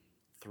like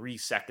 3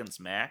 seconds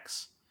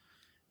max,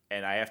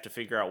 and I have to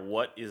figure out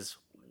what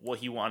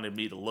he wanted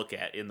me to look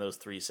at in those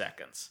 3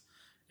 seconds,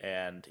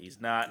 and he's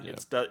not.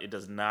 It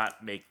does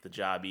not make the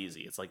job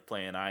easy. It's like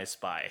playing I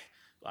Spy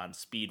on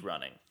speed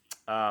running.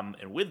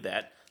 And with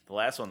that, the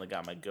last one that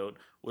got my goat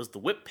was the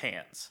whip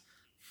pans.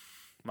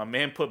 My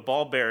man put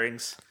ball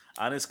bearings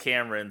on his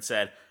camera and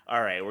said,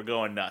 all right, we're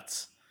going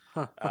nuts.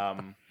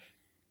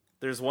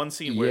 There's one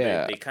scene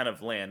where they kind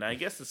of land. I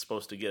guess it's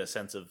supposed to get a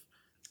sense of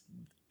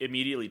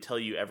immediately tell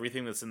you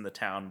everything that's in the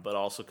town, but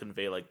also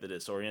convey like the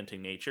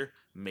disorienting nature.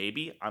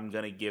 Maybe I'm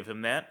going to give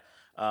him that.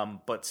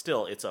 But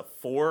still, it's a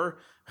 4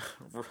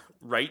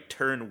 right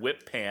turn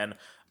whip pan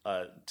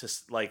to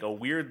like a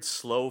weird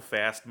slow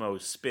fast mo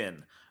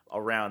spin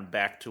around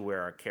back to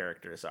where our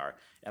characters are.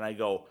 And I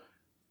go,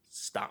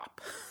 stop.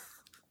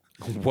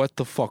 What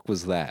the fuck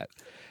was that?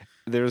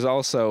 There's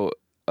also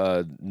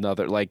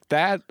another like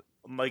that.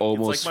 Like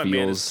almost it's like my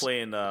man is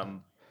playing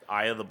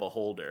Eye of the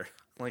Beholder.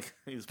 Like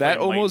he's that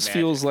almost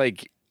feels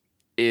like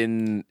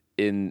in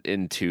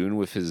tune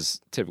with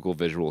his typical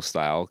visual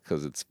style,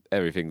 because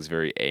everything's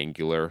very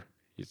angular.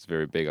 He's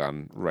very big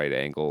on right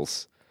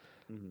angles.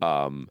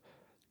 Mm-hmm.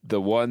 The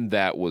one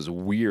that was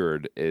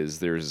weird is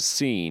there's a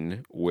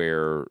scene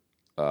where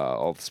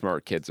all the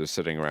smart kids are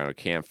sitting around a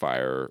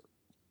campfire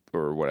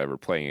or whatever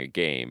playing a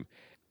game,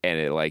 and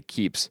it like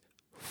keeps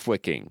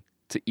flicking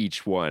to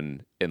each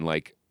one in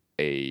like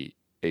a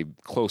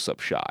close-up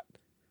shot,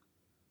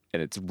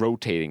 and it's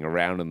rotating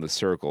around in the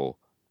circle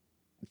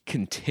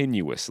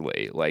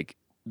continuously, like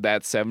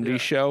that 70s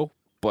show,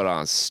 but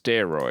on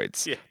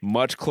steroids.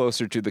 Much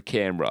closer to the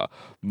camera,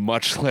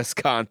 much less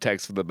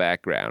context for the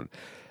background.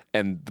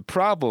 And the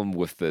problem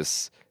with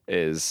this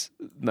is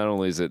not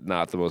only is it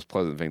not the most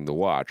pleasant thing to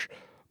watch,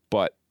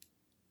 but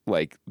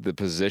like the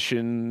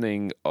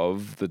positioning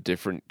of the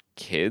different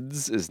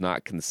kids is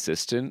not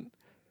consistent.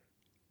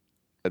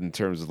 in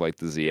terms of like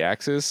the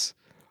Z-axis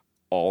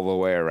all the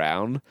way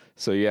around.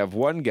 So you have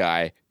one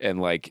guy, and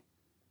like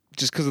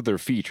just because of their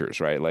features,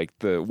 right? Like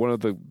one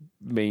of the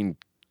main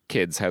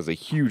kids has a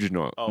huge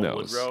nose.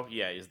 Woodrow?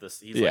 Yeah, he's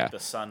like the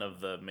son of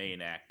the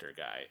main actor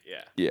guy.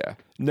 Yeah. Yeah.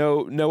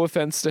 No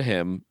offense to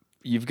him.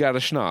 You've got a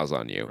schnoz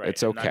on you. Right.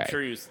 It's okay. I'm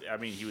sure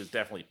he was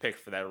definitely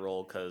picked for that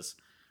role because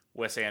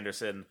Wes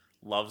Anderson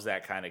loves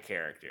that kind of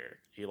character.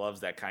 He loves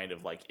that kind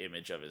of like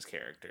image of his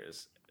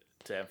characters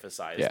to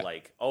emphasize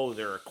like, oh,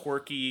 they're a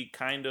quirky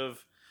kind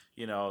of,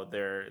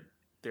 they're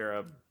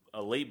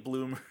a late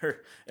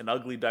bloomer, an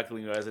ugly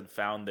duckling who hasn't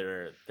found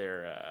their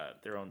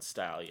own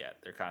style yet.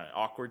 They're kind of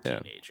awkward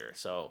teenager.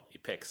 So he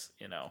picks,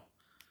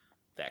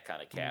 that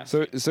kind of cast.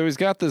 So he's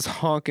got this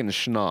honking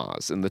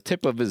schnoz, and the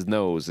tip of his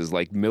nose is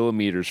like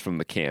millimeters from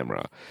the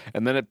camera,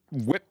 and then it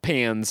whip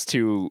pans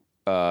to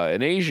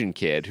an Asian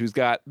kid who's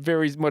got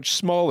very much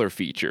smaller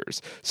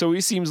features. So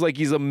he seems like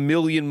he's a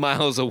million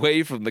miles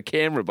away from the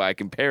camera by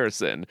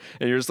comparison,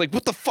 and you're just like,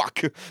 what the fuck?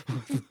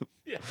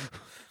 Yeah.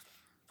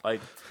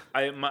 Like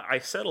I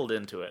settled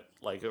into it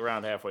like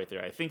around halfway through.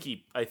 I think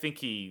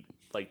he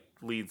like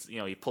leads.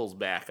 He pulls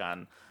back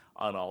on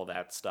all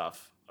that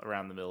stuff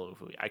around the middle of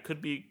the movie. I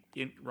could be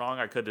wrong.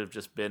 I could have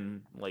just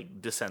been like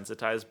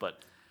desensitized,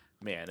 but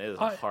man, it is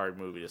a hard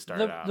movie to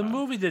start out. The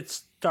movie did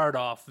start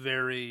off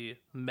very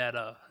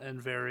meta and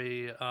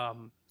very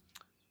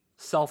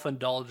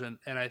self-indulgent,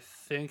 and I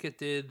think it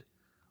did,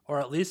 or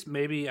at least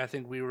maybe I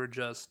think we were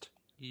just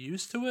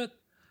used to it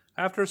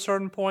after a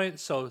certain point,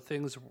 so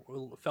things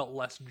felt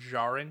less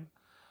jarring.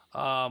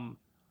 But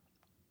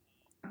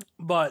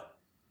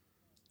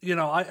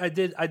I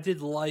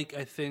did like,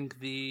 I think,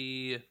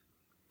 the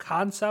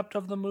concept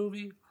of the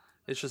movie.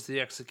 It's just the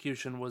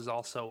execution was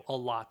also a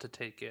lot to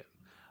take in.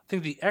 I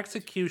think the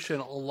execution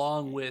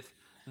along with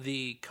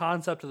the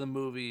concept of the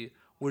movie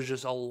was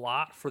just a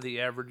lot for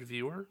the average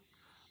viewer.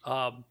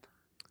 And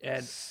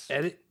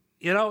it,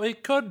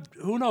 it could,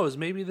 who knows,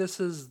 maybe this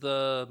is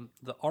the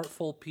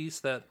artful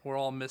piece that we're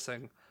all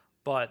missing.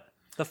 But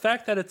the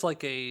fact that it's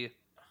like a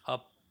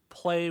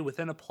play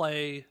within a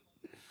play,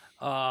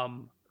 right.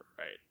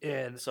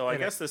 And so I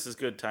guess this is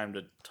good time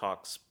to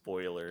talk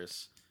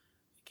spoilers.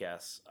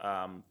 Guess. To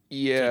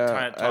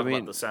talk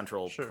about the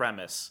central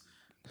premise,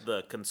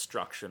 the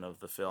construction of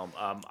the film.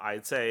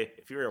 I'd say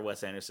if you're a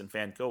Wes Anderson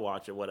fan, go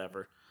watch it.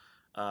 Whatever.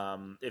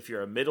 If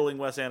you're a middling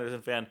Wes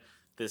Anderson fan,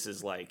 this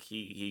is like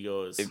he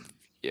goes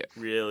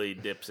really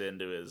dips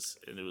into his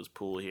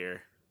pool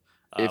here.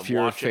 If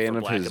you're a fan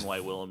of black his and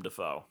white Willem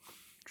Dafoe,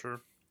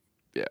 sure.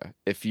 Yeah.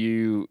 If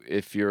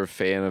you're a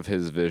fan of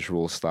his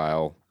visual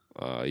style,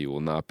 you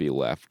will not be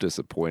left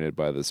disappointed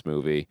by this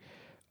movie.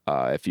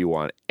 If you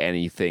want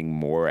anything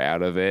more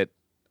out of it,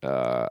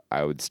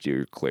 I would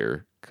steer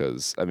clear.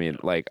 Because,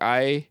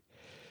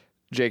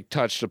 Jake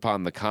touched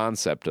upon the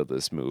concept of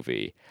this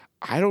movie.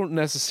 I don't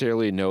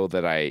necessarily know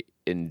that I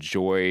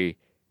enjoy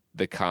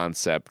the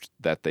concept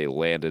that they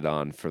landed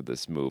on for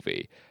this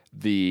movie.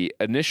 The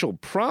initial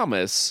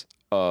promise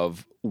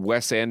of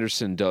Wes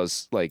Anderson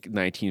does,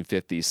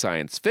 1950s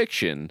science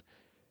fiction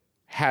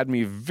had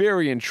me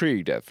very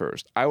intrigued at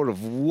first. I would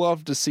have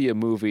loved to see a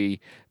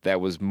movie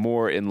that was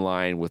more in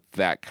line with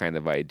that kind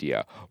of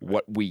idea.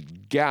 What we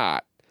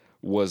got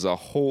was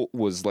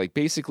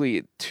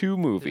basically two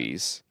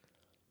movies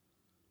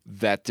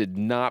that did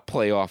not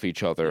play off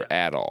each other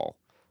at all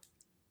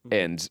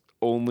and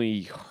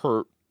only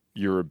hurt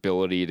your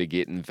ability to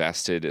get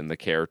invested in the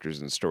characters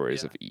and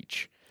stories of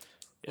each.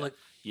 Yeah.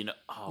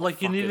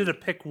 You needed to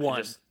pick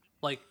one.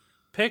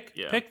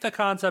 Pick the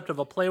concept of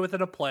a play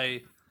within a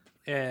play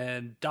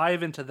and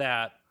dive into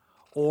that,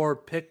 or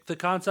pick the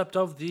concept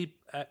of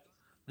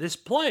this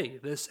play,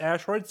 this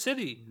Asteroid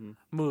City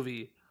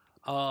movie,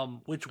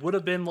 which would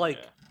have been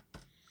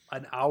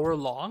an hour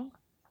long.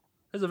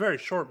 It's a very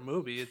short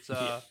movie. It's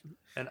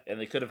and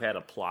they could have had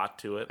a plot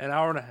to it. An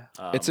hour and a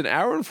half. It's an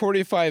hour and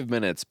 45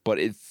 minutes, but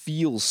it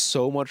feels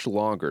so much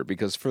longer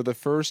because for the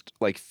first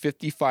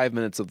 55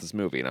 minutes of this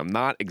movie, and I'm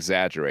not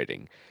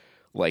exaggerating,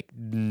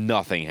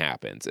 nothing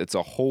happens. It's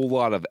a whole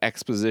lot of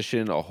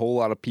exposition, a whole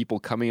lot of people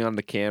coming on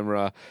the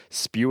camera,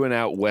 spewing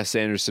out Wes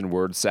Anderson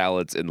word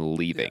salads and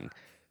leaving.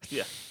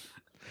 Yeah.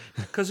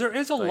 Because there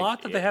is a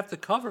lot that they have to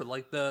cover,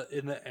 this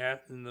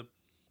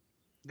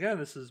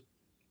is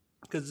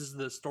because this is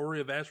the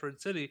story of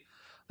Asteroid City.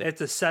 They have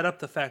to set up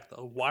the fact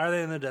that why are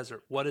they in the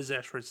desert? What is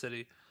Asteroid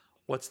City?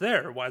 What's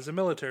there? Why is the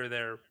military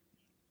there?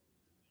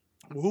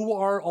 Who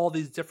are all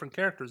these different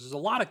characters? There's a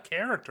lot of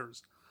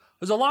characters.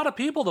 There's a lot of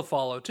people to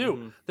follow too.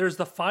 Mm-hmm. There's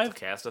the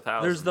cast of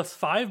thousands. There's the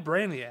 5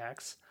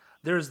 Brainiacs.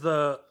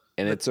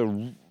 It's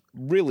a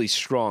really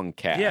strong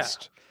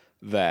cast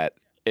that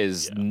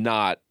is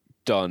not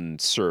done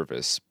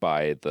service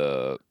by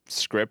the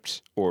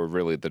script or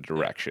really the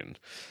direction.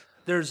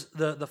 There's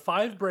the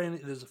 5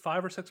 There's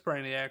 5 or 6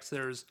 Brainiacs.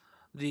 There's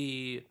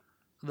the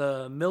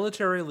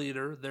military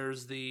leader.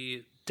 There's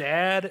the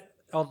dad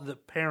of the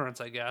parents,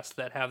 I guess,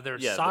 that have their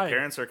side. The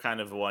parents are kind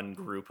of one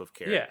group of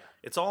characters. Yeah.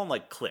 It's all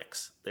in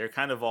cliques. They're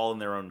kind of all in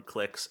their own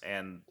cliques,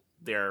 and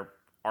they're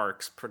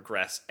arcs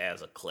progress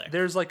as a clique.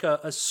 There's like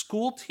a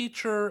school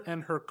teacher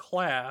and her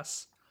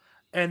class,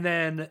 and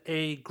then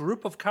a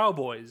group of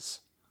cowboys.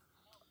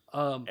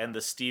 And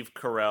the Steve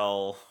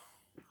Carell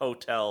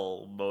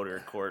hotel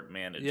motor court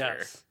manager.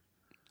 Yes.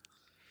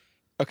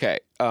 Okay.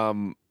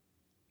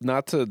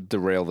 Not to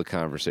derail the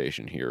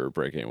conversation here or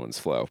break anyone's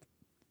flow.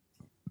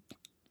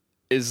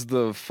 Is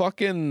the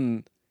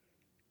fucking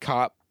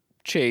cop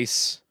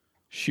chase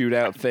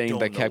shootout thing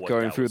that kept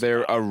going through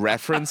there a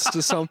reference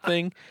to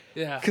something?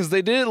 Yeah. Because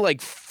they did it like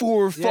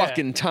 4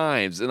 fucking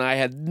times, and I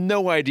had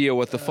no idea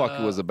what the fuck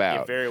it was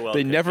about. Very well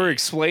they never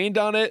explained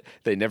on it.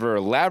 They never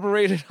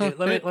elaborated on it.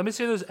 Let me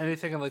see if there's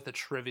anything in like the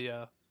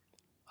trivia.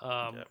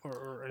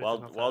 Or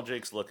while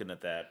Jake's looking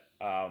at that,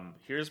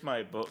 here's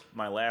my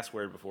last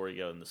word before we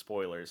go in the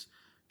spoilers.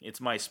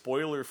 It's my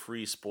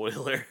spoiler-free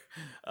spoiler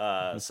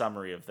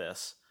summary of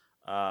this.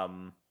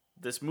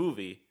 This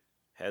movie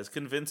has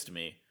convinced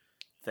me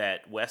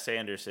that Wes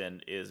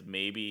Anderson is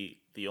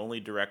maybe the only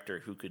director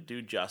who could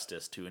do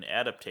justice to an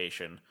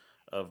adaptation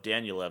of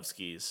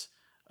Danielewski's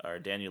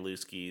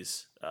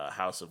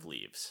House of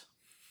Leaves.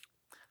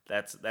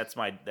 That's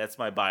my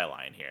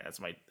byline here. That's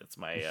my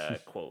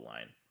quote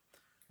line.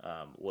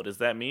 What does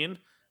that mean?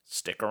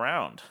 Stick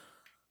around.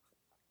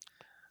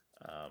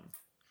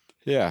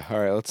 Yeah, all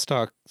right, let's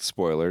talk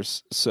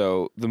spoilers.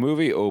 So the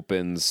movie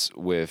opens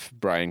with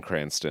Bryan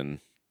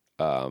Cranston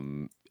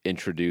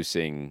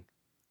introducing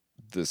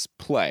this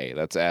play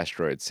that's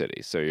Asteroid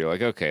City. So you're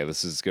like, okay,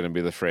 this is going to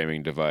be the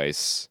framing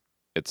device.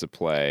 It's a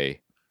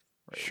play.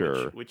 Right,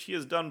 sure. Which he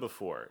has done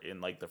before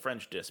in like the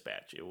French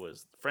Dispatch. It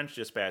was French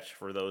Dispatch,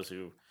 for those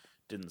who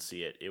didn't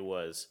see it. It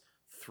was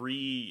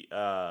 3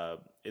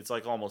 it's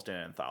like almost an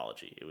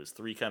anthology. It was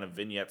 3 kind of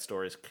vignette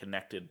stories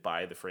connected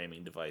by the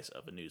framing device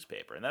of a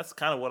newspaper. And that's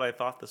kind of what I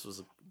thought this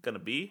was going to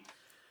be,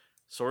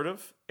 sort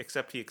of,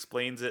 except he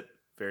explains it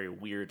very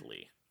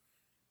weirdly.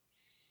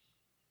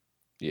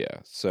 Yeah,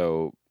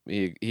 so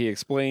he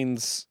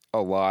explains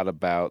a lot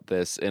about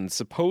this, and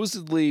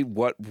supposedly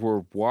what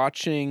we're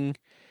watching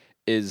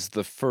is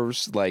the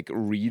first like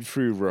read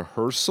through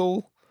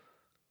rehearsal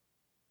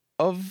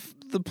of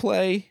the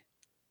play,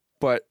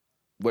 but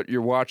what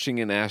you're watching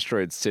in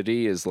Asteroid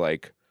City is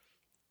like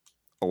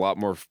a lot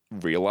more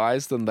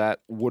realized than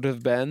that would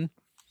have been.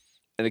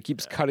 And it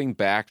keeps cutting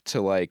back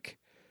to like,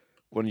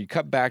 when you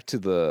cut back to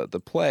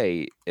the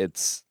play,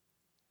 it's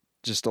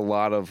just a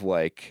lot of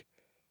like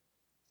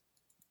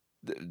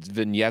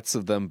vignettes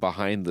of them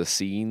behind the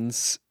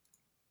scenes,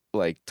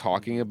 like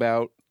talking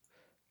about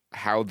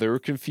how they're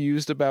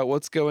confused about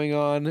what's going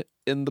on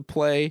in the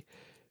play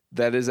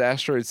that is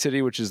Asteroid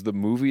City, which is the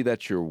movie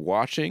that you're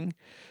watching.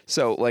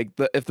 So, like,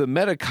 if the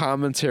meta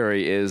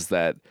commentary is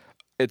that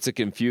it's a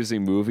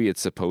confusing movie,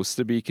 it's supposed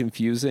to be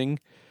confusing,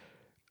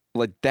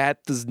 like,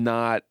 that does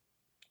not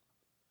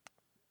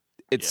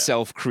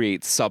itself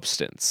create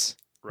substance,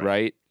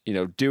 right? You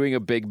know, doing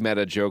a big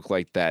meta joke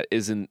like that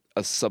isn't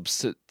a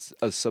substantive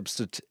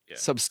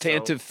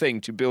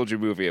thing to build your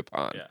movie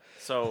upon. Yeah.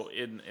 So,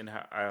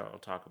 I'll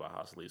talk about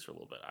House of Leaves for a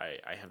little bit.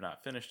 I have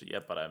not finished it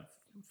yet, but I'm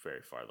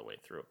very far the way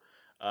through.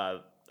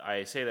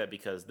 I say that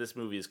because this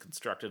movie is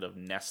constructed of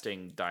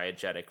nesting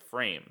diegetic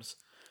frames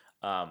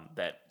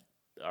that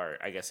are,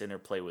 I guess,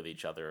 interplay with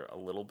each other a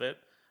little bit.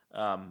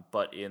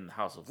 But in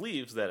House of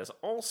Leaves, that is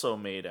also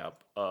made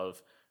up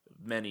of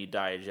many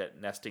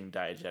nesting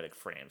diegetic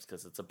frames,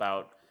 because it's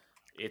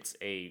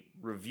a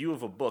review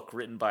of a book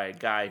written by a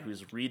guy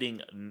who's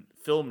reading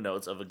film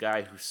notes of a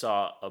guy who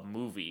saw a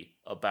movie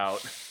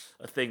about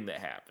a thing that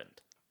happened.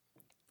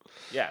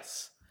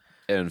 Yes.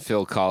 And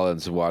Phil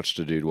Collins watch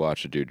a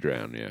dude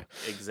drown, yeah.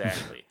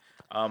 Exactly.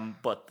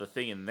 But the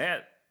thing in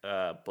that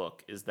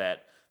book is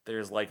that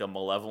there's like a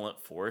malevolent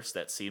force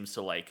that seems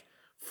to like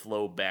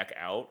flow back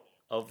out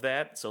of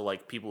that. So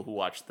like people who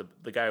watched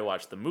the guy who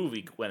watched the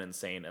movie went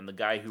insane, and the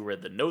guy who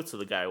read the notes of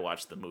the guy who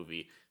watched the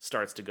movie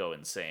starts to go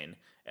insane,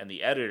 and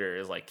the editor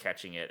is like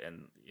catching it,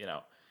 and you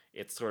know,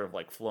 it's sort of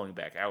like flowing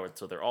back outward.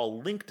 So they're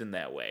all linked in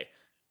that way.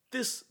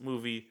 This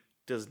movie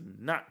does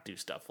not do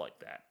stuff like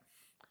that.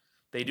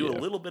 They do a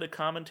little bit of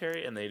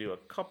commentary, and they do a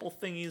couple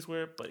thingies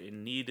but it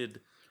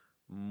needed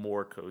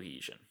more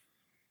cohesion.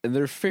 And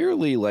they're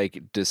fairly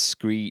like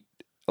discrete.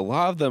 A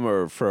lot of them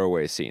are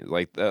throwaway scenes.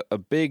 Like a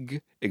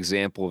big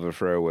example of a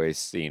throwaway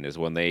scene is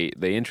when they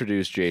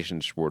introduce Jason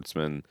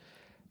Schwartzman,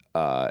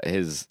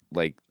 his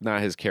like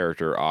not his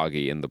character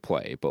Augie in the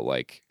play, but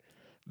like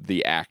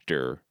the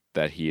actor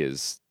that he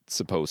is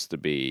supposed to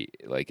be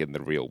like in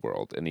the real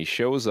world, and he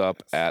shows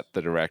up at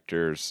the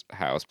director's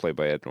house, played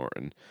by Ed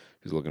Norton,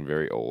 who's looking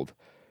very old,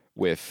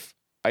 with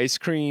ice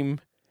cream,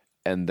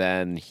 and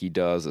then he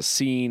does a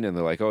scene, and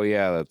they're like, "Oh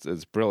yeah,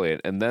 it's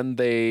brilliant," and then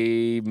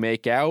they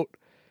make out,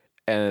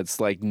 and it's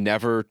like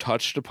never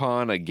touched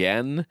upon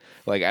again.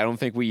 Like I don't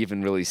think we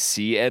even really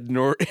see Ed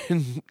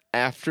Norton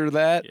after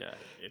that. Yeah,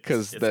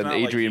 because then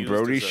Adrian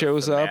Brody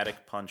shows up.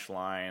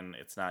 Punchline.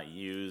 It's not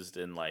used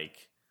in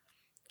like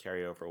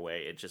carryover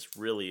way. It just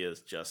really is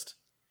just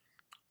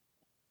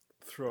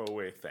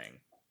throwaway thing.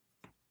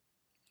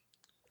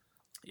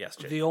 Yes,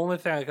 Jake. The only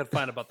thing I could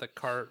find about the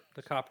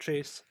cop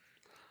chase,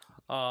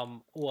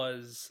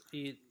 was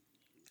he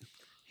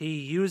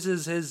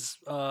uses his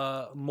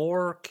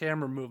more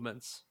camera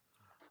movements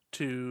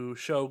to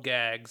show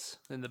gags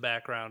in the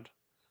background.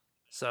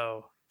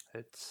 So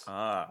it's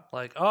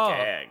like,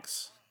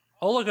 gags.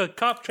 Oh, look, a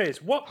cop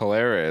chase. What?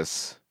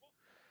 Hilarious.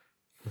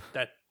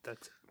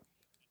 That's.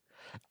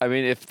 I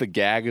mean, if the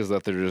gag is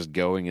that they're just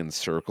going in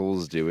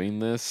circles doing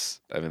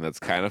this, I mean, that's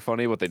kind of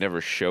funny, but they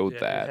never showed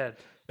that.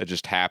 It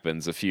just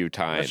happens a few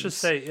times. Let's just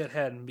say it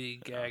had me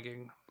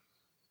gagging.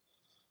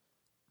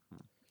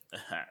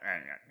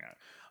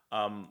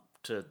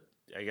 To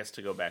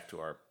go back to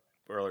our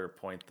earlier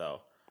point,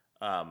 though,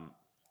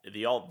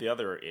 the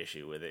other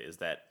issue with it is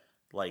that,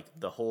 like,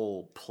 the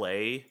whole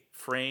play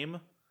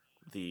frame,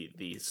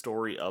 the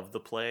story of the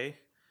play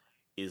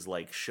is,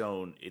 like,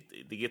 shown.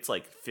 It gets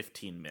like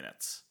 15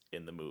 minutes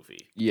in the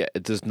movie. Yeah,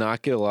 it does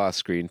not get a lot of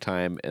screen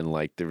time, and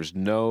like there's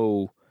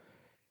no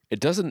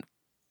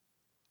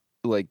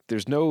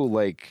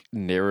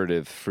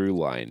narrative through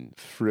line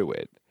through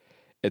it.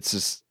 It's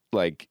just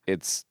like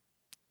it's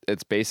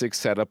basic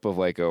setup of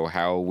like, oh,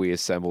 how we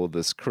assembled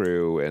this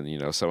crew, and you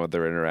know, some of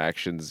their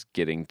interactions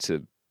getting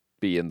to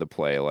be in the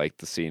play, like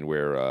the scene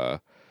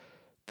where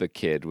the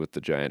kid with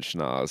the giant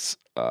schnoz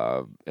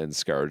and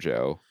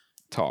ScarJo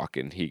talk,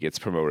 and he gets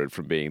promoted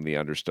from being the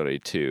understudy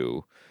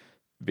to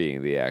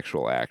being the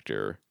actual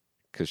actor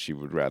because she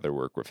would rather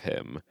work with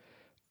him.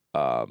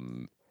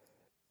 And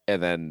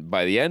then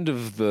by the end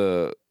of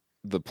the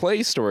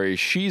play story,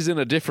 she's in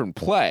a different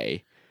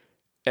play.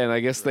 And I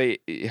guess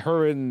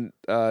her and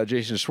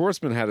Jason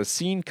Schwartzman had a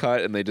scene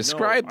cut, and they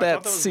described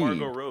that scene.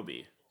 Margot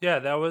Robbie. Yeah,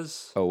 that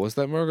was. Oh, was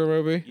that Margot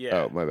Robbie?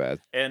 Yeah. Oh, my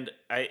bad. And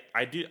I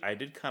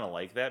did kind of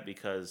like that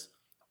because,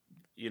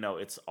 you know,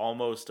 it's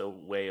almost a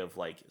way of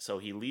like, so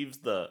he leaves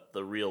the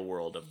real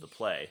world of the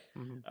play,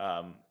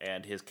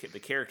 and the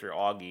character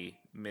Augie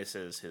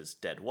misses his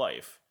dead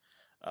wife,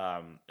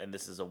 and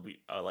this is a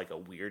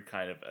weird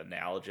kind of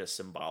analogous,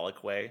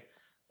 symbolic way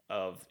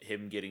of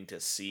him getting to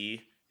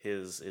see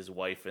his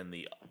wife in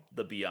the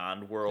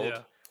beyond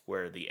world,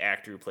 where the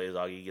actor who plays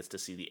Augie gets to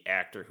see the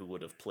actor who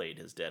would have played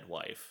his dead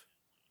wife.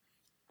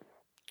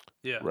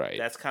 Yeah, right.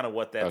 That's kind of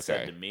what that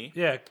said to me.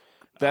 Yeah.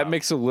 That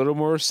makes a little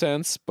more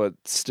sense, but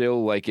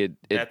still, like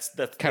that's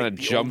kind of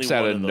jumps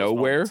out of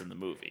nowhere in the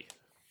movie.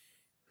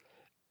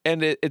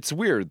 And it's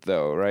weird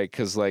though, right?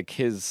 Because like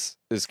his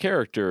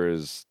character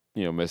is,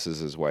 you know, misses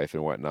his wife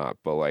and whatnot,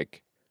 but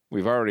like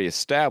we've already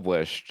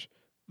established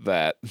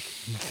that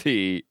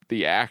the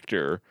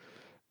actor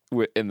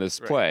in this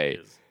play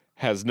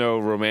has no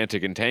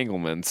romantic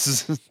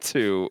entanglements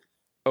to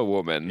a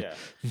woman. Yeah,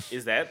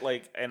 is that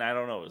like? And I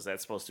don't know. Is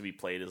that supposed to be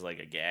played as like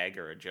a gag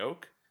or a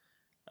joke?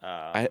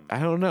 I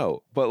don't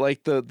know, but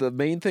like the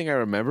main thing I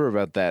remember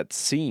about that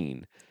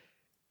scene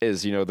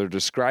is, you know, they're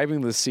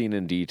describing the scene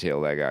in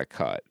detail that got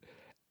cut,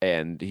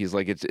 and he's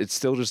like, it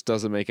still just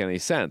doesn't make any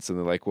sense, and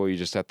they're like, well, you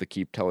just have to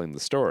keep telling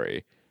the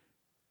story.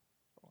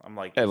 I'm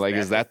like, and like,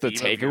 is that the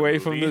takeaway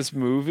from this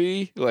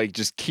movie? Like,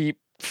 just keep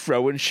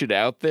throwing shit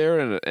out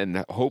there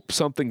and hope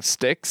something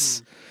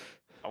sticks.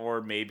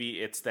 Or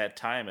maybe it's that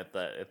time at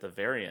the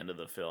very end of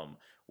the film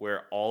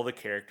where all the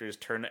characters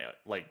turn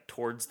like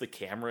towards the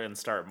camera and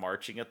start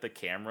marching at the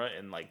camera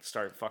and like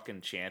start fucking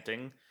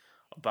chanting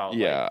about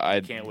I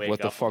can't wake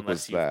up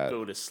unless you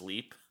go to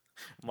sleep.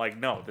 I'm like,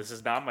 no, this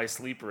is not my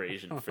sleeper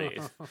agent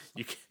phase.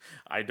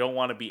 I don't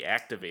want to be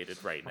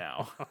activated right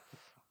now.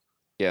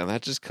 Yeah, and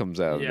that just comes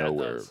out of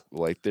nowhere.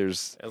 Like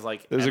there's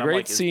a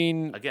great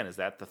scene. Again, is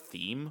that the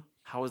theme?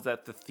 How is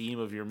that the theme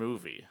of your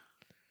movie?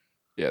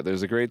 Yeah,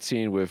 there's a great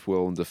scene with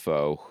Willem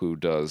Dafoe who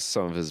does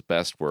some of his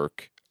best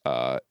work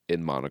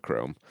in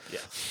monochrome.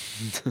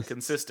 Yes,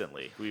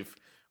 consistently.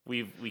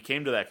 We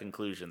came to that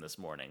conclusion this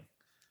morning.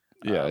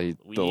 Yeah,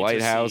 the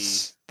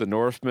Lighthouse, The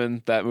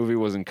Northman. That movie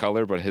was in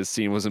color, but his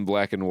scene was in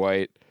black and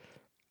white.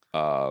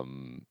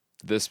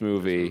 This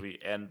movie,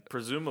 and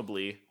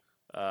presumably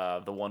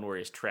the one where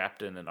he's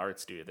trapped in an art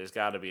studio. There's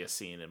got to be a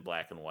scene in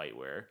black and white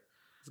where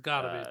it's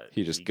got to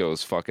be. He just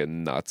goes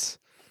fucking nuts.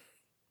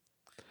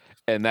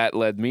 And that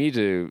led me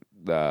to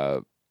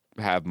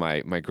have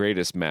my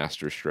greatest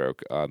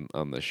masterstroke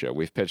on the show.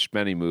 We've pitched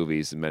many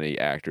movies and many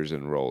actors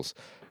and roles,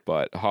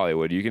 but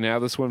Hollywood, you can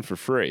have this one for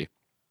free.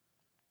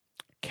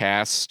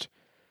 Cast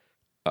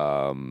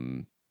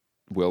Willem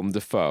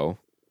Dafoe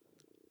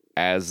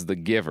as the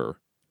Giver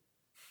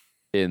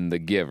in The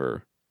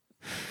Giver,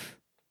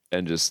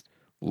 and just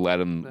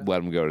let him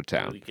go to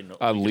town.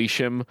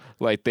 Unleash him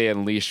like they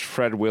unleashed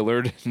Fred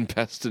Willard in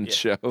Best in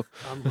Show.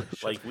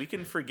 Like, we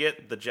can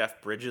forget the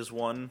Jeff Bridges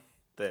one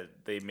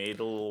that they made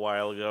a little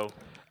while ago.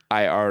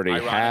 I already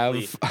have.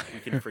 We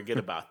can forget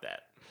about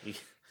that.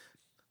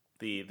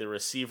 The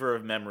receiver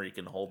of memory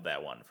can hold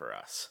that one for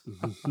us.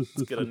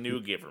 Let's get a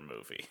new Giver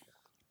movie.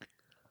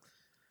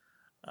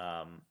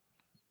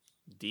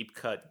 Deep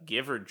cut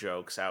Giver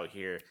jokes out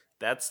here.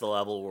 That's the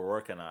level we're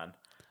working on.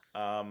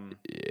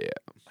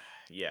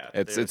 Yeah,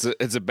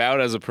 it's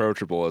about as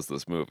approachable as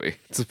this movie.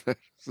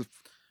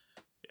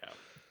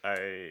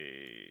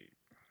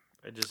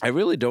 I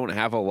really don't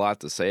have a lot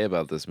to say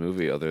about this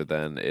movie other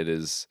than it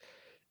is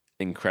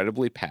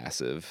incredibly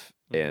passive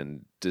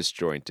and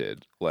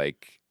disjointed.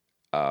 Like,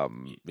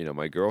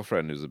 my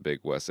girlfriend, who's a big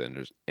Wes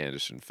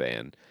Anderson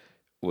fan,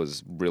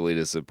 was really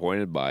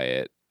disappointed by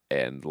it,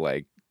 and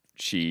like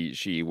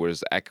she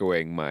was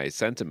echoing my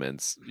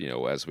sentiments,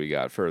 as we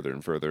got further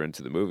and further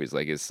into the movies.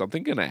 Like, is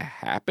something gonna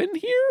happen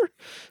here?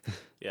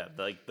 Yeah,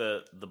 like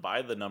the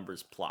by the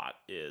numbers plot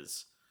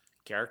is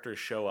characters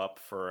show up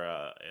for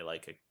a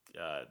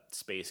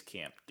space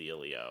camp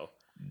dealio.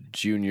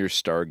 Junior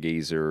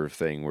Stargazer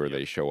thing where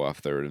they show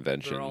off their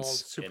inventions. They're all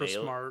super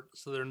smart,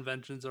 so their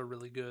inventions are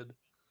really good.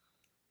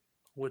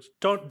 Which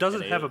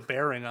doesn't have a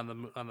bearing on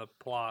the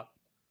plot,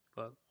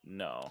 but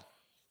no,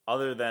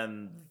 other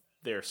than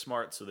they're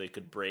smart, so they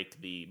could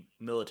break the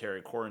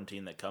military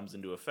quarantine that comes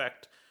into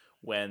effect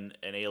when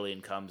an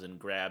alien comes and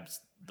grabs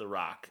the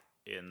rock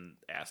in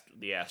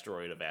the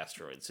asteroid of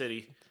Asteroid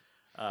City.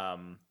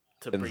 To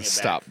bring it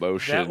stop back.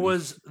 Motion. That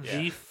was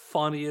the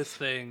funniest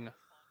thing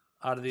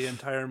out of the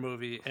entire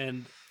movie,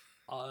 and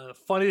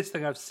funniest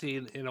thing I've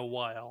seen in a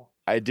while.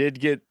 It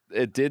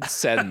did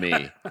send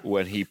me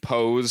when he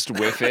posed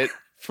with it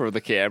for the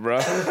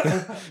camera.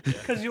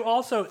 Because you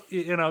also,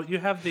 you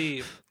have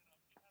the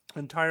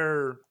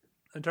entirety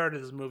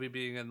of this movie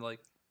being in like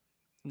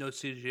no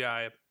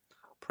CGI,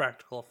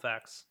 practical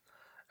effects,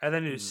 and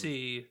then you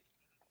see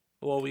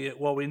what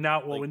we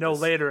know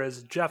later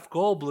as Jeff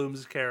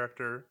Goldblum's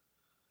character.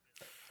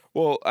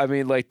 Well, I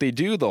mean, like, they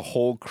do the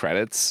whole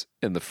credits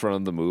in the front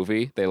of the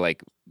movie. They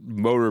like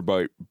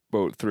motorboat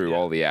through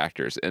all the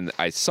actors, and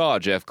I saw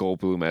Jeff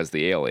Goldblum as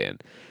the alien,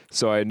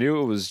 so I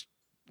knew it was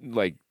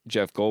like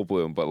Jeff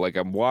Goldblum. But like,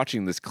 I'm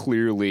watching this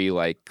clearly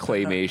like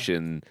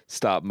claymation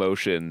stop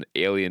motion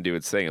alien do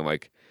its thing. I'm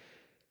like,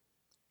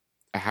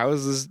 how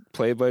is this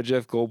played by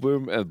Jeff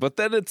Goldblum? But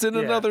then it's in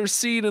another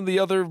scene in the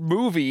other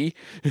movie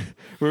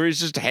where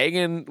he's just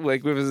hanging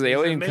like with his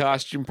alien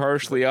costume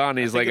partially on.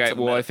 He's like,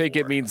 I think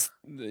it means,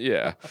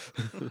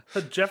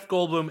 Jeff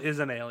Goldblum is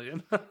an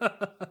alien.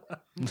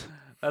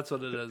 That's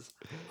what it is.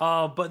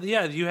 But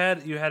yeah, you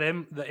had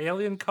him, the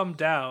alien, come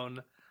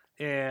down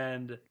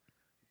and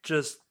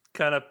just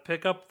kind of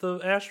pick up the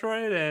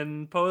asteroid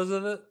and pose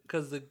with it,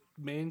 because the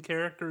main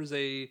character is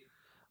a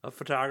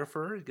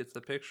photographer. He gets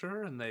the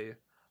picture, and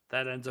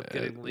that ends up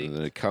getting leaked.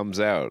 And it comes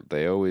out.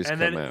 They always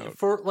come out.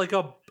 For like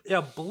a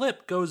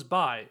blip goes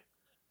by.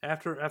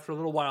 After a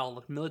little while,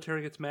 the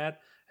military gets mad,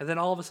 and then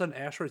all of a sudden,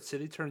 Asteroid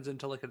City turns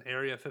into like an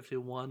Area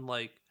 51,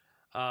 like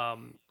a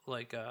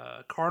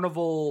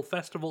carnival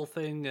festival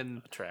thing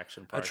and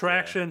attraction.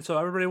 Yeah. So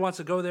everybody wants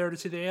to go there to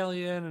see the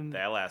alien, and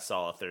that lasts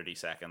all of 30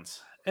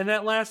 seconds. And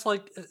that lasts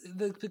like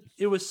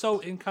it was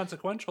so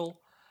inconsequential.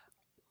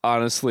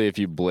 Honestly, if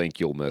you blink,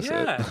 you'll miss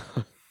it.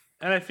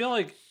 And I feel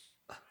like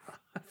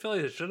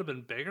it should have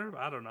been bigger.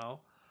 I don't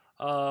know.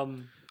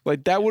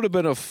 Like, that would have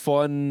been a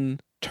fun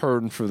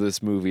turn for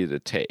this movie to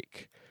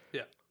take.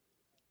 Yeah.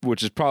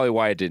 Which is probably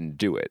why I didn't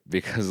do it,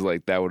 because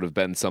like that would have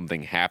been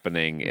something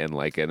happening and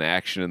like an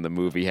action in the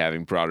movie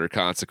having broader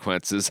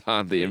consequences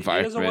on the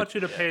environment. He doesn't want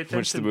you to pay attention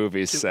which the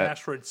movie is to set.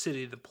 Asteroid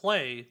City, the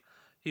play.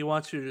 He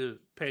wants you to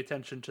pay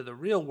attention to the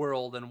real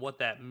world and what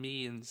that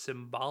means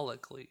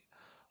symbolically.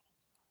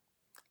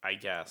 I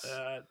guess.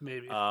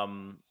 Maybe. I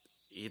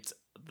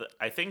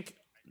think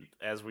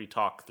as we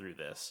talk through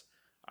this,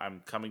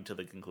 I'm coming to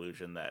the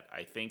conclusion that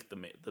I think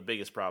the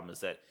biggest problem is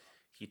that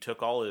he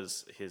took all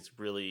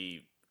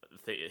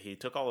he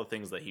took all the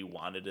things that he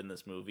wanted in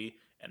this movie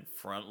and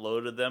front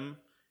loaded them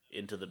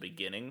into the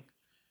beginning,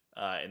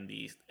 and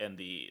the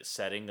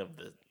setting of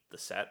the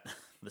set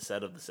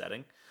of the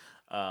setting,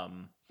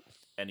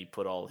 and he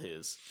put all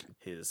his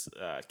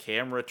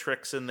camera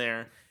tricks in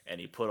there, and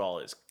he put all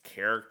his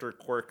character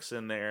quirks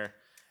in there,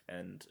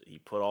 and he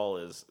put all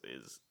his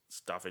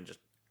stuff and just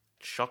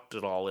chucked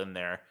it all in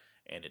there,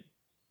 and it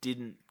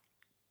didn't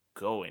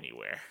go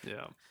anywhere.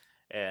 Yeah.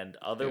 And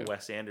other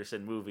Wes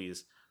Anderson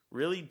movies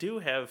really do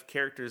have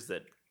characters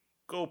that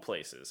go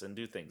places and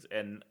do things.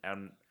 And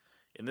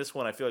in this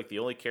one, I feel like the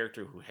only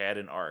character who had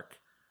an arc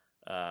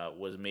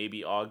was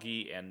maybe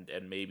Augie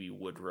and maybe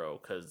Woodrow,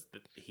 because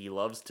he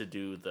loves to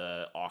do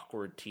the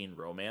awkward teen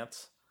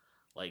romance.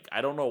 Like,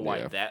 I don't know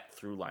why that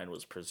through line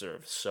was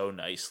preserved so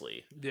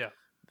nicely. Yeah.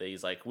 That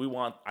he's like,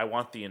 I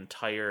want the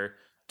entire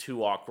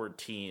two awkward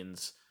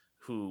teens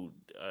who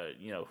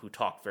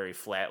talk very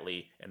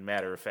flatly and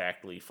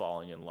matter-of-factly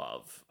falling in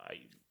love.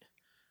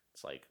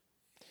 It's like...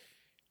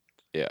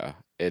 Yeah,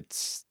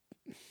 he's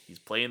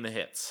playing the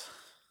hits.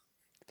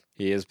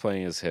 He is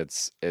playing his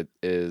hits. It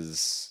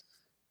is...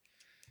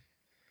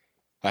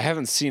 I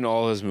haven't seen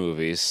all his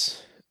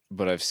movies,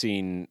 but I've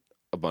seen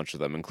a bunch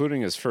of them,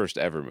 including his first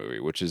ever movie,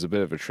 which is a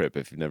bit of a trip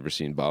if you've never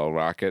seen Bottle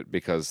Rocket,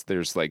 because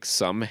there's like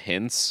some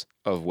hints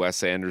of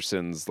Wes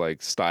Anderson's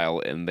like style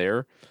in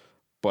there,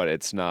 but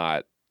it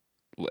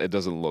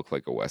doesn't look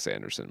like a Wes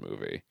Anderson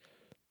movie.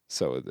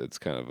 So it's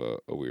kind of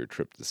a weird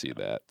trip to see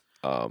that.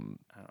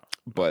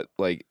 But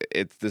like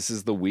this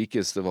is the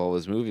weakest of all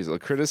his movies. The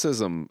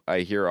criticism I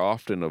hear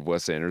often of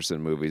Wes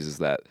Anderson movies is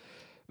that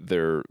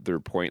they're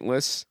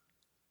pointless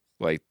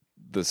Like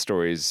the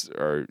stories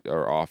are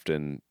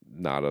often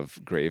not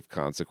of grave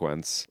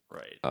consequence.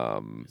 Right.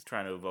 He's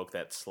trying to evoke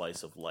that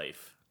slice of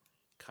life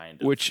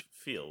kind of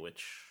feel,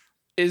 which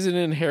isn't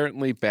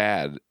inherently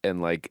bad,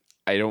 and like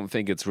I don't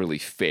think it's really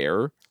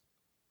fair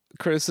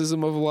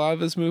criticism of a lot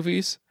of his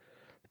movies.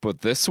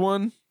 But this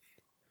one,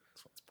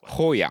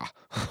 oh yeah,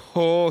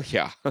 oh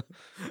yeah,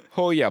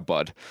 oh yeah,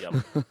 bud.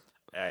 Yep.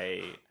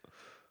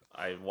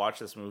 I watched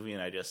this movie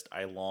and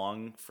I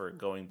long for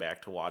going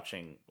back to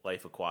watching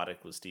Life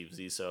Aquatic with Steve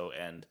Zissou,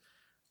 and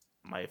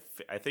I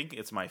think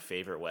it's my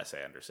favorite Wes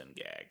Anderson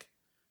gag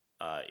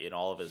in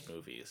all of his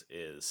movies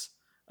is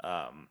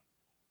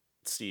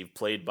Steve,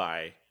 played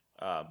by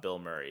Bill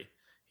Murray.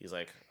 He's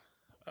like,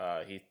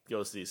 he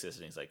goes to the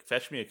assistant. He's like,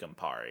 "Fetch me a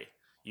Campari.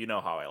 You know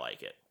how I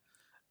like it."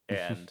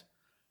 And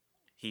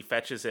he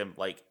fetches him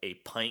like a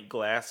pint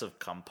glass of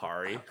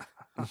Campari,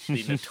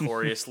 the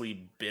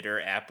notoriously bitter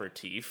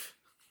aperitif.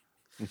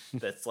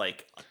 That's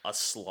like a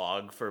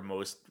slog for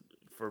most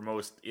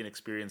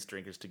inexperienced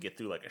drinkers to get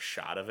through like a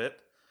shot of it.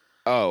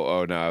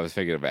 Oh no, I was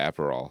thinking of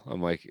Aperol.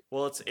 I'm like,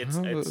 well, it's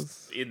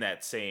in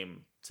that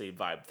same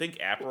vibe. Think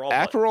Aperol.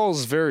 Aperol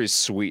is very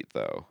sweet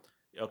though.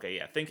 Okay,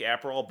 yeah, think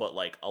Aperol, but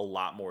like a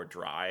lot more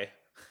dry.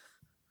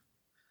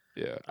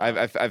 Yeah,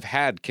 I've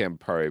had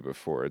Campari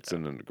before. It's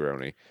in a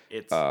Negroni.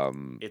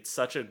 It's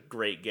such a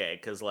great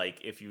gag because like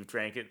if you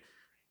drank it,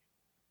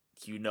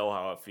 you know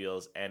how it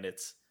feels, and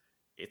it's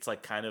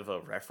like kind of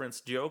a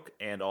reference joke,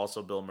 and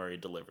also Bill Murray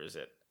delivers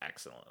it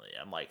excellently.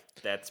 I'm like,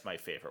 that's my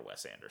favorite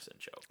Wes Anderson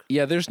joke.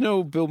 Yeah, there's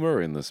no Bill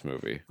Murray in this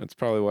movie. That's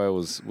probably why it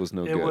was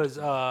no good. It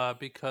was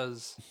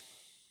because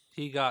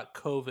he got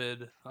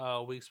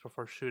COVID weeks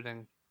before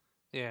shooting.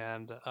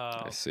 And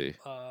I see.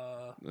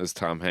 Is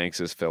Tom Hanks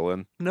his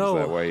fill-in? No,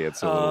 is that why he had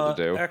so little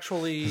to do?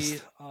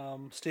 Actually,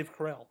 Steve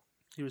Carell.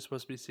 He was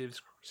supposed to be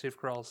Steve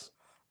Carell's.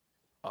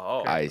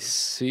 Oh, I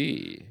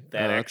see.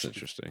 That's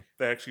interesting.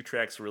 That actually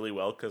tracks really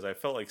well because I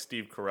felt like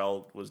Steve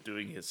Carell was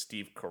doing his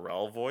Steve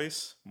Carell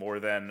voice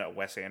more than a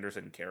Wes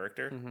Anderson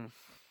character. Mm-hmm.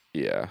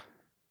 Yeah.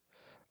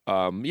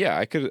 Yeah,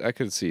 I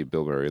could see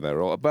Bill Murray in that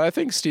role, but I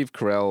think Steve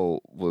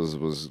Carell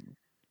was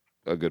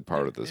a good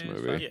part of this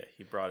movie. Yeah,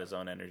 he brought his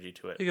own energy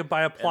to it. You could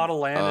buy a plot of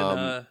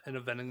land in a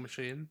vending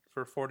machine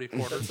for 40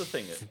 quarters. That's the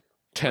thing.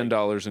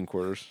 $10 in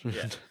quarters.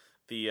 Yeah,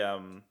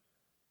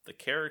 the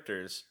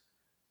characters,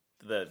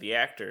 the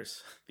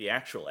actors, the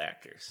actual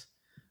actors,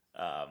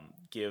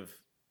 give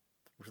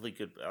really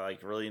good,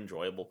 like really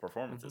enjoyable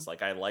performances.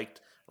 Mm-hmm.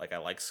 I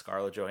like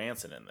Scarlett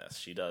Johansson in this.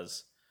 She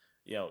does,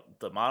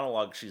 the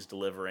monologues she's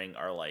delivering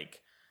are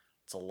like,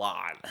 it's a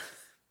lot.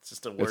 It's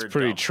just a word. It's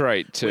pretty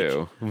trite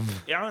too.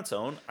 Which, on its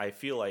own, I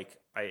feel like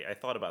I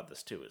thought about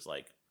this too. Is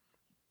like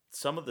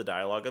some of the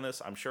dialogue in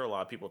this, I'm sure a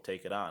lot of people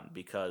take it on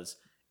because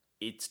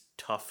it's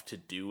tough to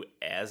do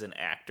as an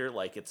actor.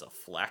 Like it's a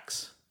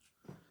flex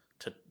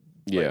to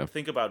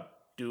think about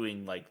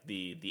doing like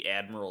the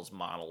admiral's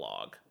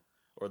monologue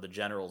or the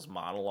general's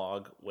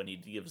monologue when he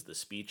gives the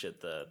speech at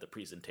the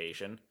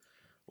presentation.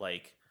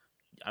 Like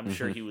I'm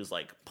sure he was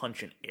like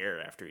punching air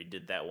after he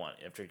did that one,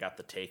 after he got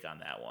the take on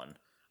that one.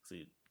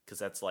 Because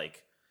that's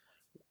like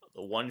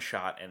the one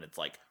shot and it's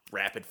like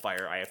rapid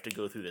fire. I have to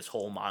go through this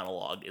whole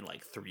monologue in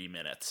like 3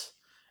 minutes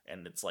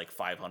and it's like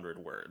 500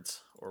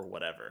 words or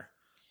whatever,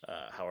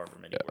 however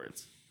many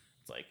words.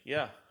 It's like,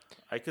 yeah,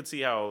 I could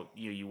see how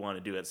you want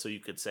to do it. So you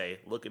could say,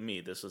 look at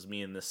me. This was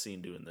me in this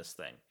scene doing this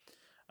thing.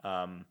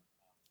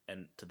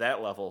 And to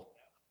that level,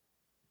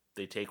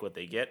 they take what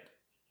they get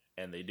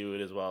and they do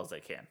it as well as they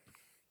can.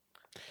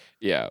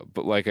 Yeah,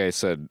 but like I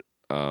said,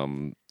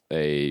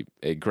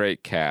 a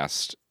great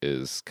cast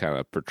is kind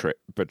of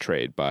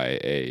portrayed by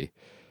a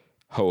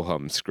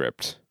ho-hum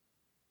script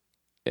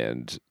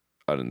and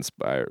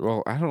uninspired.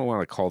 Well, I don't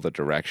want to call the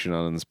direction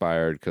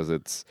uninspired because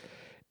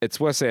it's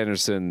Wes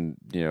Anderson,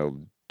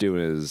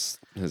 doing his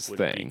Would thing.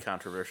 Would it be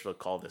controversial to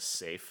call this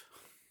safe?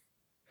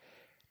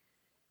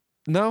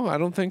 No, I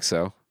don't think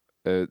so.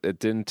 It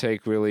didn't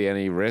take really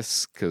any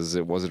risks because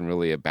it wasn't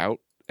really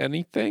about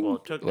anything.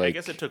 Well, I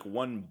guess it took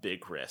one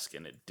big risk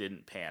and it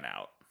didn't pan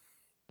out.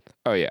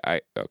 Oh yeah,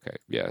 okay.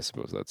 Yeah, I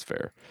suppose that's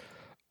fair.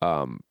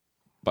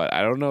 But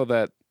I don't know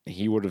that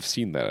he would have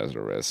seen that as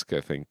a risk.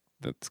 I think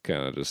that's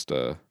kind of just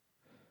how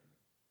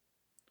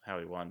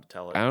he wanted to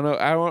tell it. I don't know.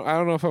 I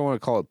don't know if I want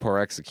to call it poor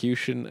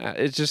execution.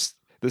 It's just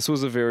this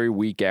was a very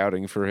weak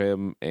outing for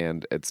him,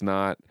 and it's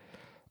not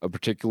a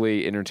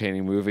particularly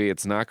entertaining movie.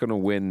 It's not going to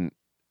win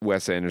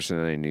Wes Anderson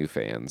any new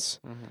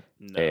fans. Mm-hmm.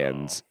 No.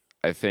 And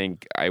I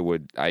think I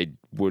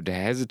would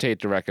hesitate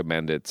to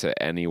recommend it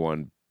to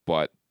anyone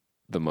but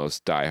the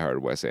most diehard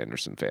Wes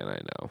Anderson fan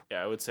I know.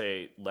 Yeah, I would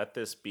say let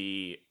this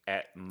be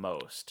at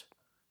most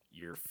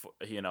your,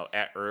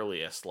 at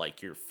earliest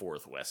like your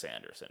fourth Wes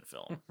Anderson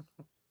film.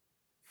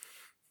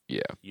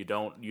 Yeah, you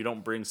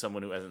don't bring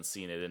someone who hasn't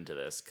seen it into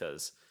this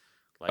because,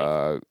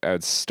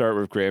 I'd start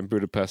with Grand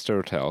Budapest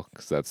Hotel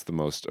because that's the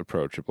most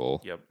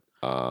approachable. Yep.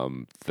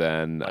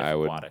 Then Life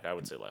Aquatic. I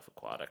would say Life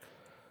Aquatic.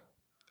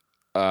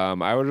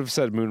 I would have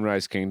said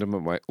Moonrise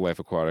Kingdom, but Life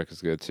Aquatic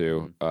is good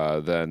too.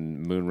 Mm-hmm.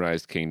 Then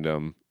Moonrise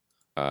Kingdom.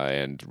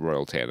 and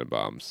Royal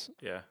Tannenbaums.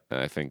 Yeah, and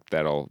I think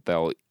that'll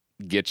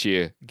get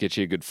you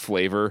a good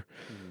flavor.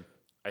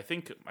 I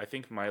think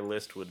my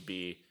list would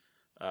be.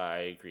 I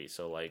agree.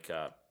 So like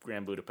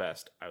Grand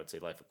Budapest, I would say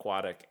Life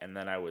Aquatic, and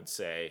then I would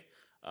say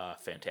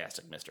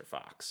Fantastic Mr.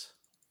 Fox.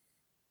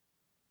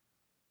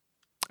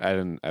 I've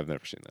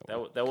never seen that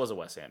one. That was a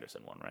Wes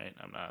Anderson one, right?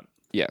 I'm not.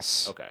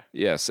 Yes. Okay.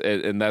 Yes,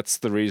 and that's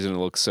the reason it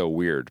looks so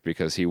weird,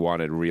 because he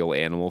wanted real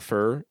animal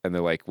fur, and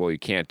they're like, well, you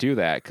can't do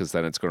that because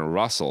then it's going to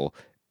rustle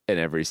in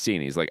every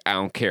scene. He's like, I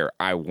don't care,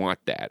 I want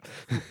that,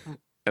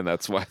 and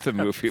that's why the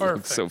movie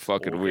looks so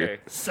fucking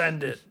weird.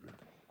 Send it.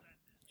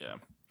 Yeah.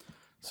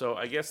 So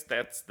I guess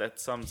that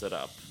sums it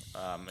up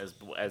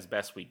as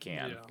best we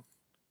can.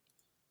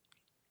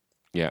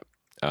 Yeah.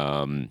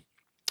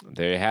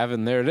 There you have it,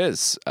 and there it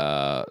is.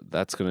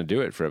 That's going to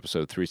do it for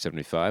episode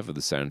 375 of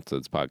the Saturn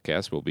Threads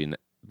podcast. We'll be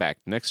back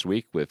next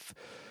week with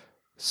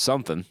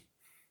something,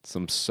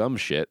 some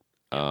shit.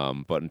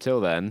 But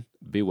until then,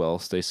 be well,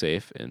 stay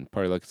safe, and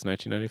party like it's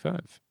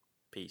 1995.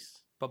 Peace.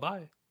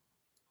 Bye-bye.